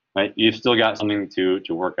 right, you've still got something to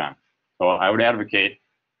work on. So I would advocate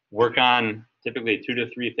work on typically 2 to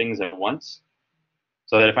 3 things at once,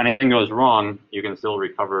 so that if anything goes wrong, you can still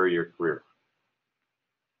recover your career.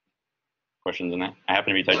 Questions on that? I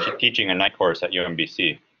happen to be teaching a night course at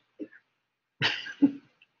UMBC.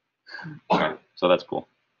 Okay, so that's cool.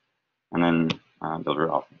 And then build it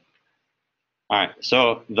off. All right,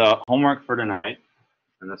 so the homework for tonight,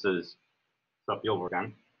 and this is stuff you'll work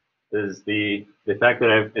on, is the fact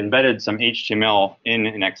that I've embedded some HTML in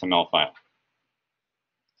an XML file.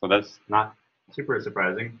 So that's not super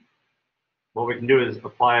surprising. What we can do is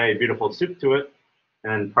apply a beautiful soup to it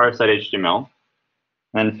and parse that HTML,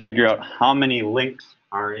 and then figure out how many links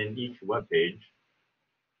are in each web page,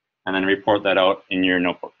 and then report that out in your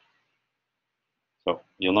notebook. So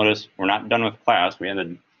you'll notice we're not done with class. We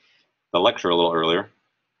ended the lecture a little earlier.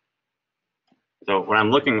 So what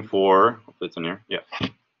I'm looking for, hopefully it's in here, yeah.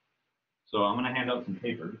 So I'm going to hand out some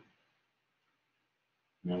paper.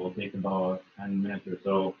 And it will take about 10 minutes or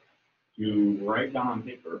so to write down on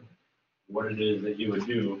paper what it is that you would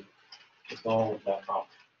do to solve that problem.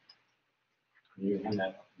 You hand that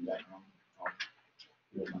up and back. Oh,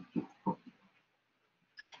 good one.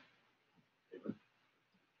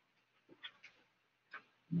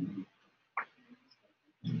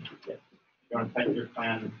 Yeah. You want to type your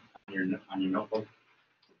plan on your notebook?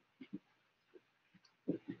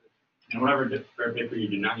 And whatever spare paper you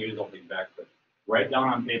do not use, I'll take back. But write down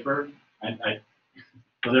on paper.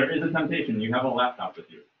 So there is a temptation. You have a laptop with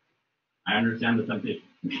you. I understand the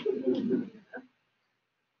temptation.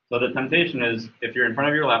 So the temptation is, if you're in front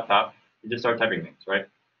of your laptop, you just start typing things, right?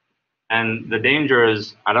 And the danger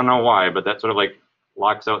is, I don't know why, but that sort of like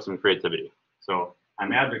locks out some creativity. So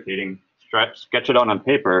I'm advocating, sketch it out on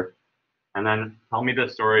paper, and then tell me the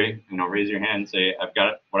story, raise your hand and say, I've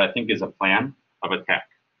got what I think is a plan of attack.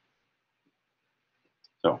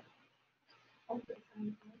 So,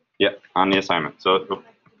 yeah, on the assignment. So,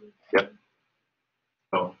 yep.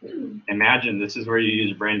 So imagine this is where you use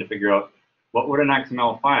your brain to figure out what would an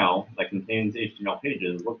XML file that contains HTML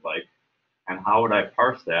pages look like, and how would I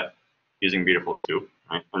parse that using Beautiful Soup,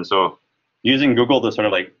 right? And so using Google to sort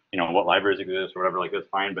of like, what libraries exist or whatever, like that's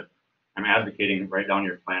fine, but I'm advocating write down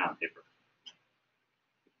your plan on paper.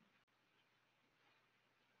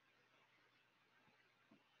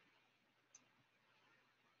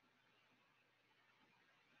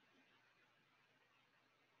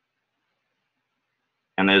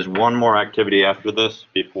 And there's one more activity after this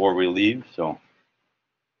before we leave, so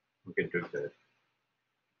we'll get to it.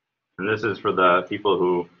 And this is for the people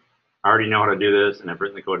who already know how to do this and have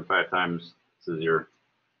written the code 5 times. This is your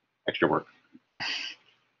extra work.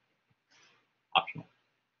 Optional.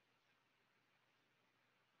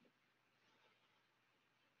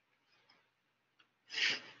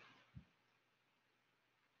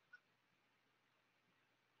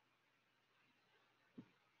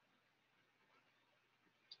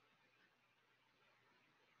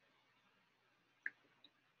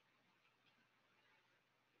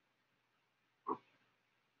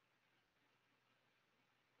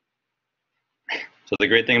 So the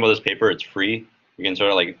great thing about this paper, it's free. You can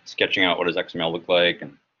sort of like sketching out what does XML look like,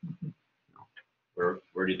 and where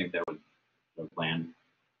do you think that would land.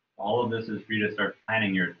 All of this is for you to start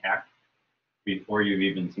planning your attack before you've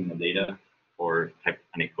even seen the data or type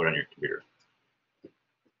any code on your computer.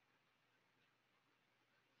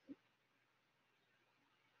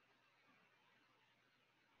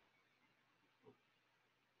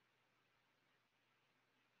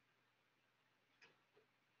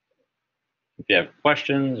 If you have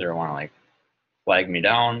questions or want to like flag me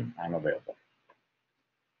down, I'm available.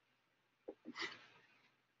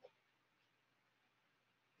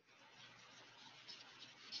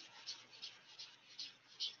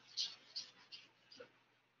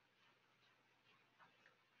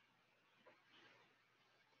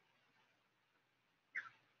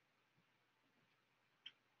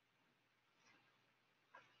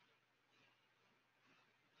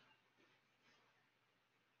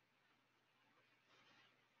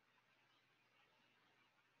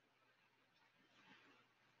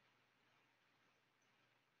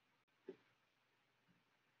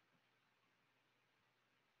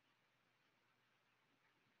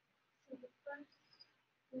 So the first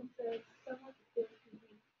one says some of the data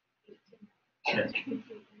contains Yes.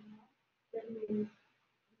 HTML. That means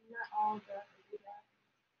not all the data.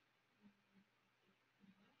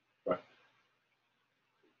 Right.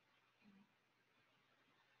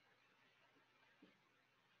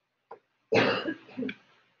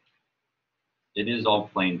 It is all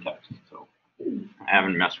plain text, so I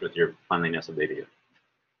haven't messed with your cleanliness of data yet.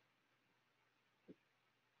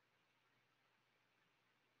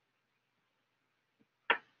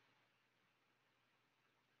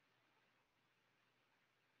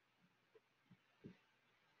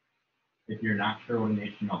 If you're not sure what an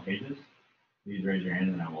HTML page is, please raise your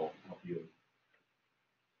hand and I will help you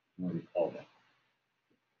recall that.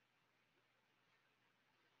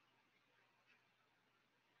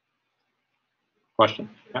 Question?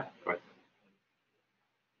 Yeah, go ahead.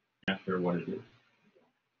 Not sure what it is.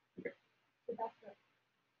 So that's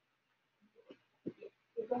the,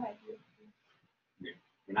 go ahead. Okay.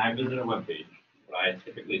 When I visit a web page, what I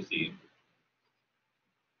typically see,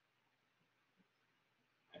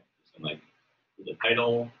 like, there's a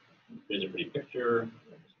title, there's a pretty picture,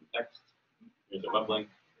 there's some text, there's a web link,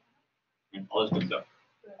 and all this good stuff.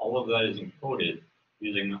 All of that is encoded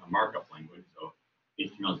using a markup language. So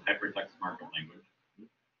HTML is hypertext markup language.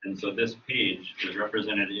 And so this page is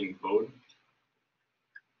represented in code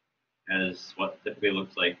as what typically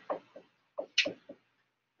looks like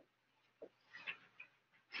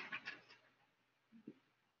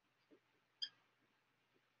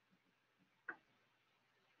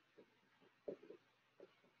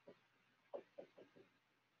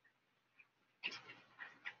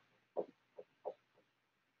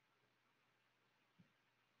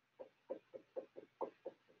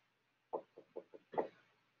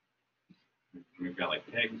got like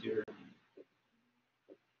tags here.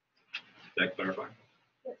 Does that clarify?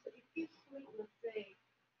 Yeah, so if you select, let's say,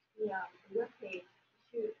 the web page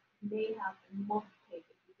may have multiple pages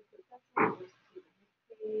because that's what it was to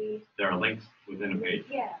the page. There are links within a page.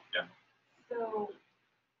 Yeah. Yeah. So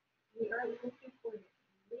we are looking for the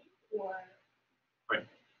link or. Right.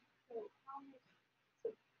 So how much? So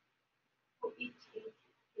for each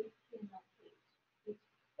HTML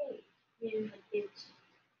page, in the page.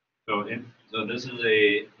 So this is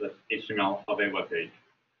the HTML of a web page,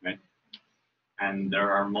 right? And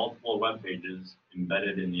there are multiple web pages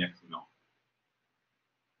embedded in the XML.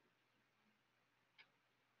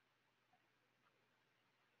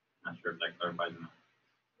 Not sure if that clarifies enough.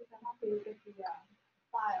 How do you get the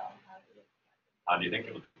file? How do you think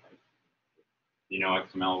it would look like? Do you know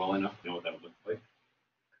XML well enough to know what that would look like?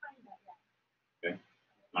 Kinda, yeah. Okay.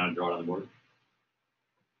 Want to draw it on the board?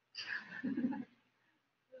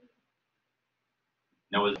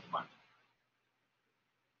 No, it's fine.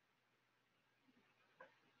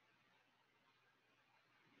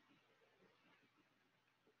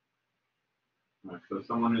 All right, so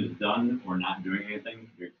someone who's done or not doing anything,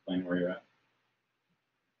 could you explain where you're at?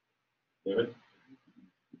 David?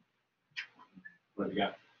 What have you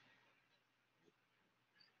got?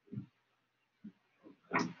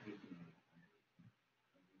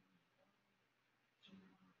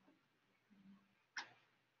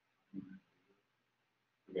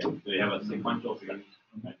 Okay, so you have a sequential sequence.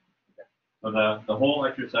 Okay. So the whole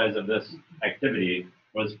exercise of this activity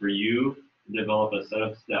was for you to develop a set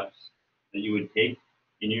of steps that you would take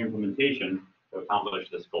in your implementation to accomplish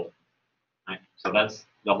this goal. Right? So that's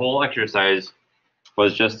the whole exercise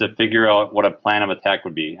was just to figure out what a plan of attack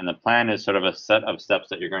would be. And the plan is sort of a set of steps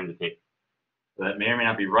that you're going to take. So that may or may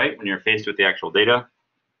not be right when you're faced with the actual data,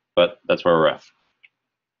 but that's where we're at.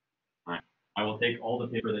 All right. I will take all the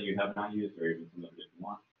paper that you have not used or even some of it if you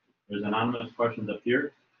want. There's anonymous questions up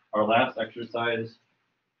here. Our last exercise,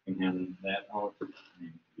 you can hand that out.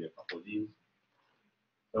 Maybe a couple of these.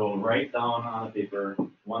 So write down on a paper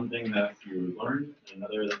one thing that you learned and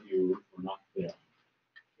another that you were not clear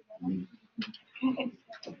on.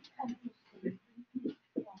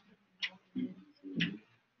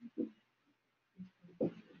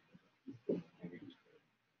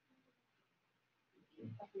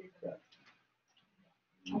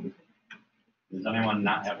 Does anyone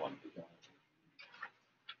not have one?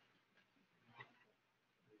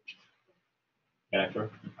 Yeah, sure.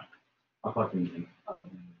 I'll collect anything.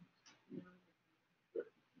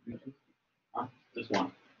 Just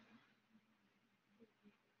one.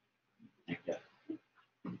 Yeah.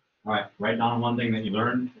 All right, write down one thing that you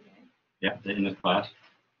learned, yeah, in this class,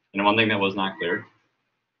 and one thing that was not clear.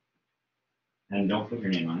 And don't put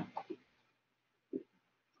your name on it.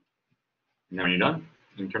 And then when you're done,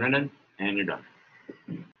 you can turn it in, and you're done.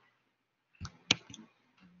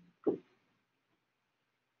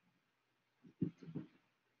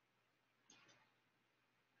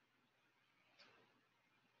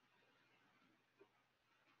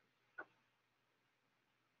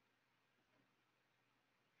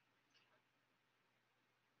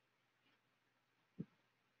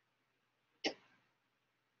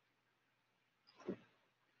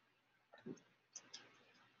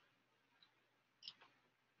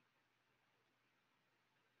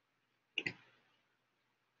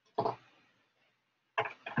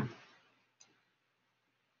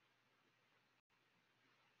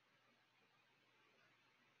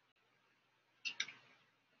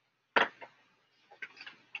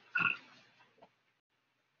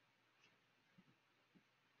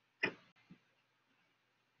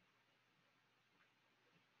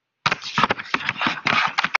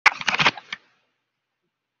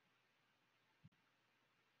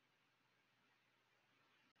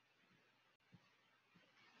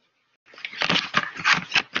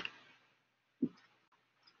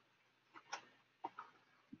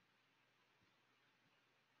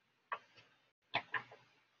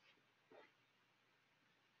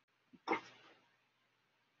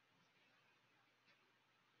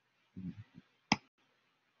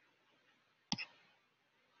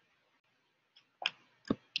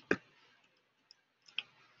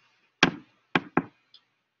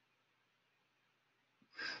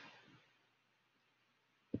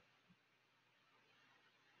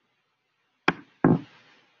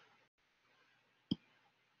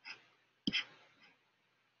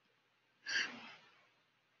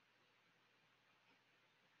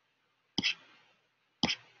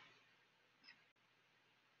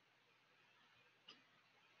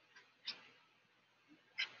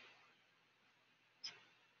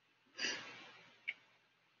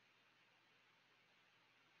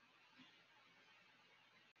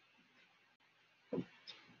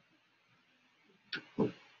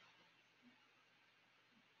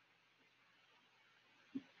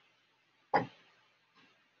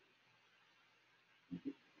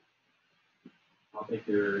 take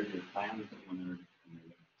your plans when they're.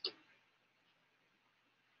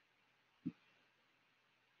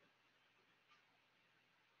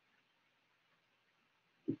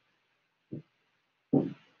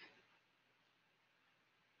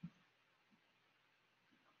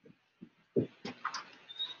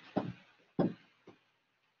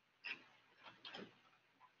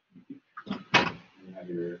 You have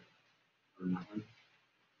your.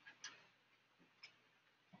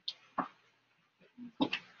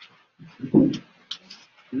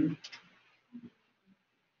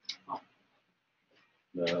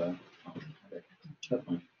 The okay, that's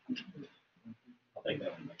fine. I'll take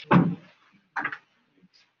that one.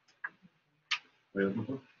 What are you looking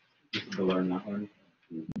for? This is to learn, not learn.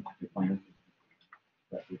 Your plan.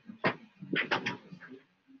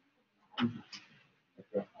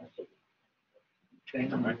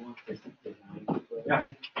 Yeah.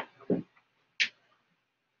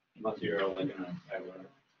 Unless you're like in a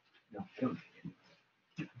no, I don't.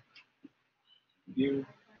 You.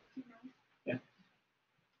 Yeah.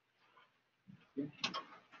 Yeah.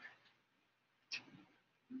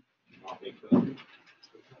 I'll take the. Okay.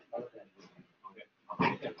 I'll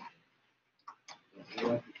take it.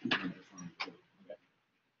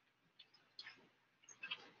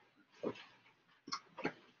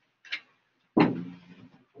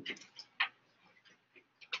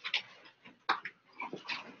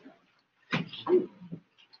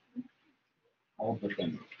 All the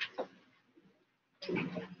things.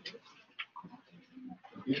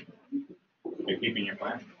 Are you keeping your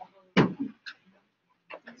plan?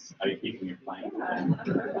 Are you keeping your plan?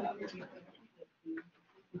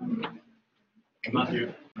 Unless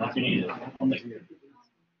you need it. I'm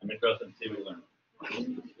interested in see what you learn.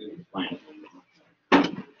 Plan.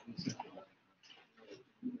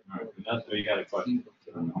 All right, that's where you got a question.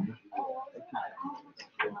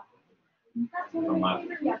 From last.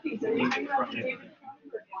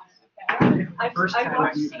 First time I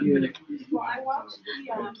watched the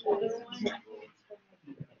older one.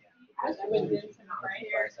 As I was in right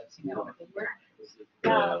here.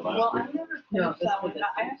 Yeah, well, I never finished that one.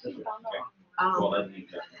 I actually found out. Well, that's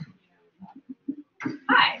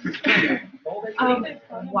Hi.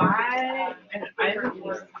 Why? And I haven't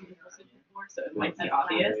worked in the before, so it might be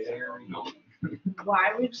obvious.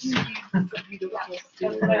 Why would you use a beautiful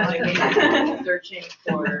student like searching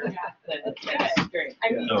for the experience? I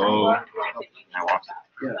mean, So, I watched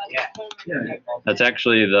Yeah. that's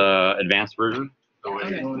actually the advanced version.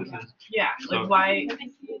 Okay. Yeah, like why?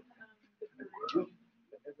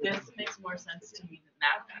 This makes more sense to me than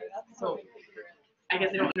that. So I guess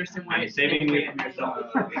I don't understand why it's saving the way you from yourself.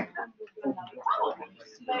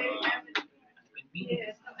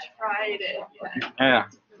 Tried it. Yeah.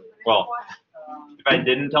 Well, if I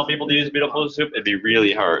didn't tell people to use beautiful soup, it'd be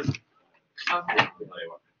really hard. Okay.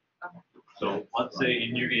 So let's say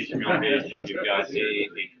in your HTML page, you've got a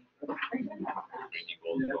The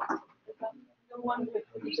one with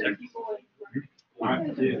people. All right.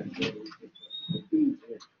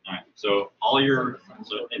 All right. So all you're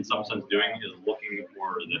in some sense doing is looking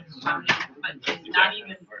for this. How many? But it's not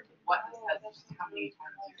even what it says. It's just how many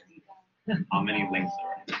times you see it. How many links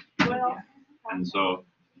there are. Well. And so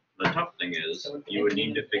the tough thing is you would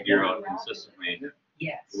need to figure out consistently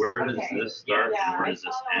where does this start and where does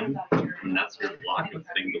this end, and that's your block of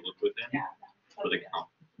thing to look within for the count.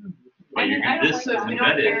 But you can, this is So we don't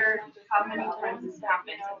embedded care how many times this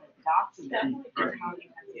happens in the document, or how many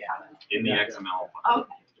times it happens. in the XML file.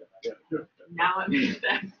 Okay. Now it makes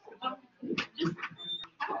sense.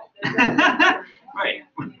 Right,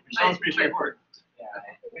 which sounds pretty straightforward.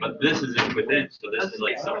 But this is within, so this is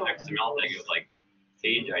like some XML thing of like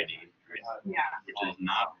page ID, right? Yeah. Which is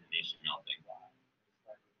not an HTML thing.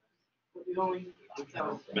 We've only,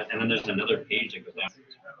 so, And then there's another page that goes down.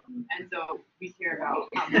 and so we care about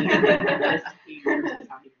how many this page versus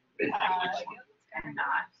how many and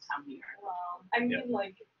not how many are. I mean,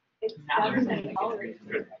 like, it's Now there's seven hours.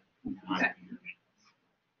 Good. All right.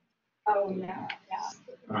 Oh, yeah, yeah.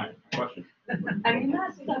 All right, question. I mean,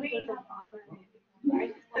 that's something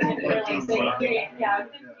right? Like, they're like, yeah,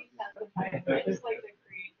 it didn't make sense with my, I just like the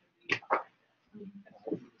creativity.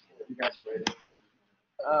 You guys ready?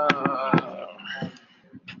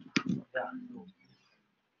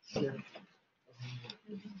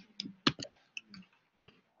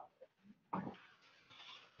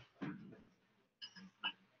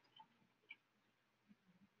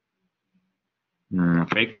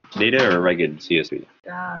 Fake data or ragged CSV?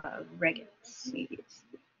 Regular CSV.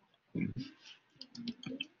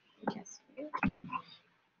 Yes.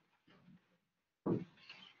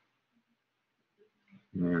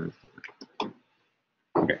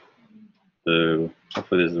 Okay. So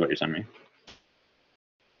hopefully this is what you sent me.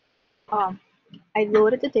 I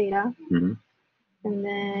loaded the data, Mm-hmm. and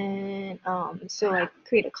then so I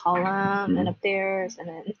create a column and up there,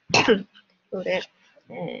 and then load it,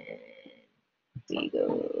 and we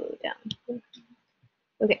go down.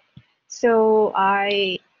 Okay, so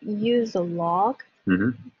I use a log.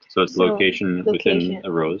 Mm-hmm. So it's So, location within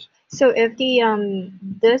the rows. So if the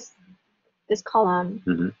this column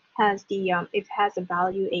Mm-hmm. has the if it has a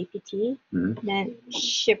value apt, then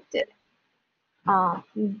shift it.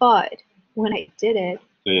 But when I did it,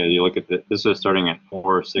 so yeah, you look at this is starting at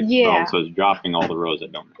 4, 6, 12, so it's dropping all the rows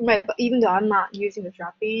that don't match. Right, but even though I'm not using the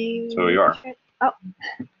dropping. So you are. Oh.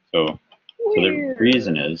 So the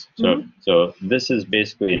reason is so this is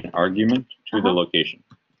basically an argument to the location.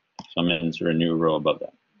 So I'm gonna insert a new row above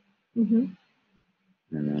that. And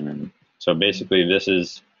then so basically this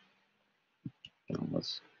is I'm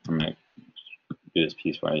gonna do this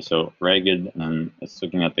piecewise. So ragged, and then it's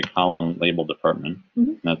looking at the column label department.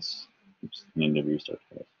 That's oops, I need to restart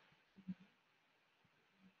this.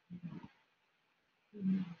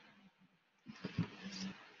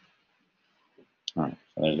 All right,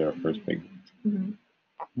 so there's our first big.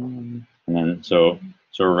 And then so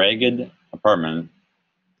ragged apartment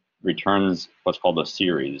returns what's called a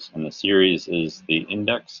series, and the series is the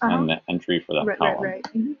index and the entry for that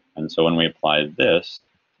column. And so when we apply this,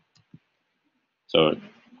 so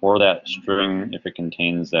for that string, if it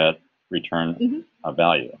contains that, return a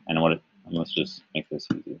value. And let's just make this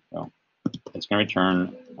easy. So it's going to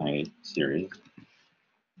return a series.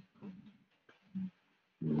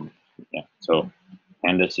 Yeah. So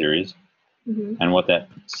panda series, and what that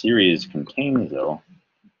series contains though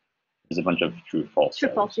is a bunch of true false. True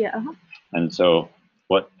false, yeah. And so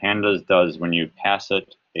what pandas does when you pass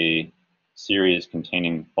it a series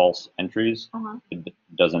containing false entries, it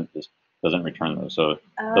doesn't return those. So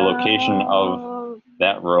the location of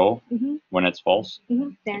that row when it's false,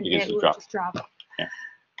 then it will just drop. Yeah.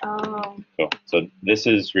 Oh. So this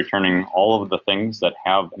is returning all of the things that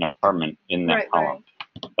have an apartment in that column,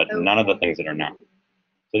 but none of the things that are not.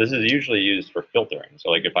 So this is usually used for filtering. So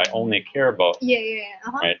like if I only care about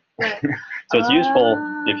right. So it's useful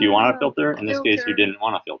if you want to filter. In this case, you didn't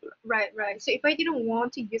want to filter. Right. So if I didn't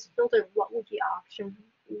want to use filter, what would the option?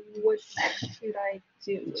 What should I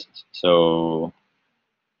do? So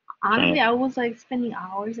honestly, I was like spending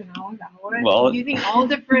hours and hours using all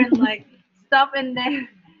different like stuff, and then.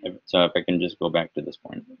 So if I can just go back to this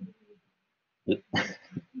point.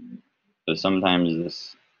 So sometimes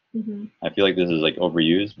this, I feel like this is like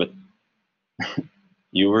overused, but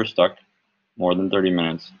you were stuck more than 30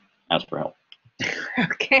 minutes, ask for help.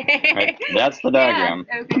 Okay. Right? That's the diagram.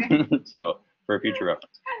 Yes, okay. So for future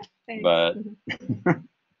reference. Thanks. But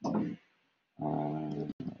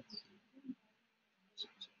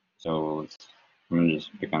so I'm going to just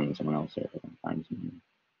pick on someone else here if I can find someone.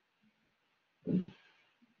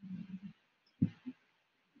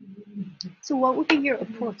 So what would be your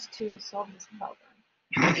approach to solve this problem?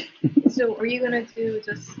 So are you gonna do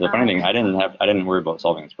just? The funny thing, I didn't worry about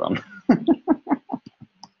solving this problem.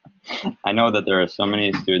 I know that there are so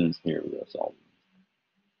many students here who have solved.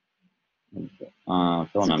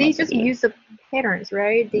 So they just use the patterns,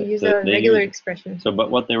 right? They use the regular expression. So, but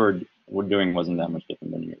what they were doing wasn't that much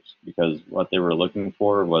different than yours, because what they were looking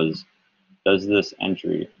for was, does this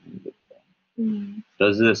entry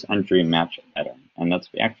match a pattern? And that's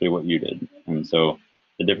actually what you did. And so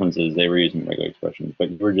the difference is they were using regular expressions,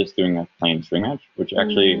 but you were just doing a plain string match, which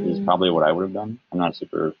actually is probably what I would have done. I'm not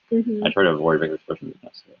super. I try to avoid regular expressions if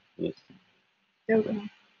necessary. Okay.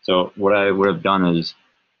 So what I would have done is,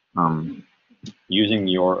 using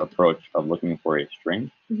your approach of looking for a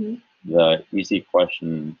string, the easy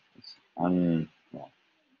question is I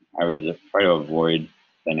would just try to avoid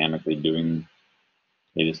dynamically doing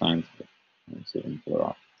data science. Let's see if I can pull it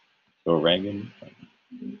off. So ragged.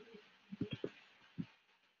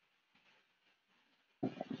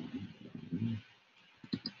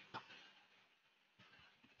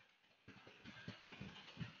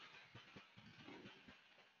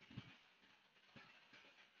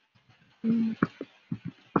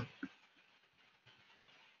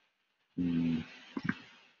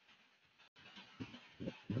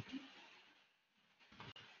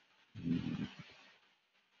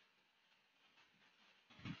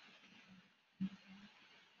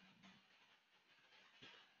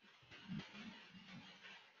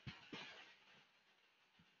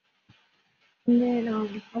 And then I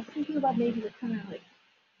was thinking about maybe to kind of like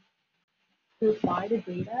provide the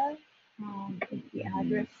data, the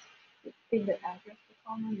address, in the address the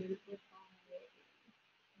column, maybe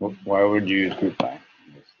Why would you use group by?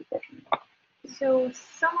 That's the question. So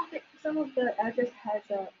some of the address has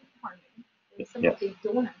a apartment, and some Yes. of they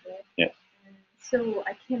don't have it. Yes. And so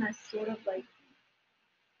I cannot sort of like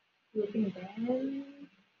grouping them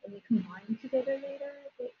and they combine together later.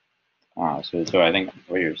 So I think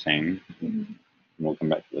what you're saying, Mm-hmm. and we'll come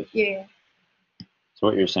back to this. Yeah. So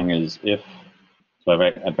what you're saying is if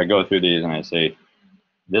I go through these and I say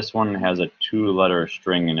this one has a 2-letter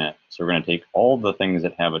string in it, so we're going to take all the things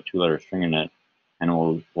that have a 2-letter string in it, and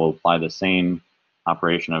we'll apply the same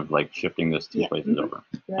operation of like shifting this 2 places over,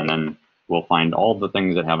 Right. and then we'll find all the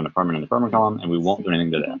things that have an apartment in the apartment column, and we won't do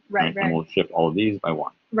anything to that. Right. And we'll shift all of these by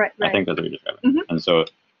 1. Right. I think that's what you're describing. Mhm. And so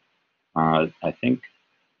I think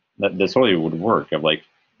that this totally would work. Of like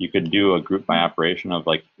you could do a group by operation of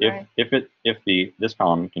like if this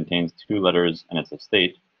column contains 2 letters and it's a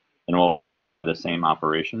state, then we'll do the same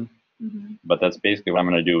operation. Mm-hmm. But that's basically what I'm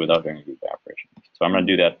going to do without doing a group by operation. So I'm going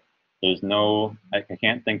to do that. There's no, I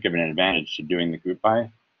can't think of an advantage to doing the group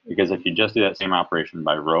by, because if you just do that same operation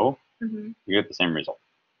by row, Mm-hmm. you get the same result.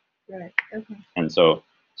 Right. Okay. And so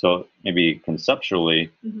maybe conceptually,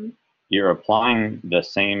 Mm-hmm. you're applying the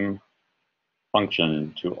same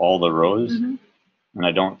function to all the rows, Mm-hmm. and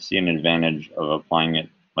I don't see an advantage of applying it,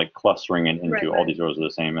 like clustering it into all Right. these rows are the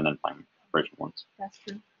same and then applying operation once. That's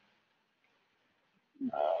true.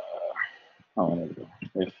 There we go.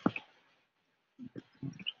 If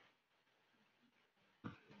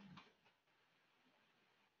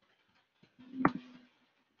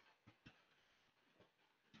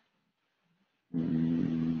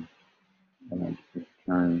and I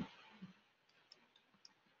return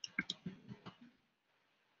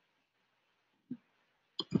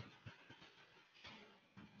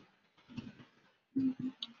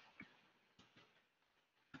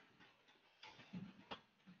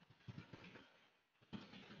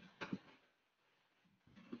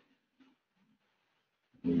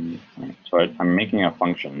so I'm making a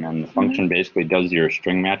function, and the function basically does your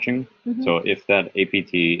string matching. Mm-hmm. So if that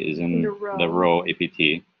APT is in the row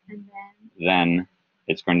APT, And then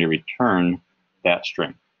it's going to return that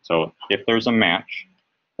string. So if there's a match,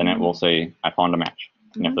 then it will say, I found a match.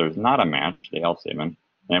 And if there's not a match, the else statement,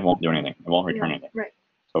 then it won't do anything. It won't return anything. Right.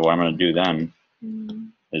 So what I'm going to do then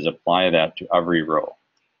is apply that to every row.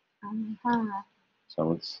 Uh-huh.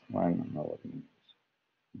 So I don't know what it means.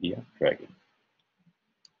 Yeah, ragged.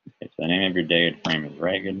 Okay, so the name of your data frame is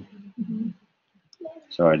ragged. Mm-hmm.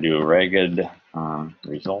 So I do a ragged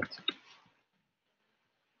result.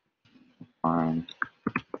 Find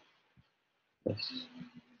this.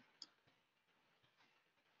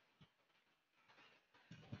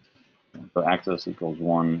 So access equals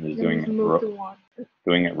 1 is doing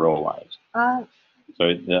it row-wise.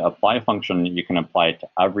 So the apply function, you can apply it to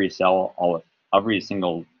every cell, every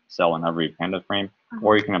single cell in every panda frame,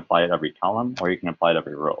 or you can apply it to every column, or you can apply it to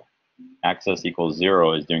every row. Access equals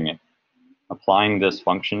 0 is doing it, applying this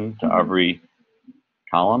function to every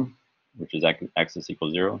column, which is access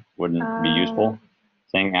equals 0, wouldn't be useful.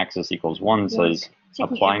 Saying access equals 1 says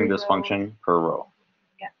applying this function per row.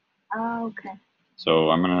 Yeah. Oh, okay.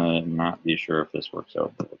 So I'm gonna not be sure if this works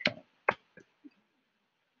out, but we'll try it.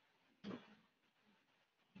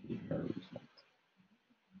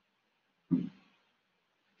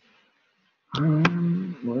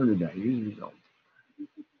 Where did I use result?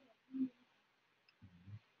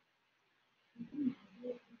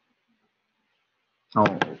 Oh,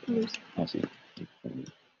 I see.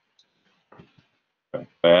 Okay.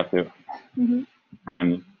 I have to.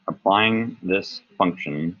 I'm applying this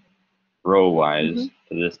function row-wise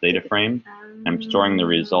to this data frame. I'm storing the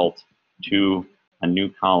result to a new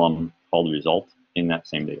column called result in that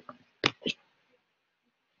same data frame.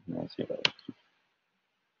 Let's see if that works.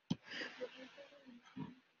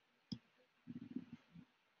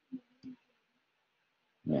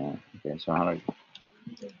 Yeah. Okay. So how do I?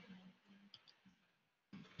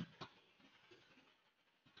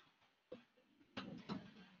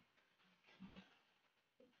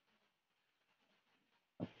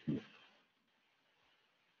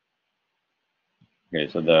 Okay,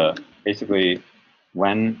 so basically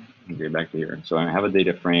when, okay, back to here. So I have a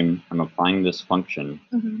data frame, I'm applying this function,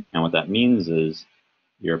 and what that means is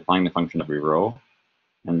you're applying the function to every row.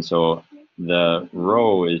 And so the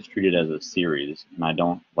row is treated as a series, and I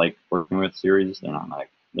don't like working with series. They're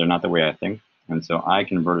not the way I think. And so I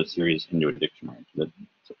convert a series into a dictionary. The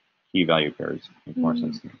key value pairs make more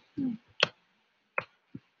sense to me.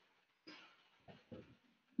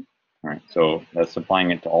 All right, so that's applying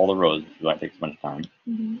it to all the rows, which is why it takes a bunch of time.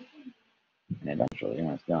 And eventually,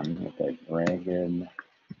 when it's done, we'll type ragged.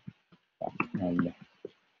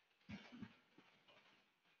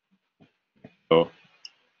 So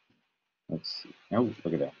let's see. Oh,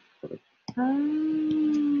 look at that. Perfect.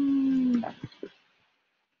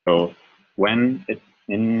 So when it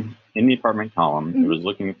in the apartment column, it was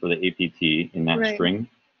looking for the APT in that Right. string,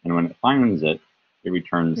 and when it finds it, it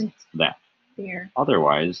returns It's that. there.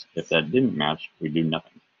 Otherwise, if that didn't match, we do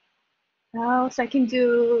nothing. Oh, so I can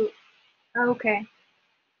do, okay,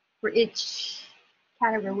 for each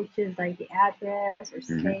category, which is like the address or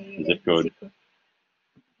state. Zip code.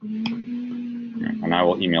 And I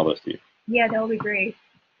will email this to you. Yeah, that would be great.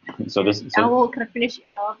 So this, I will kind of finish it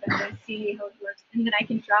up and then see how it works, and then I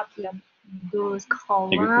can drop those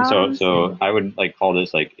columns. so I would like call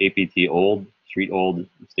this like APT old, street old,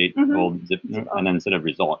 state old, zip, Zip and then instead of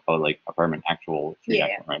result, call it like apartment actual, street Yeah,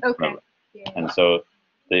 actual, right? okay. Whatever. Yeah. And so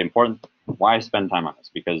the important, why spend time on this?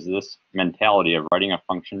 Because this mentality of writing a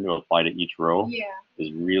function to apply to each row Yeah.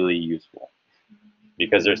 is really useful.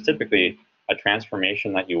 Because there's typically a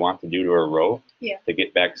transformation that you want to do to a row to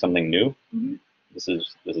get back something new. This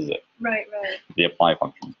is it. Right. The apply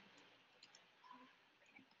function.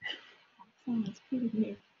 Sounds pretty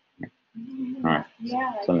good. All right.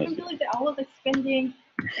 Yeah, I Send can this. feel like that all of the spending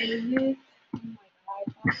and this, oh my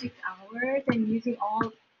god, all 6 hours and using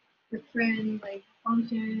all different like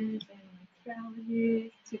functions and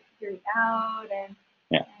strategies to figure it out and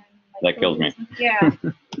Yeah, like, that kills me. Yeah.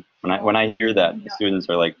 When I hear that, students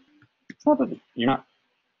are like, it's not that you're not.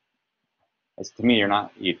 It's, to me, you're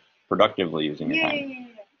not productively using your time. Yeah.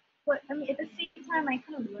 But I mean, at the same time, I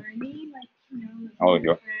kind of learning, like, you know. Oh,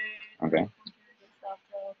 different okay. functions and stuff,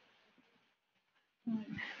 so,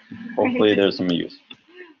 Hopefully, there's some use.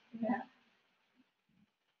 Yeah.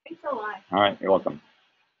 Thanks a lot. All right, you're welcome.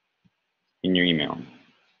 In your email.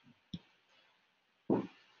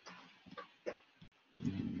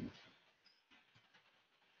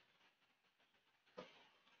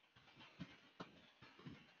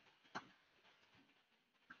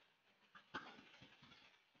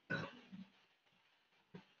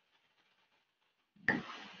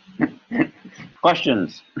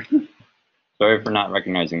 Questions? Sorry for not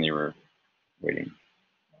recognizing that you were waiting.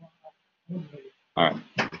 All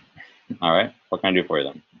right. What can I do for you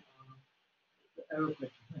then?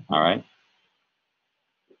 All right.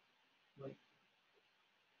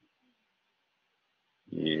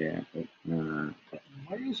 Yeah. Am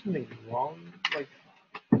I doing something wrong? Like,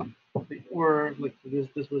 or like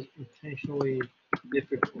this was intentionally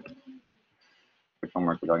difficult. Which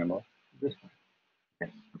homework we're talking about? This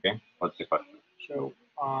one. Okay. What's the question? So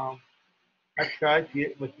I tried to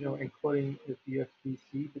get like encoding the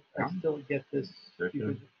UFDC, but I still get this.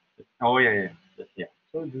 Oh yeah.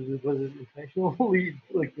 So was it intentionally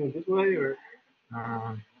like this way or?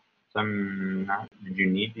 So I'm not. Did you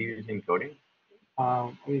need to use encoding?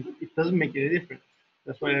 I mean, it doesn't make any difference.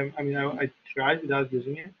 That's why I tried without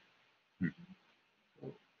using it.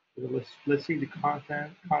 So let's see the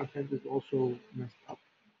content. Content is also messed up.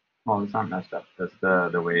 Well, it's not messed up. That's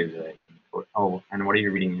the way that. Oh, and what are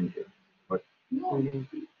you reading into? What?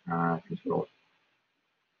 Control.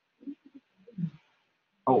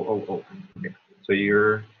 Oh. Okay. So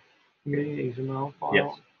you're. Creating XML file.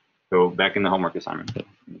 Yes. So back in the homework assignment.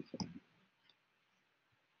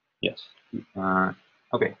 Yes.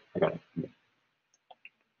 Okay, I got it.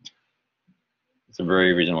 It's a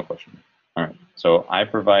very reasonable question. All right. So I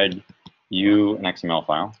provide you an XML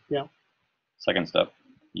file. Yeah. Second step,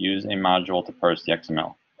 use a module to parse the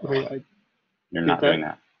XML. Okay. You're not doing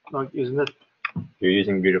that. Not using that. You're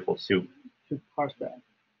using Beautiful Soup. To parse that.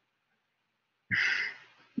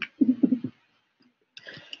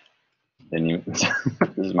 Then you. This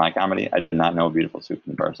is my comedy. I did not know Beautiful Soup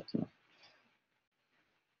can parse XML.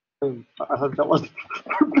 I thought that was the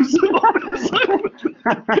purpose.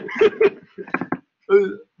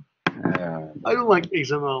 I don't like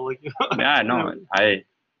XML. Like, yeah, I know. I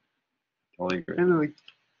totally agree. And then, like,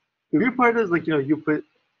 the weird part is like you put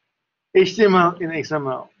HTML in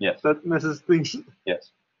XML. Yes. That messes things.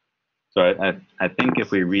 Yes. So I think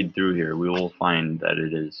if we read through here, we will find that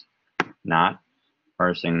it is not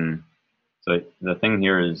parsing. So the thing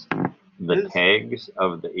here is the tags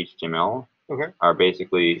of the HTML are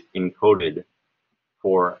basically encoded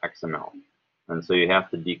for XML. And so you have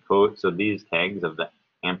to decode. So these tags of the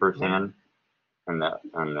ampersand and the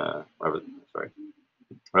whatever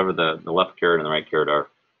the left caret and the right caret are,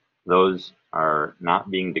 those are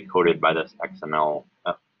not being decoded by this XML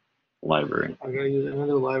library. I'm gonna use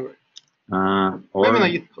another library. Or I mean,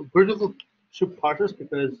 like Beautiful Soup parsers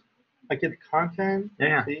because I get content.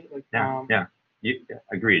 Yeah. See, like,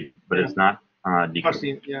 agreed, but it's not decoded.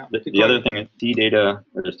 parsing. Yeah. The other thing is C data.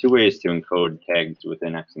 There's two ways to encode tags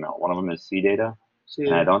within XML. One of them is C data,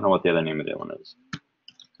 and I don't know what the other name of the other one is.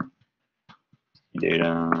 C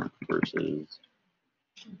data versus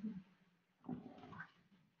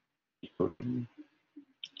decoding.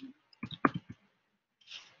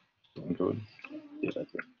 Encode. Yeah,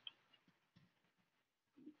 that's it.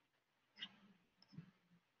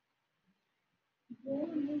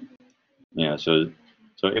 Yeah, so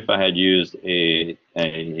if I had used a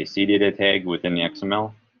C data tag within the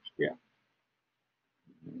XML, yeah.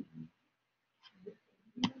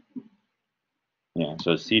 Yeah,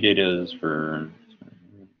 so C data is for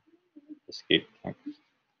escape text.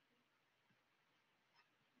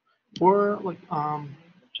 Or like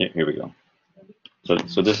Okay, here we go.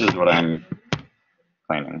 So this is what I'm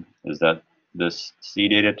claiming, is that this C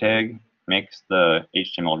data tag makes the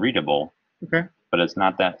HTML readable, okay. but it's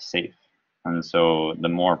not that safe. And so the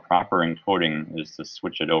more proper encoding is to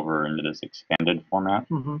switch it over into this expanded format,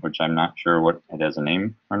 which I'm not sure what it has a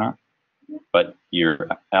name or not. But your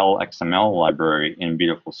LXML library in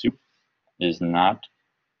Beautiful Soup is not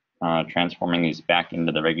transforming these back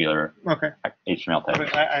into the regular HTML tag.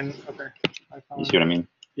 Okay. You see what I mean?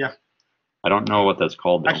 Yeah. I don't know what that's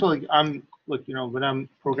called, though. Actually, I'm like, you know, when I'm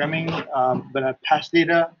programming, when I pass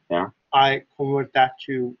data, yeah, I convert that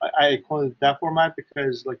to I convert that format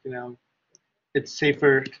because, like, you know, it's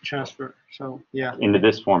safer to transfer. So yeah. Into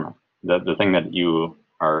this format, the thing that you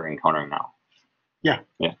are encountering now. Yeah.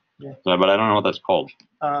 Yeah. Yeah. So, but I don't know what that's called.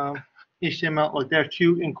 HTML, like there are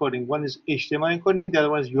two encoding. One is HTML encoding, the other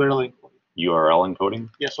one is URL encoding. URL encoding?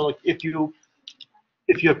 Yeah, so like if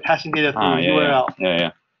you're passing data through yeah, URL.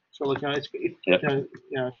 Yeah. So like, you know, yep. you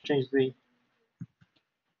know, change the.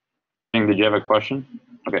 Did you have a question?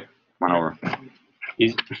 Okay, come on over.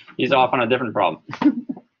 He's off on a different problem.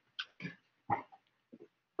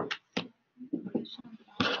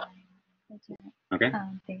 Okay.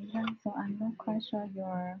 Data, so I'm not quite sure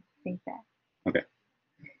your feedback. Okay.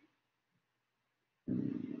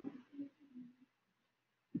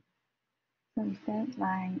 So is that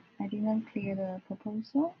like I didn't clear the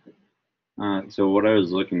proposal? So what I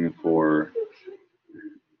was looking for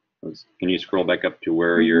was, can you scroll back up to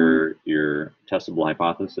where your testable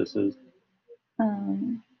hypothesis is?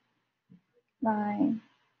 Like.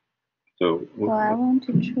 So I want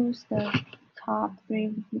to choose the top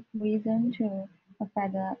 3 reasons to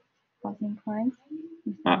affect the housing price.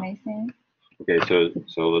 Does that make sense? Okay,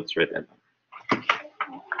 so let's write that down.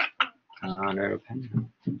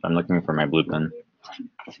 I'm looking for my blue pen.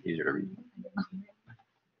 It's easier to read.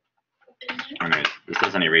 Anyways, this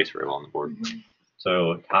doesn't erase very well on the board.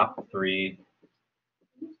 So top 3.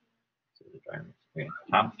 Okay,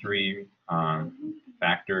 top 3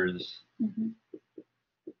 factors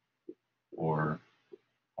for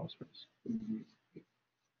house price.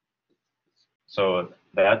 So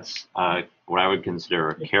that's what I would consider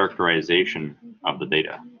a characterization of the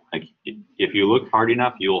data. Like, if you look hard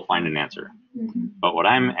enough, you will find an answer. But what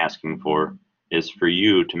I'm asking for is for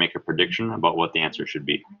you to make a prediction about what the answer should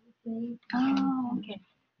be. Oh, okay.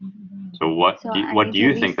 So what do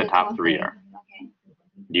you think the top 3 are? Okay.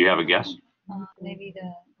 Do you have a guess? Maybe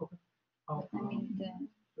the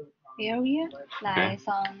area, like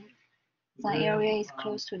some area is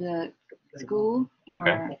close to the school.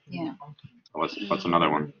 Or, yeah. What's another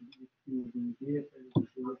one?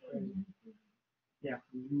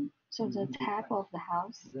 So the type of the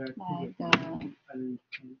house, like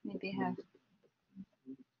maybe have.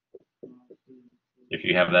 If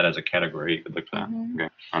you have that as a category, you could look at that. Okay,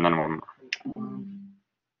 and then one more.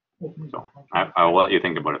 So I'll let you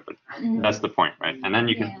think about it, but that's the point, right? And then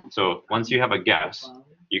you can, so once you have a guess,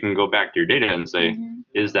 you can go back to your data and say,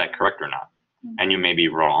 is that correct or not? And you may be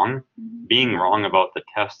wrong. Being wrong about the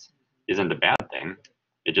test isn't a bad thing.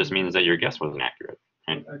 It just means that your guess wasn't accurate.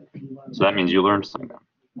 Right? So that means you learned something.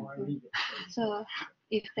 So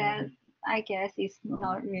if that, I guess, is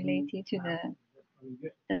not related to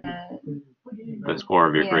the score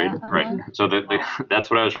of your grade, right? So that's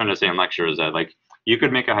what I was trying to say in lecture, is that, like, you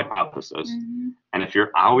could make a hypothesis, and if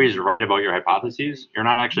you're always right about your hypotheses, you're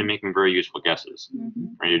not actually making very useful guesses,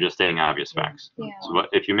 right? You're just stating obvious facts. So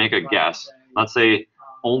if you make a guess, let's say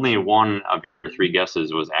only one of your 3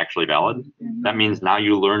 guesses was actually valid, that means now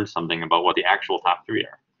you learned something about what the actual top 3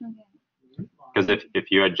 are. Because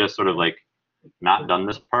if you had just sort of like not done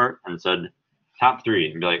this part and said top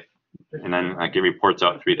 3 and be like, and then like it reports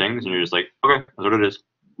out 3 things and you're just like, okay, that's what it is.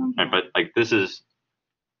 Right? But like this is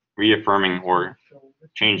reaffirming or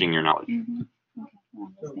changing your knowledge.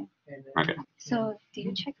 Okay. So do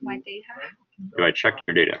you check my data? Do I check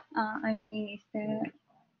your data? I mean,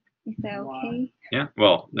 is that okay? Yeah.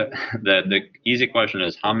 Well, the easy question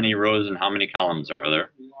is, how many rows and how many columns are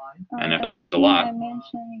there? And if it's a lot. I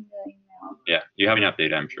mentioned in the email. Yeah, you have enough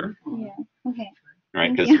data, I'm sure. Yeah. Okay.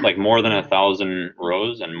 Right, because like more than 1,000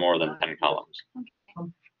 rows and more than 10 columns,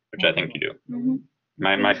 which I think you do.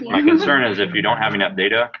 My concern is if you don't have enough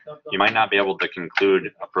data, you might not be able to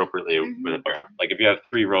conclude appropriately with it. Like if you have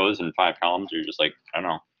 3 rows and 5 columns, you're just like, I don't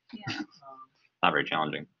know. Yeah. Not very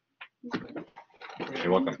challenging.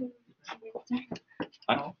 You're welcome.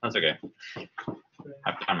 Oh, that's okay. I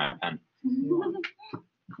have to find my pen.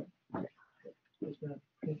 Just gonna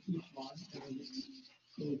print each one and then just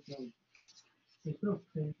so it's no. Instead of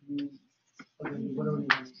print you, whatever you want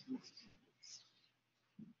to do.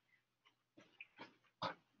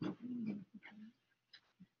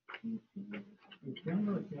 In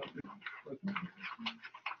general, you know, like,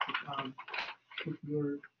 if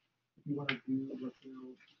you want to do like, you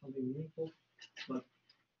know, something meaningful, but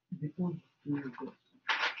before doing this,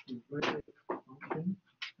 you write a function,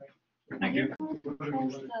 right? Thank you. Post the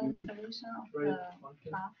solution of the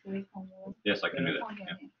last week homework. Yes, I can do that. Okay,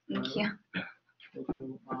 thank you. So,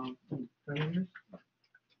 parameters,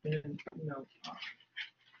 and you know,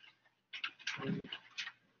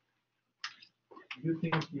 do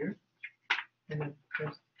things here, and then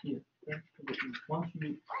press here. Okay? So once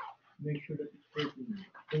you make sure that it's working,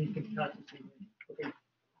 then you can touch it. Okay,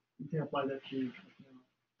 you can apply that to, you know,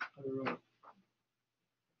 other rows.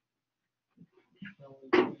 Now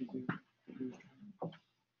it's easy to do.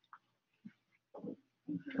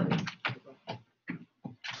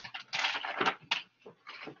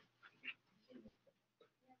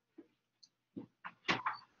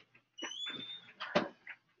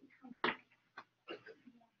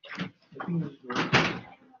 I think this works.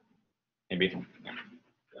 Maybe.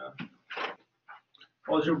 Yeah.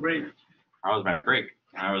 What was your break? How was my break?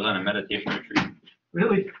 I was on a meditation retreat.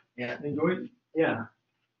 Really? Yeah. Enjoyed it? Yeah.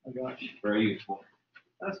 Oh my gosh, Very useful.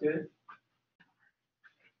 that's good.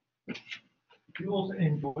 You also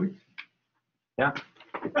enjoyed Yeah.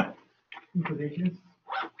 implications?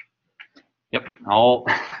 Yep. All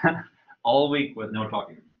week with no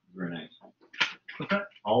talking. Very nice. What's that?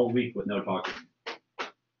 All week with no talking.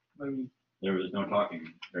 I mean, There was no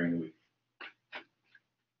talking during the week.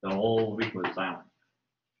 The whole week was silent.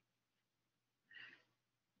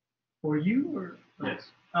 for you or? Yes.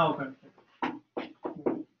 Oh, okay.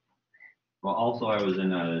 Well, also I was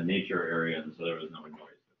in a nature area, and so there was no noise.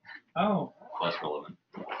 Oh, Less relevant.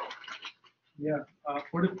 yeah.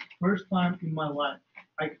 For the first time in my life,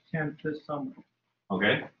 I camped this summer.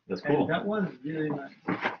 Okay, that's cool. And that was really nice.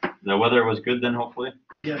 The weather was good then, hopefully.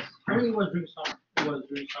 Yes, I mean, it was during summer. It was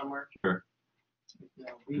during summer. Sure. You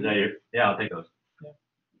know, Is that your, yeah, I'll take those.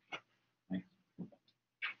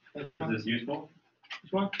 That's Is fun. this useful?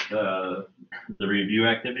 Which one? The review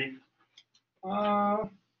activity?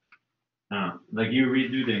 Like you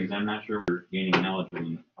redo things, I'm not sure we're gaining knowledge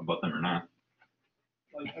about them or not.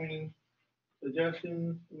 Like, I mean,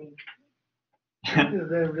 suggestions, I mean,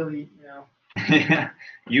 they're really, you know,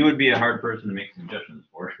 You would be a hard person to make suggestions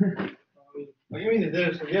for. I mean,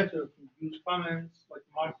 there's suggestions, use comments, like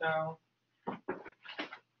markdown. I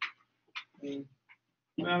mean,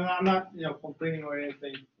 I'm not, you know, complaining or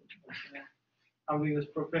anything. But, you know, I'm doing this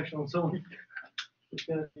professional, so it's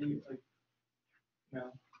gonna be like, you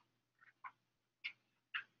know,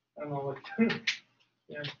 I don't know what,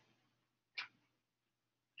 yeah.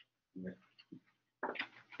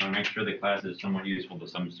 I want to make sure the class is somewhat useful to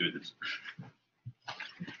some students.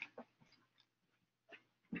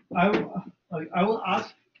 I will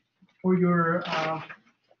ask for your I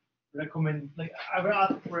will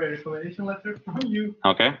ask for a recommendation letter from you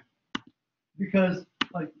Okay. because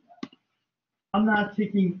like I'm not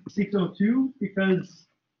taking 602 because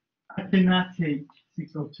I cannot take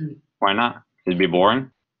 602. Why not? It'd be boring.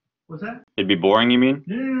 What's that? It'd be boring, you mean?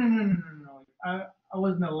 No. I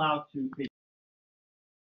wasn't allowed to take